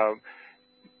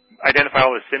 identify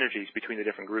all the synergies between the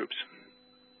different groups.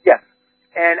 Yes,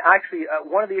 And actually,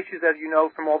 one of the issues, as you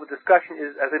know from all the discussion,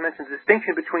 is, as I mentioned, the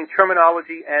distinction between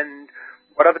terminology and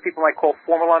what other people might call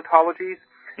formal ontologies.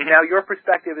 Mm-hmm. Now, your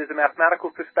perspective is a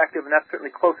mathematical perspective, and that's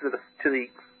certainly closer to the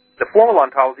formal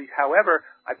ontologies. However,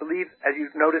 I believe, as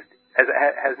you've noticed, as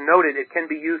has noted, it can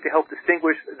be used to help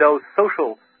distinguish those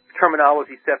social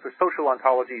terminology sets or social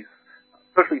ontologies,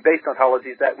 socially based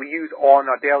ontologies that we use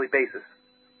on a daily basis.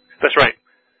 That's right.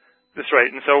 That's right.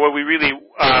 And so what we really,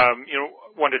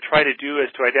 want to try to do is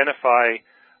to identify,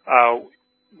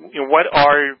 what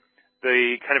are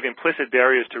the kind of implicit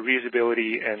barriers to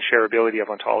reusability and shareability of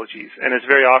ontologies. And it's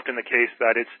very often the case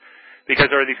that it's because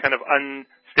there are these kind of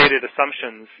unstated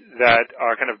assumptions that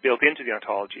are kind of built into the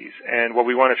ontologies. And what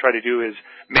we want to try to do is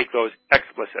make those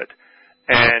explicit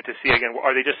and to see, again,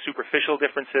 are they just superficial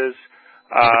differences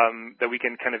that we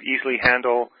can kind of easily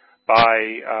handle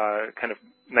by kind of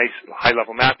nice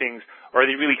high-level mappings, or are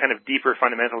they really kind of deeper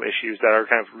fundamental issues that are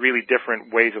kind of really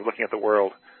different ways of looking at the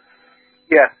world?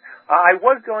 Yes. I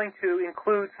was going to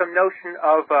include some notion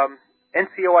of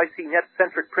NCOIC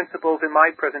net-centric principles in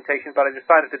my presentation, but I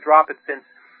decided to drop it since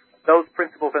those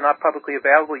principles are not publicly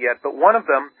available yet. But one of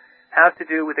them has to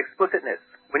do with explicitness.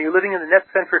 When you're living in the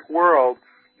net-centric world,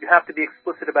 you have to be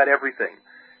explicit about everything.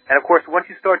 And, of course, once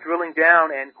you start drilling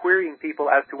down and querying people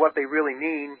as to what they really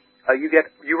mean,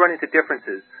 you run into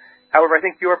differences. However, I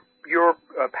think your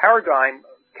paradigm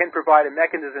can provide a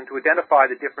mechanism to identify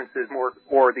the differences more,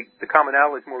 or the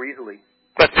commonalities more easily.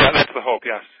 That's the hope.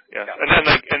 Yes. Yeah.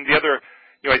 And the other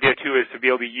idea too is to be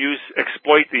able to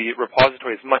exploit the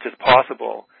repository as much as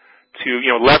possible to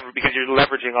leverage, because you're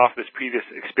leveraging off this previous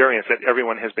experience that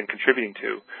everyone has been contributing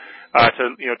to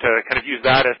kind of use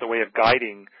that as the way of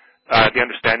guiding the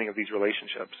understanding of these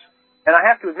relationships. And I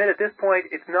have to admit, at this point,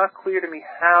 it's not clear to me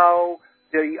how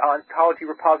the ontology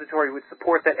repository would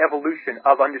support that evolution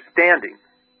of understanding.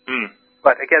 Mm.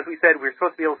 But as we said, we're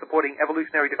supposed to be able to supporting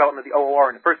evolutionary development of the OOR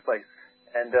in the first place.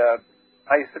 And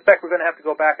I suspect we're going to have to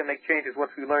go back and make changes once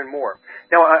we learn more.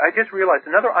 Now, I just realized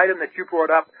another item that you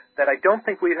brought up that I don't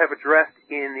think we have addressed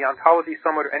in the Ontology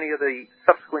Summit or any of the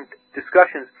subsequent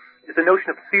discussions is the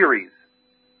notion of theories.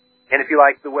 And if you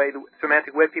like, the way the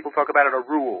semantic web people talk about it are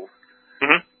rules.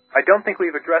 Mm-hmm. I don't think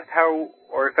we've addressed how,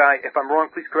 or if I'm wrong,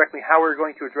 please correct me, how we're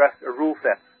going to address a rule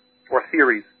set or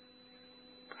theories.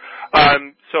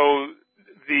 So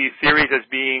the theories as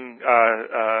being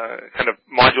kind of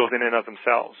modules in and of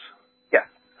themselves. Yeah.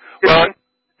 Well,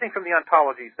 distinct from the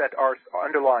ontologies that are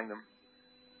underlying them.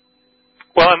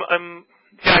 Well,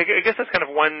 I guess that's kind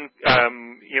of one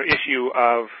issue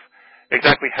of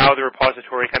exactly how the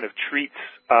repository kind of treats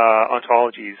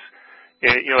ontologies.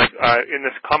 In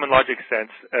this common logic sense,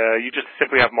 you just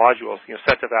simply have modules,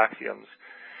 sets of axioms.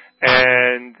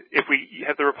 And if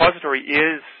the repository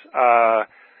is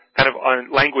kind of on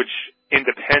language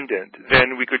independent,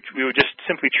 then we would just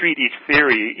simply treat each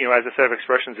theory, as a set of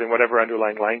expressions in whatever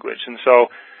underlying language. And so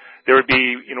there would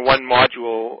be, one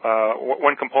module,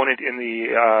 one component in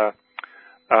the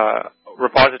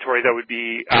repository that would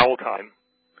be OWL time.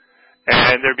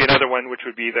 And there'd be another one which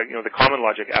would be the common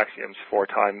logic axioms for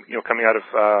time, coming out of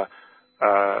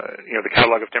the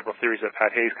catalog of temporal theories that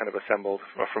Pat Hayes kind of assembled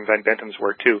from Van Bentum's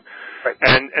work too. Right.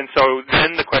 And so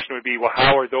then the question would be, well,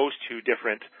 how are those two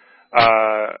different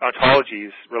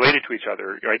ontologies related to each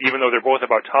other, right? Even though they're both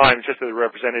about time, it's just that they're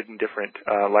represented in different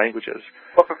languages.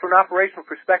 Well, from an operational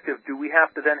perspective, do we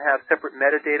have to then have separate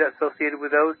metadata associated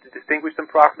with those to distinguish them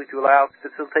properly to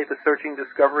facilitate the searching,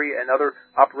 discovery, and other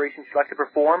operations you'd like to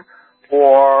perform?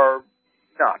 Or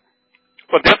not?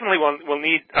 Well, definitely we'll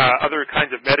need other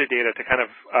kinds of metadata to kind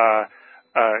of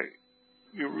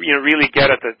really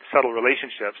get at the subtle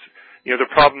relationships. The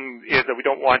problem is that we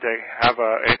don't want to have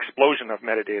an explosion of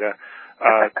metadata,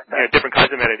 different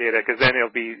kinds of metadata, because then it'll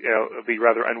be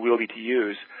rather unwieldy to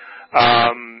use.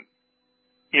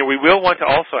 We will want to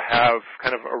also have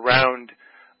kind of around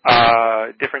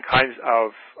different kinds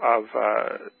of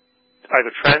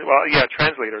either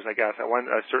translators, I guess, at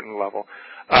a certain level,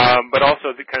 but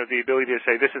also the ability to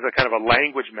say this is a kind of a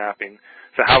language mapping.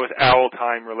 So how is OWL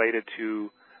time related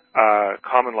to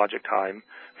common logic time,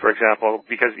 for example,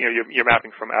 because you're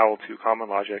mapping from OWL to common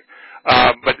logic,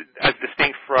 but as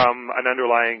distinct from an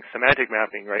underlying semantic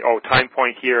mapping, right? Oh, time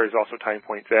point here is also time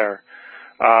point there.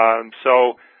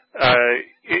 So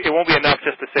it won't be enough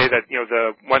just to say that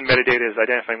the one metadata is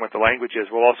identifying what the language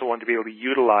is. We'll also want to be able to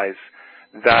utilize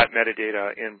that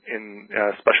metadata in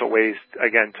special ways,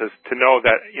 again, to know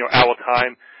that OWL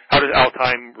time, how does OWL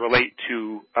time relate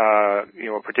to a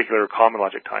particular common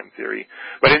logic time theory.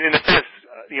 But in a sense,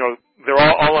 they're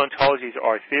all ontologies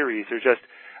are theories. They're just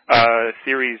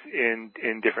theories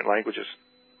in different languages.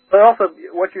 But also,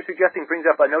 what you're suggesting brings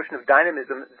up a notion of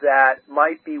dynamism that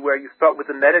might be where you start with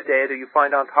the metadata, you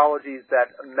find ontologies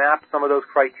that map some of those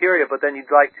criteria, but then you'd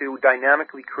like to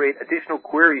dynamically create additional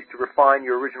queries to refine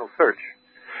your original search.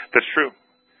 That's true.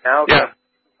 Now, yeah.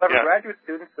 clever graduate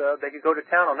students, they could go to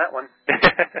town on that one.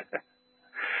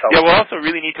 Yeah, we'll also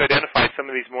really need to identify some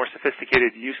of these more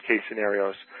sophisticated use case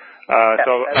scenarios.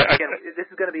 Again, this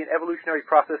is going to be an evolutionary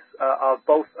process of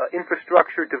both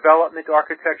infrastructure, development,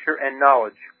 architecture, and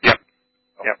knowledge. Yep.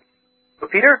 So,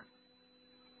 Peter,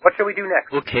 what shall we do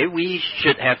next? Okay, we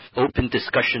should have open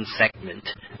discussion segment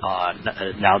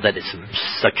now that it's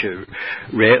such a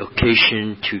rare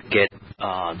occasion to get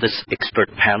this expert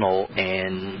panel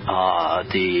and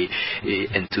the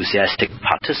enthusiastic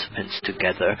participants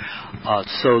together.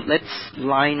 So let's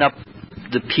line up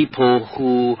the people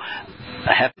who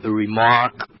have a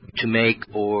remark to make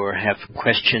or have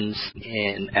questions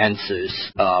and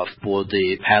answers for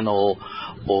the panel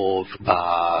or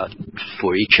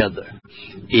for each other.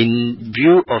 In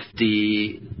view of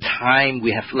the time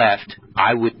we have left,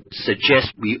 I would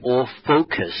suggest we all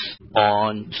focus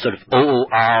on sort of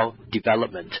OOR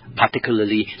development,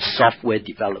 particularly software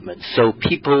development. So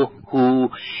people who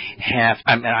have,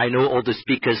 I know all the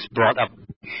speakers brought up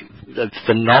a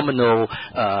phenomenal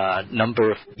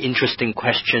number of interesting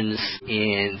questions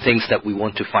and things that we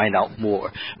want to find out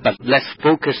more. But let's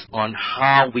focus on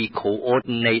how we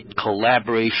coordinate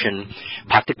collaboration,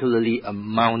 particularly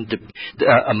among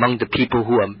the people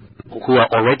who are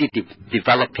already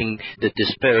developing the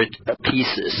disparate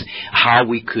pieces, how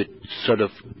we could sort of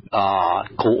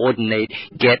coordinate,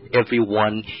 get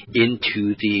everyone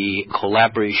into the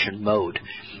collaboration mode.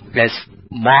 As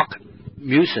Mark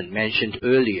Musen mentioned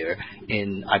earlier,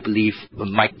 and I believe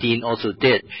Mike Dean also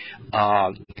did,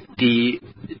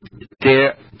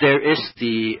 there is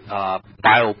the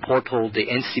bioportal, the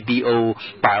NCBO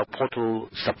bioportal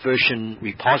subversion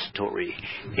repository,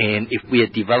 and if we are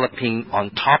developing on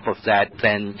top of that,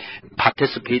 then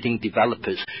participating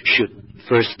developers should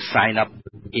first sign up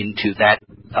into that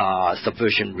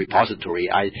subversion repository.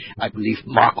 I believe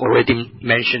Mark already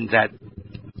mentioned that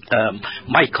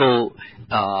Michael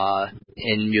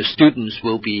and your students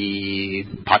will be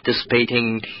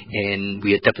participating, and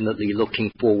we are definitely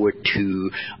looking forward to,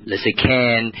 let's say,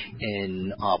 Ken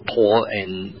and Paul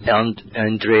and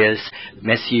Andreas,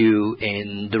 Matthew,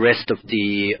 and the rest of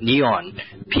the Neon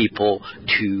people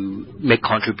to make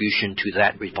contribution to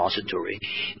that repository.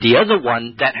 The other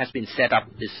one that has been set up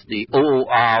is the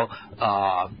OOR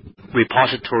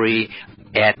repository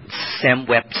at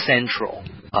SAMWeb Central,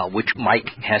 which Mike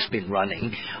has been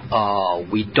running.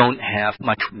 We don't have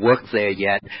much work there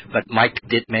yet, but Mike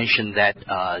did mention that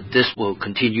this will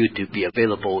continue to be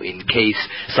available in case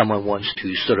someone wants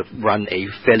to sort of run a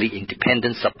fairly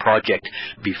independent sub-project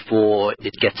before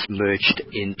it gets merged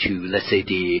into, let's say,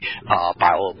 the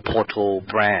bioportal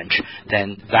branch.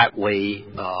 Then that way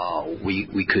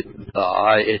we could,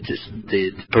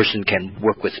 the person can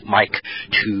work with Mike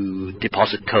to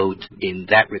deposit code in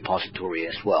that repository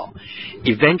as well.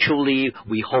 Eventually,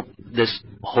 we hope this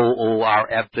whole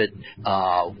OOR effort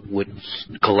would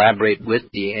collaborate with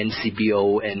the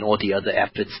NCBO and all the other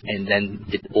efforts, and then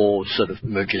it all sort of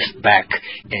merges back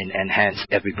and enhance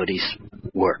everybody's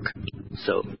work.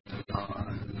 So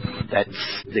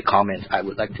that's the comment I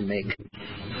would like to make.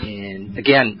 And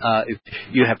again, if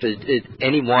you have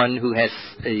anyone who has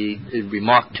a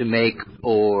remark to make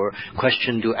or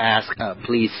question to ask,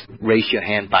 please raise your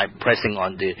hand by pressing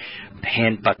on the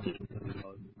hand button.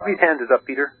 Ravi's hand is up,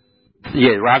 Peter.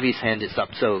 Yeah, Ravi's hand is up.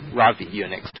 So, Ravi, you're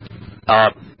next.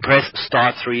 Press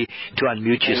star 3 to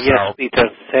unmute yourself. Yes, Peter.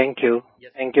 Thank you.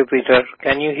 Yes. Thank you, Peter.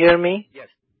 Can you hear me? Yes.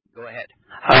 Go ahead.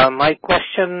 My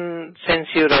question, since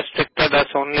you restricted us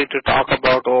only to talk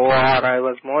about OOR, I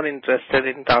was more interested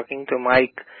in talking to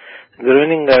Mike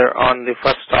Gruninger on the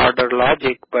first order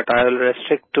logic, but I will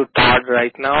restrict to Todd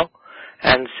right now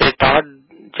and say, Todd,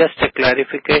 just a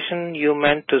clarification. You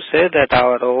meant to say that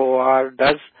our OOR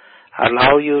does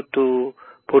allow you to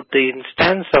put the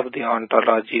instance of the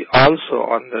ontology also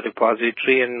on the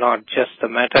repository and not just the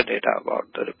metadata about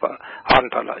the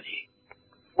ontology.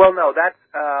 Well, no, that's,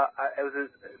 it was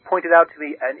pointed out to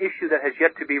me, an issue that has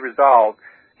yet to be resolved.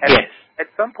 And yes. At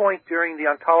some point during the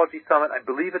Ontology Summit, I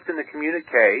believe it's in the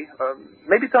communique,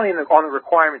 maybe it's only on the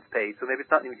requirements page, so maybe it's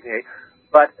not in the communique,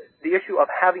 but the issue of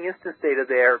having instance data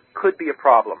there could be a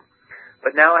problem.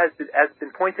 But now has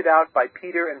been pointed out by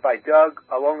Peter and by Doug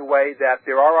along the way that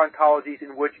there are ontologies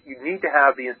in which you need to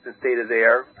have the instance data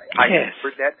there. Yes.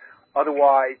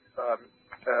 Otherwise,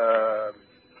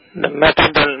 the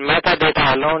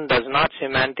metadata alone does not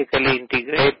semantically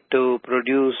integrate to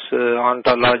produce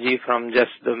ontology from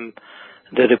just the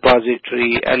the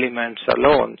repository elements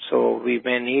alone. So we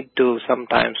may need to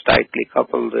sometimes tightly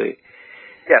couple the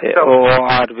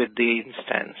OOR with the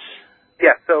instance.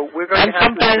 Yeah, so we're going to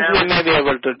have sometimes we may be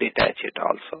able to detach it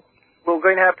also. We're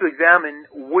going to have to examine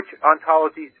which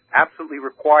ontologies absolutely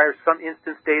require some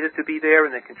instance data to be there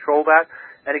and then control that.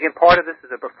 And again, part of this is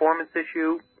a performance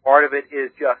issue. Part of it is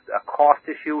just a cost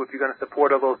issue if you're going to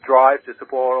support all those drives to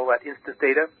support all that instance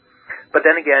data. But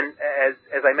then again,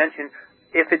 as I mentioned,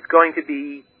 if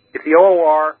the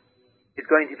OOR is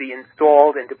going to be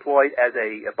installed and deployed as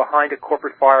behind a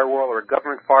corporate firewall or a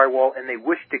government firewall, and they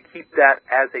wish to keep that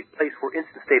as a place for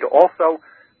instance data also,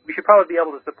 we should probably be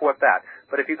able to support that.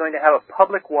 But if you're going to have a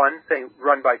public one, say,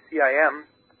 run by CIM,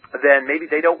 then maybe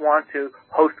they don't want to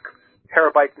host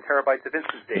terabytes and terabytes of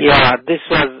instance data. Yeah, this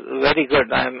was very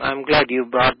good. I'm glad you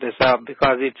brought this up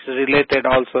because it's related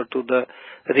also to the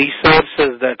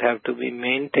resources that have to be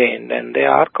maintained, and they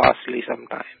are costly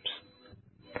sometimes.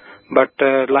 But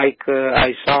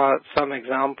I saw some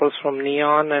examples from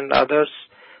Neon and others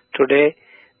today,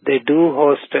 they do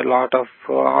host a lot of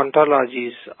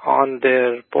ontologies on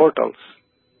their portals.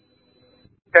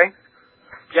 Okay.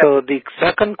 Yep. So the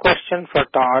second question for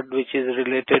Todd, which is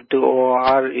related to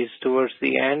OOR, is towards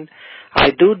the end.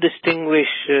 I do distinguish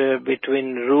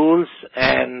between rules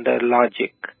and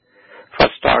logic,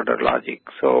 first-order logic.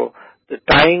 So the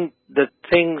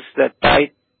things that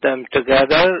tie them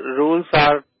together, rules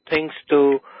are things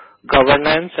to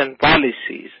governance and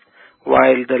policies,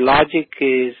 while the logic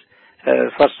is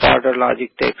first-order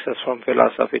logic takes us from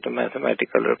philosophy to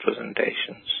mathematical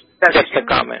representations. Now, just a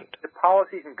comment. The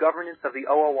policies and governance of the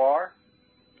OOR?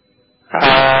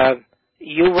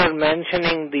 You were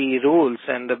mentioning the rules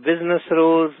and the business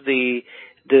rules, the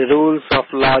rules of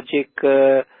logic,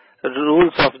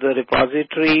 rules of the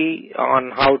repository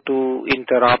on how to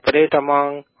interoperate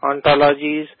among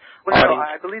ontologies. Well, no,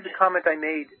 I believe the comment I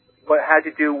made had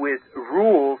to do with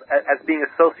rules as being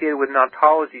associated with an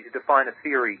ontology to define a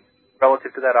theory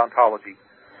relative to that ontology.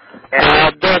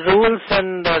 The rules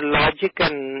and the logic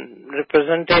and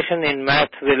representation in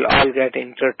math will all get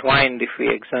intertwined if we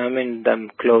examine them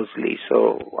closely.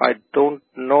 So I don't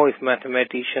know if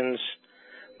mathematicians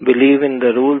believe in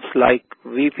the rules like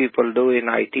we people do in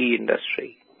IT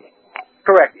industry.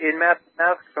 Correct. In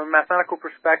from a mathematical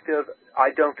perspective, I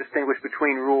don't distinguish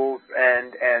between rules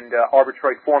and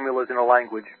arbitrary formulas in a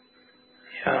language.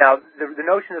 Yeah. Now, the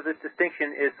notion of this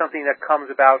distinction is something that comes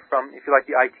about from, if you like,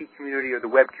 the IT community or the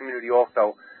web community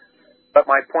also. But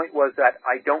my point was that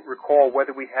I don't recall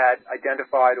whether we had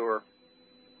identified or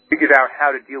figured out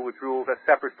how to deal with rules as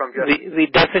separate from just... We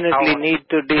definitely need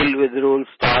to deal with rules,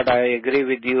 Todd. I agree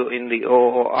with you in the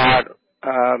OOR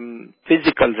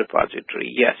physical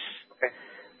repository, yes. Okay.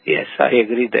 Yes, I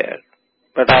agree there.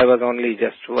 But I was only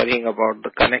just worrying about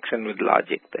the connection with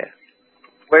logic there.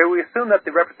 Where we assume that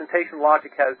the representation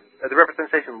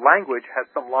language has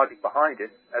some logic behind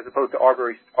it, as opposed to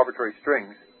arbitrary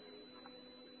strings.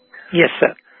 Yes,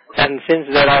 sir. And since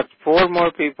there are 4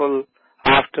 more people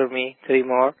after me, 3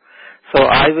 more, so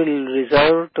I will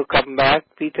reserve to come back,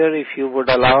 Peter, if you would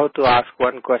allow to ask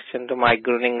one question to Mike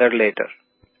Gruninger later.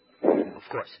 Of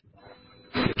course.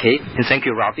 Okay, and thank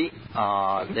you, Robbie.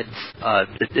 Let's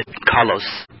Carlos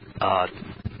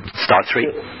start 3.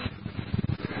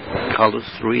 Carlos,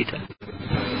 read.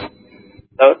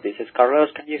 Hello, this is Carlos.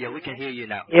 Can you? Yeah, we can hear you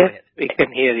now. Yes, we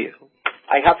can hear you.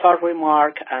 I have a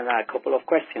remark and a couple of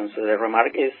questions. So the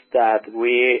remark is that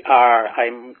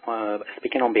I'm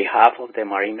speaking on behalf of the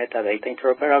Marine Metadata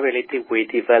Interoperability. We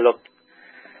developed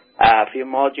a few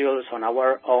modules on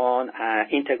our own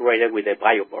integrated with the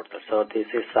BioPortal. So this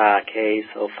is a case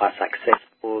of a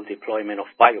successful deployment of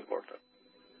BioPortal.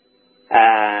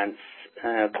 And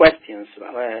questions.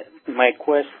 My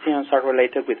questions are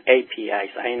related with APIs.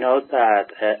 I know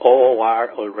that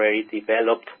OOR already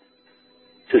developed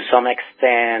to some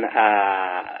extent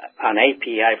an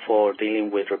API for dealing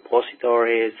with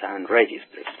repositories and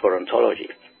registries for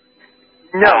ontologies.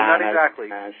 No, not exactly.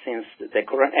 Since the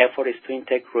current effort is to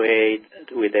integrate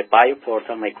with the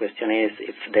BioPortal, my question is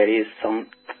if there is some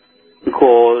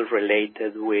goal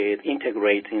related with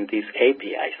integrating these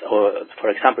APIs, or for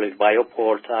example, with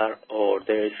BioPortal, or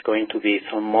there is going to be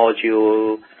some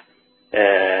module,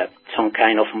 some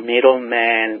kind of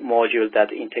middleman module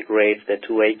that integrates the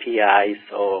 2 APIs,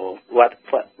 or what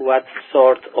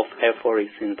sort of effort is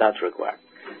in that regard?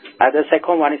 The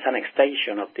second one is an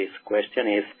extension of this question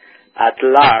is, at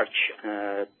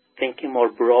large, thinking more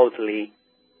broadly,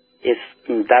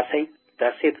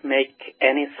 does it make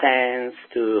any sense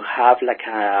to have like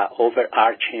a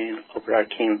overarching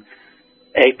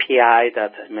API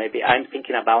that maybe I'm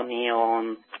thinking about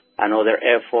Neon and other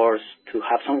efforts to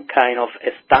have some kind of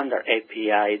a standard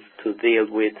API to deal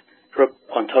with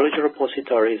ontology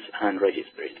repositories and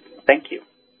registries. Thank you.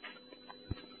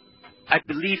 I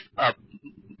believe,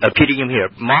 Peter Yim here,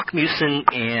 Mark Musin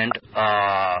and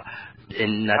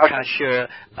Natasha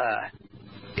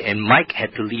and Mike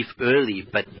had to leave early,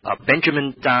 but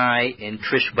Benjamin Dye and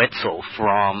Trish Wetzel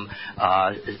from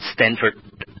Stanford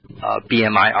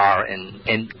BMIR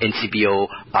and NCBO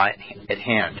are at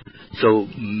hand. So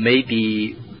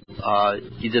maybe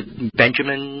either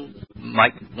Benjamin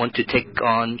might want to take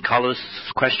on Carlos'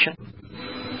 question.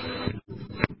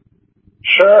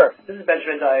 Sure. This is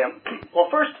Benjamin Dye. Well,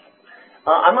 first,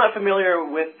 I'm not familiar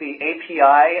with the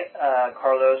API,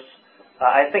 Carlos.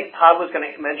 I think Todd was going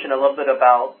to mention a little bit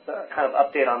about the kind of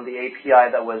update on the API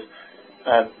that was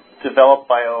developed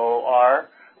by OOR.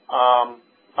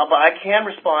 But I can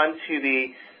respond to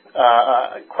the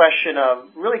question of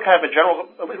really kind of a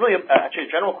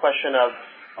general question of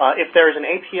if there is an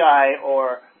API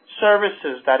or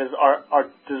services that are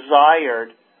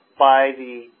desired by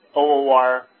the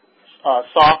OOR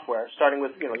software, starting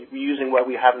with using what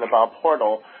we have in the Bob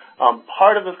portal.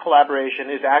 Part of this collaboration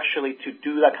is actually to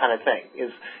do that kind of thing.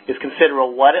 Is consider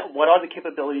what are the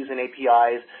capabilities and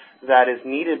APIs that is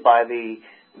needed by the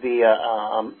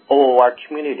OOR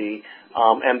community,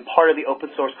 and part of the open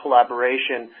source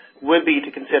collaboration would be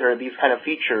to consider these kind of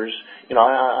features,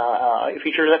 a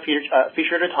feature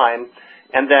at a time,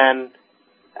 and then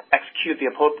execute the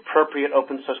appropriate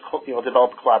open source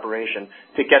developed collaboration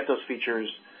to get those features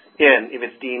in if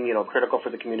it's deemed critical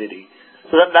for the community.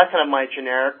 So that's kind of my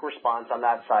generic response on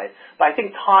that side. But I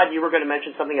think, Todd, you were going to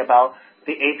mention something about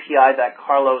the API that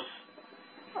Carlos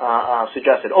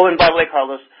suggested. Oh, and by the way,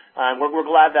 Carlos, we're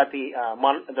glad that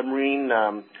the Marine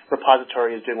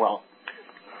repository is doing well.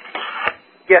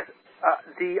 Yes,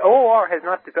 the OOR has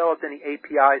not developed any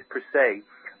APIs per se.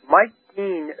 Mike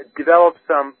Dean developed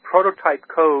some prototype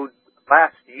code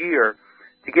last year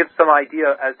to give some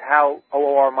idea as how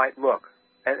OOR might look.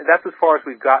 And that's as far as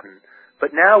we've gotten.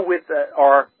 But now with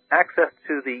our access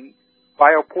to the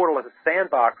bioportal as a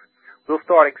sandbox, we'll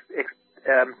start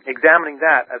examining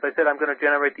that. As I said, I'm going to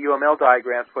generate the UML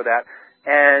diagrams for that.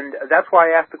 And that's why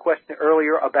I asked the question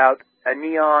earlier about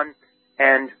Neon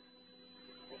and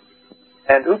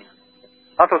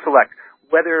OntoSelect,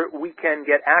 whether we can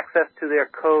get access to their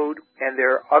code and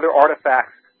their other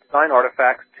artifacts, design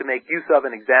artifacts, to make use of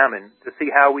and examine, to see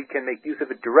how we can make use of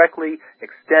it directly,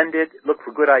 extend it, look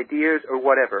for good ideas, or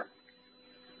whatever.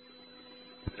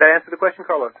 Does that answer the question,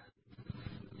 Carlos?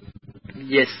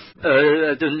 Yes.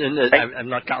 I'm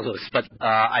not Carlos, but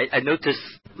I noticed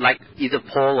like either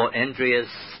Paul or Andreas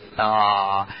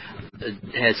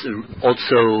has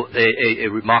also a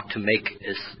remark to make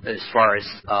as far as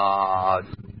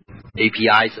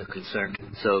APIs are concerned.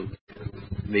 So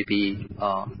maybe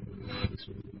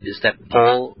is that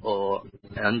Paul or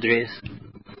Andreas?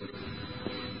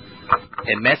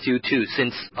 And Matthew too,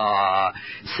 since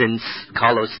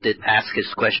Carlos did ask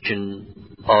his question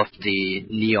of the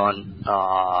Neon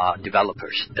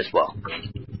developers as well.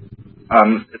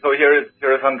 So here is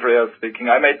Andreas speaking.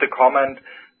 I made the comment,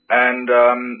 and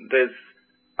this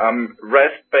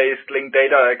REST-based linked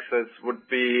data access would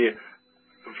be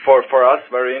for us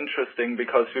very interesting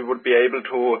because we would be able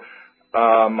to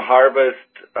harvest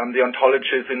the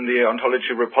ontologies in the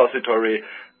ontology repository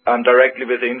directly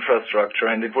with the infrastructure,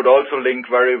 and it would also link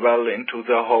very well into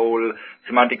the whole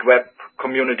semantic web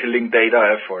community linked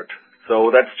data effort.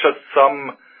 So that's just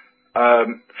some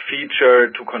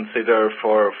feature to consider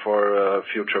for a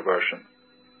future version,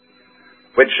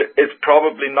 which is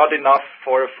probably not enough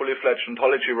for a fully fledged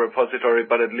ontology repository,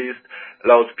 but at least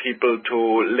allows people to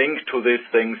link to these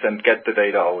things and get the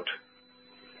data out.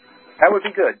 That would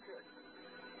be good.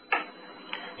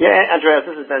 Yeah, Andreas,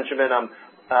 this is Benjamin.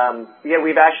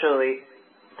 We've actually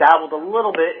dabbled a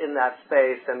little bit in that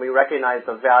space, and we recognize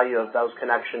the value of those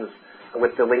connections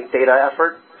with the linked data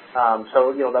effort.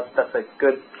 So that's a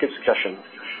good suggestion.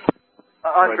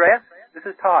 Andreas, this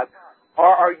is Todd.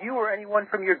 Are you or anyone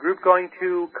from your group going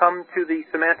to come to the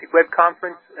Semantic Web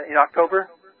Conference in October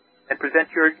and present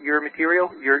your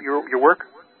material, your work?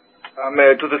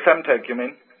 To the Semtech, you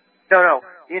mean? No,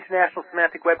 the International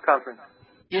Semantic Web Conference.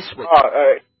 Yes,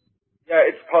 yeah,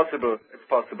 it's possible. It's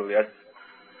possible, yes.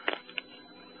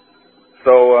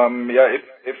 So,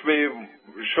 if we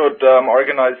should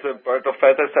organize a Bird of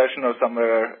Feather session or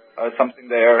something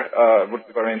there, it would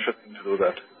be very interesting to do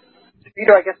that.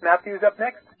 Peter, I guess Matthew's up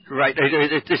next? Right.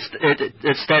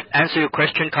 Does that answer your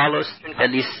question, Carlos,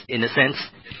 at least in a sense?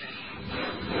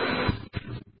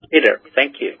 Peter,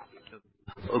 thank you.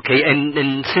 Okay,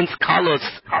 and since Carlos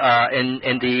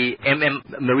and the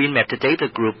Marine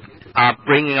Metadata Group are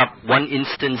bringing up one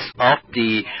instance of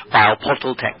the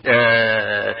bioportal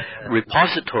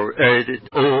repository,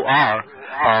 OOR,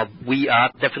 we are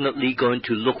definitely going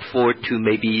to look forward to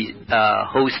maybe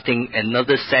hosting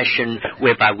another session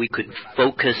whereby we could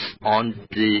focus on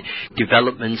the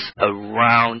developments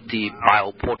around the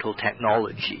bioportal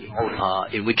technology,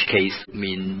 in which case,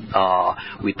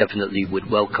 we definitely would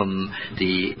welcome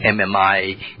the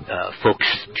MMI folks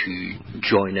to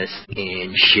join us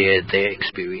and share their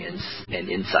experience and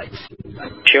insights.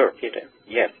 Sure, Peter.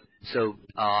 Yes. So,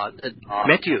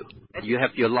 Matthew, you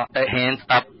have your hands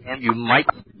up. You might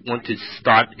want to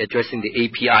start addressing the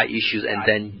API issues and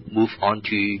then move on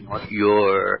to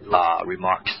your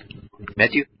remarks.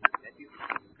 Matthew?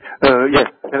 Yes.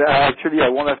 Actually, I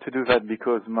won't have to do that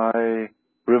because my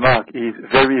remark is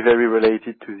very, very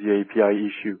related to the API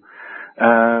issue.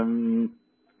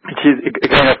 It is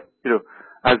kind of,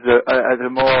 at a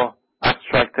more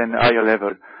abstract and higher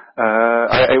level.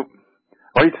 I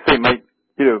wanted to say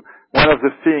one of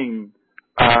the things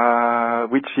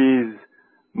which is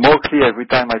more clear every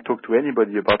time I talk to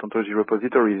anybody about ontology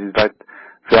repositories is that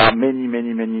there are many,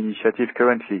 many, many initiatives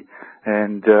currently.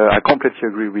 And I completely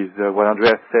agree with what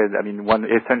Andreas said. One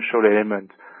essential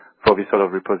element for this sort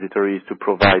of repository is to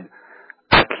provide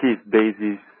at least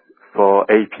basis for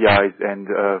APIs and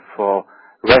for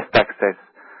REST access.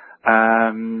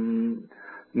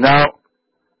 Now,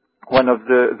 one of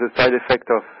the side effects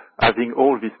of having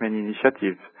all these many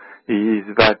initiatives is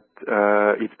that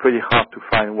it's pretty hard to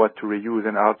find what to reuse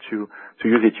and how to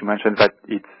use it. You mentioned that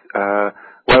it's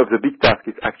one of the big tasks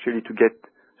is actually to get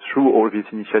through all these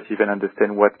initiatives and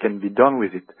understand what can be done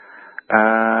with it.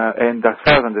 And as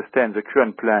far as I understand, the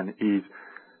current plan is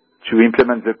to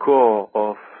implement the core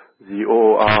of the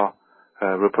OOR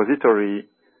repository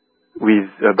with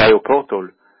a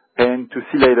bioportal and to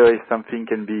see later if something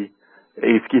can be,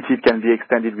 if it can be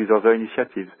extended with other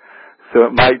initiatives. So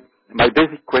my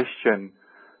basic question,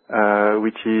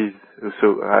 which is,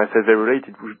 so as I said, very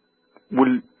related,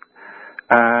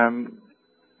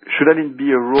 shouldn't it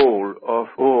be a role of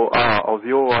OOR or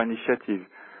the OOR initiative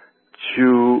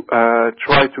to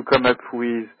try to come up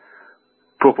with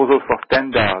proposals for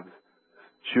standards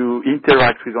to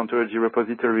interact with ontology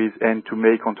repositories and to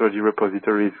make ontology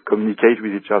repositories communicate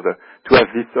with each other, to have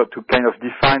this, to kind of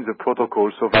define the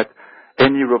protocol so that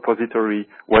any repository,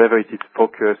 whatever it is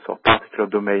focus or particular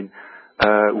domain,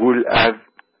 will have,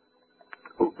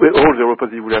 all the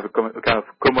repositories will have a kind of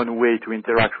common way to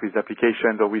interact with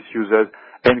applications or with users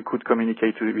and could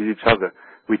communicate with each other,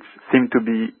 which seem to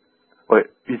be, well,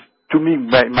 to me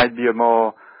might be a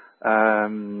more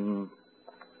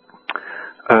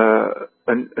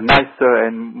a nicer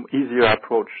and easier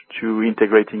approach to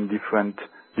integrating different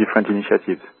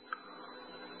initiatives.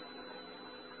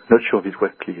 Not sure this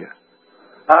was clear.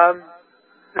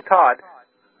 Todd,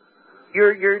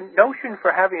 your notion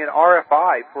for having an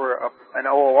RFI for an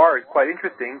OOR is quite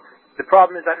interesting. The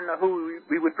problem is I don't know who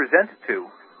we would present it to.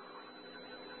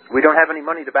 We don't have any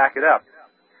money to back it up.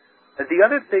 The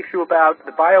other issue about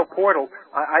the bioportal,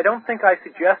 I don't think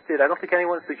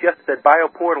anyone suggested that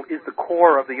bioportal is the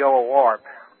core of the OOR.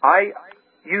 I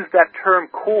use that term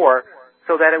core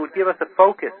so that it would give us a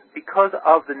focus because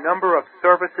of the number of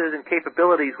services and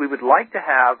capabilities we would like to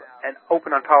have an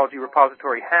open ontology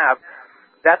repository have.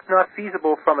 That's not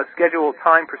feasible from a scheduled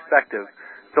time perspective.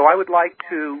 So I would like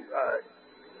to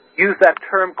use that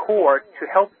term core to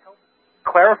help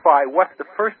clarify what's the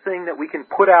first thing that we can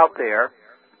put out there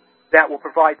that will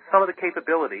provide some of the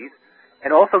capabilities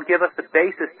and also give us the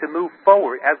basis to move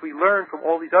forward as we learn from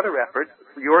all these other efforts,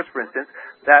 yours for instance,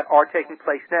 that are taking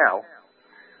place now.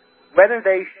 Whether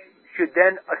they should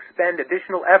then expend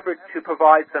additional effort to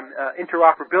provide some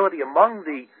interoperability among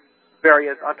the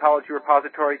various ontology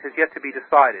repositories has yet to be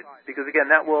decided, because again,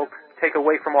 that will take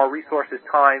away from our resources,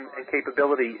 time, and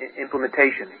capability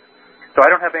implementation. So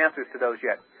I don't have answers to those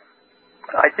yet.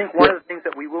 I think one of the things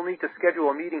that we will need to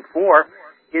schedule a meeting for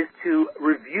is to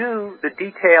review the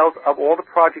details of all the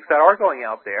projects that are going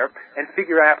out there and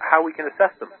figure out how we can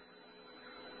assess them.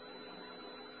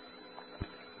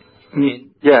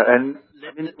 Yeah, and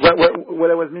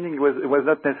what I was meaning was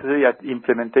not necessarily at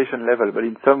implementation level, but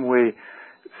in some way,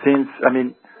 since,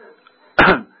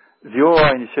 the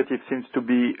OOR initiative seems to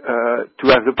be, to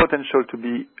have the potential to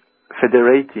be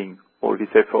federating all this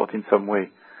effort in some way,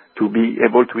 to be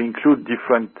able to include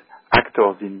different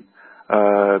actors in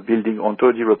building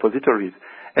ontology repositories,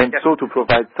 and so to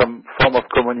provide some form of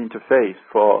common interface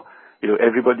for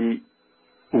everybody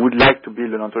who would like to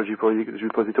build an ontology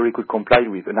repository could comply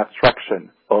with an abstraction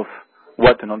of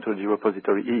what an ontology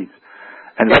repository is.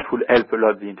 And that will help a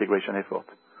lot the integration effort.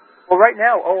 Well, right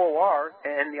now, OOR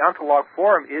and the Ontolog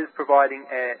Forum is providing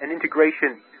an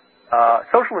integration,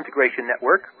 social integration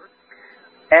network,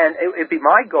 and it'd be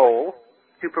my goal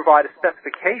to provide a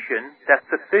specification that's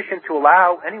sufficient to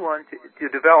allow anyone to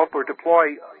develop or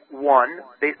deploy one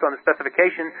based on the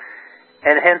specification,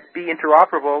 and hence be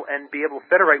interoperable and be able to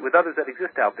federate with others that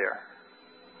exist out there.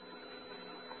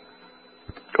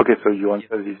 Okay, so you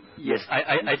answer this. Yes,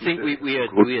 I think we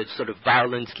are sort of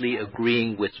violently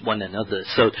agreeing with one another.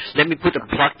 So let me put a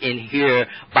plug in here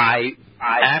by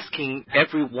asking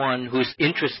everyone who's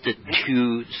interested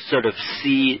to sort of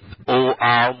see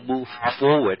OR move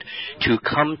forward to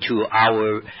come to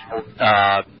our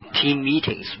team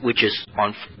meetings, which is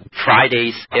on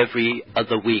Fridays every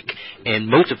other week. And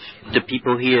most of the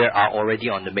people here are already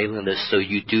on the mailing list, so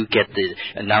you do get the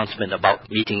announcement about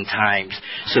meeting times.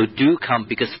 So do come,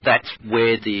 because that's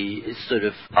where the sort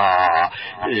of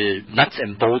nuts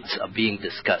and bolts are being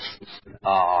discussed.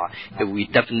 We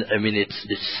definitely, I mean,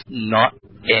 it's not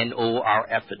an OOR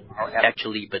effort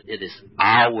actually, but it is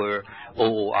our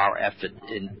OOR effort.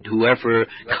 And whoever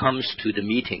comes to the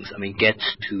meetings, I mean,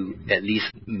 gets to at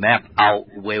least map out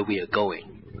where we are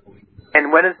going.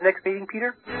 And when is the next meeting,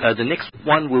 Peter? The next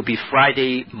one will be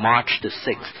Friday, March the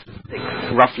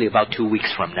 6th, roughly about 2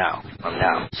 weeks from now.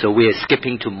 So we are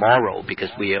skipping tomorrow because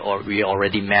we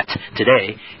already met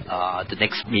today. The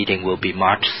next meeting will be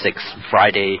March 6th,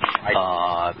 Friday,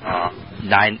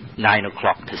 9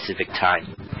 o'clock Pacific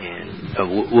time, and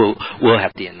we'll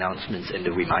have the announcements and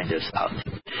the reminders out.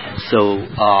 So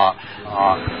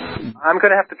I'm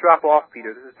going to have to drop off,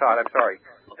 Peter. This is Todd. I'm sorry.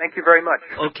 Thank you very much.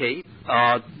 Okay.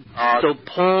 So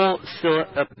Paul still,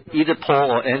 either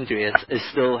Paul or Andreas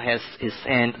still has his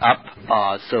hand up.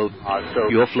 So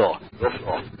your floor.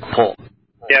 Paul.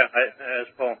 Yeah, as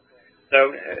Paul.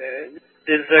 So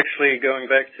this is actually going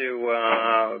back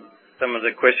to some of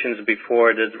the questions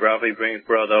before that Ravi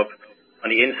brought up on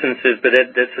the instances, but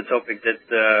that's a topic that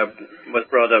was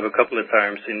brought up a couple of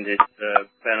times in this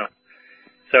panel.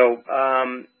 So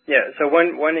so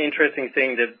one interesting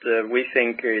thing that we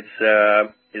think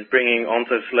is bringing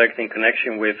OntoSelect in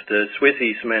connection with the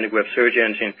SWSI semantic web search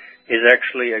engine is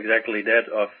actually exactly that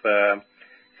of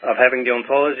having the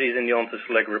ontologies in the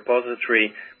OntoSelect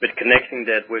repository, but connecting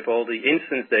that with all the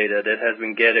instance data that has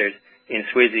been gathered in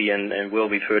SWSI and will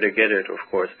be further gathered, of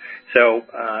course. So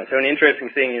an interesting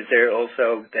thing is there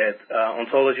also that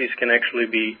ontologies can actually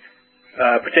be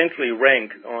potentially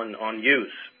ranked on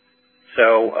use.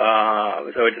 So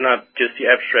it's not just the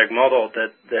abstract model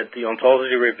that the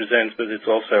ontology represents, but it's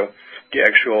also the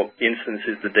actual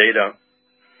instances, the data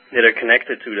that are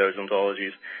connected to those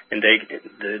ontologies, and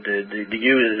the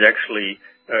use is actually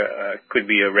could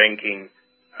be a ranking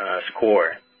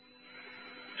score.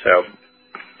 So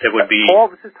that would be. Paul,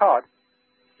 this is Todd.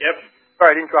 Yep.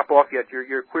 Sorry, I didn't drop off yet.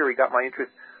 Your query got my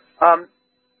interest.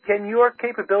 Can your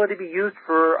capability be used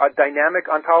for a dynamic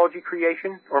ontology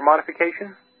creation or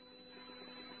modification?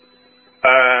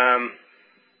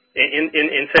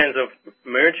 In terms of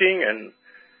merging and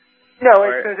no,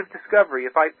 in terms of discovery.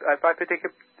 If I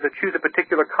choose a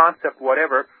particular concept,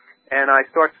 whatever, and I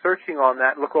start searching on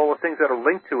that, look all the things that are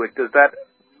linked to it, does that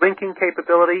linking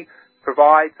capability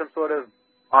provide some sort of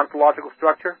ontological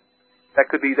structure that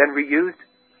could be then reused?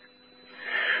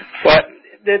 Well,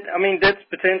 that's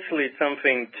potentially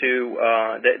something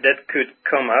that could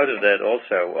come out of that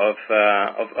also,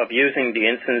 of using the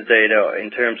instance data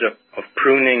in terms of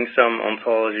pruning some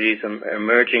ontologies and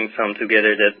merging some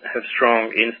together that have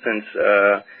strong instance,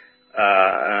 a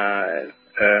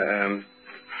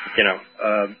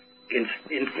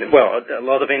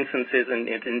lot of instances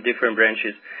in different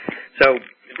branches. So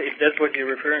if that's what you're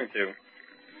referring to.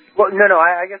 Well, no,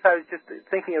 I guess I was just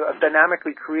thinking of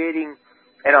dynamically creating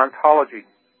an ontology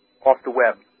off the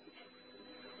web.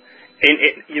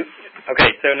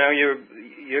 Okay, so now you're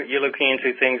looking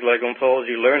into things like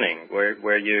ontology learning,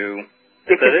 where you.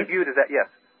 It can be viewed as that, yes,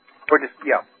 or just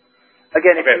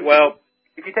Again,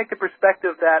 if you take the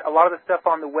perspective that a lot of the stuff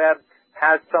on the web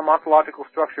has some ontological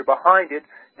structure behind it,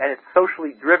 and it's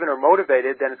socially driven or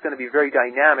motivated, then it's going to be very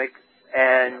dynamic.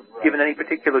 And given any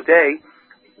particular day,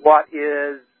 what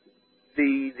is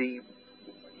the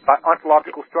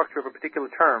ontological structure of a particular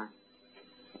term?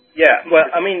 Yeah, well,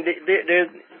 that's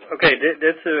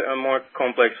a more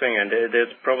complex thing, and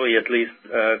there's probably at least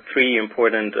three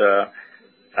important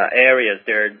areas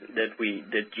there that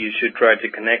you should try to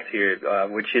connect here,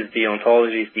 which is the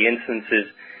ontologies, the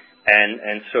instances,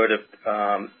 and sort of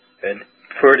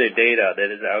further data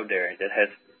that is out there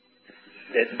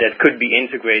that could be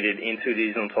integrated into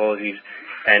these ontologies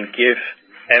and give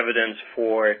evidence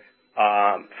for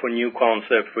for new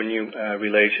concepts, for new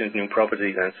relations, new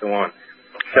properties, and so on.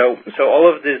 So all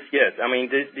of this, yes. I mean,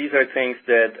 these are things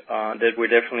that we're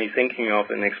definitely thinking of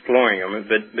and exploring. I mean,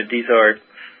 but these are,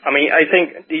 I mean, I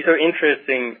think these are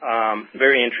interesting,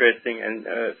 very interesting, and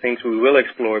things we will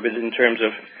explore. But in terms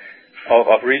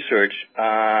of research,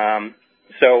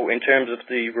 so in terms of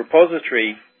the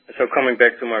repository, so coming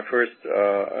back to my first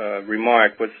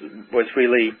remark, was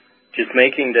really just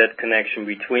making that connection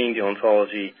between the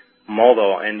ontology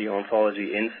model and the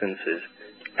ontology instances.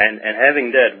 And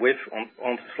having that with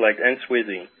OntoSelect and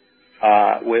Swizy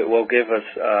will give us,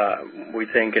 we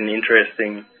think, an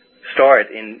interesting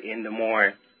start in the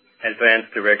more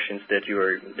advanced directions that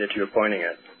you're pointing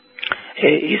at.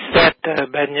 Is that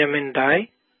Benjamin Dai?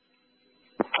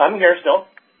 I'm here still.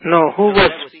 No, who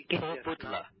was speaking?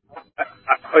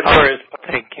 Sorry,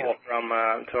 thank you. From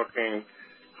talking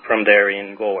from there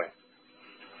in Galway.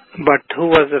 But who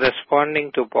was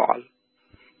responding to Paul?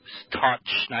 Todd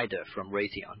Schneider from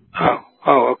Raytheon.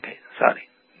 Oh, okay. Sorry.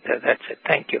 That's it.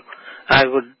 Thank you. I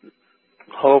would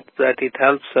hope that it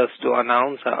helps us to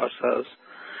announce ourselves.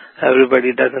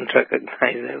 Everybody doesn't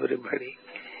recognize everybody.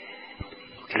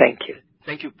 Okay. Thank you.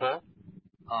 Thank you, Paul.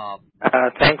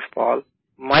 Thanks, Paul.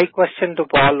 My question to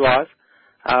Paul was,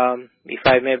 if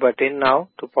I may butt in now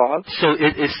to Paul. So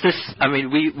is this, I mean,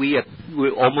 we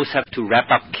almost have to wrap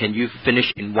up. Can you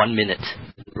finish in 1 minute,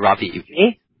 Ravi?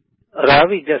 Me?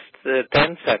 Ravi, just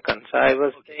 10 seconds. I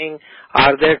was saying,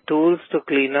 are there tools to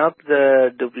clean up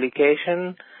the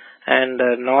duplication and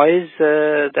noise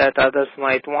that others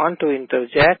might want to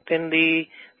interject in the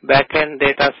back-end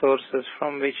data sources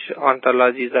from which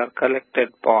ontologies are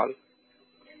collected, Paul?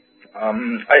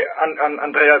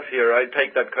 Andreas here. I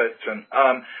take that question.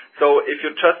 So if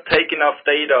you just take enough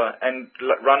data and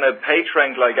run a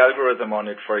PageRank-like algorithm on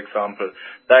it, for example,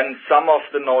 then some of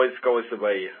the noise goes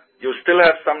away. You still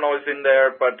have some noise in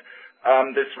there, but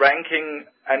this ranking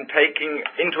and taking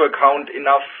into account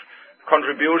enough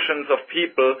contributions of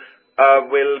people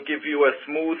will give you a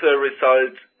smoother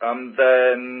result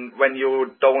than when you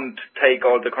don't take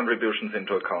all the contributions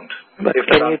into account. But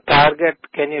can you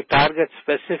target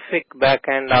specific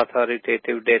back-end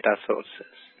authoritative data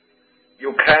sources?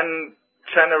 You can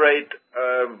generate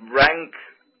a rank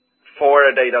for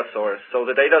a data source. So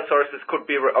the data sources could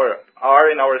be or are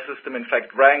in our system in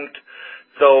fact ranked.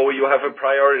 So you have a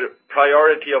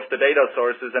priority of the data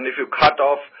sources, and if you cut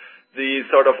off the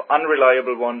sort of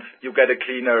unreliable ones, you get a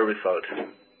cleaner result.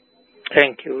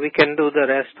 Thank you. We can do the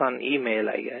rest on email,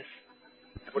 I guess.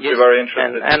 Would be very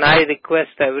interesting. And I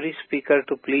request every speaker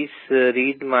to please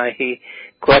read my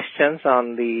questions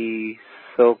on the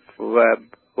web,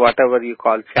 whatever you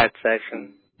call chat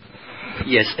session.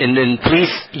 Yes, and then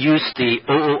please use the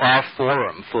OOR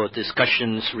forum for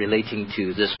discussions relating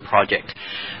to this project.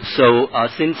 So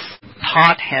since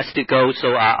Todd has to go, so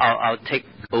I'll take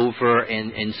over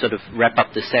and sort of wrap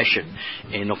up the session.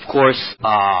 And of course,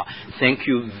 thank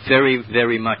you very,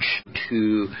 very much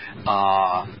to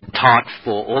Todd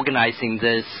for organizing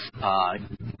this,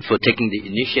 for taking the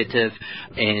initiative,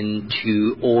 and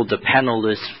to all the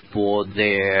panelists for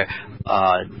their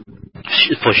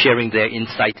for sharing their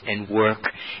insight and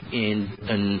work,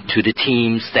 and to the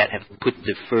teams that have put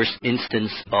the first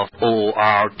instance of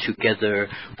OOR together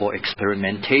for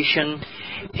experimentation,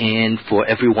 and for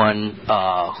everyone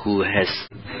who has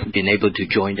been able to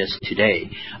join us today.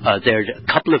 There are a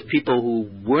couple of people who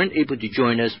weren't able to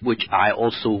join us, which I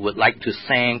also would like to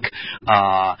thank.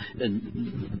 That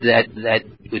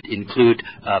would include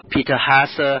Peter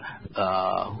Hase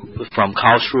from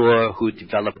Karlsruhe, who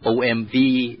developed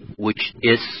OMV, which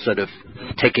is sort of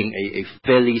taking a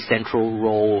fairly central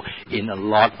role in a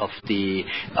lot of the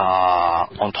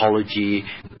ontology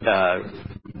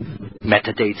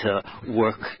metadata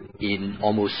work in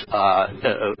almost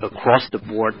across the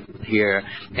board here.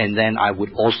 And then I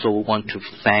would also want to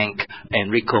thank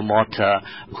Enrico Motta,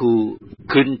 who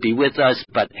couldn't be with us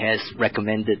but has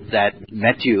recommended that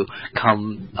Matthew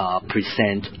come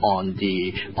present on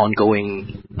the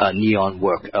ongoing NEON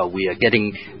work. We are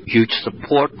getting huge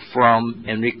support from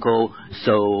Enrico,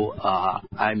 so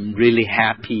I'm really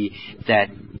happy that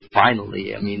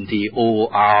finally, I mean, the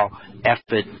OOR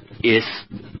effort is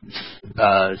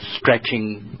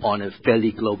stretching on a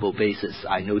fairly global basis.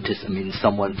 I noticed, I mean,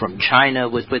 someone from China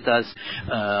was with us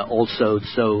also.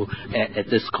 So at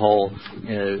this call,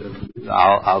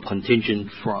 our contingent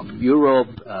from Europe,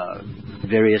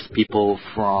 various people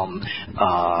from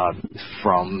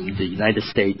the United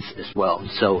States as well.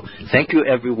 So thank you,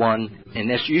 everyone. And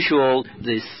as usual,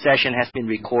 this session has been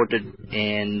recorded,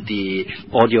 and the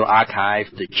audio archive,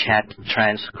 the chat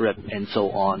transcript, and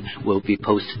so on will be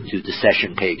posted to the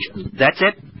session page. That's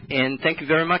it. And thank you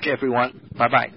very much, everyone. Bye-bye.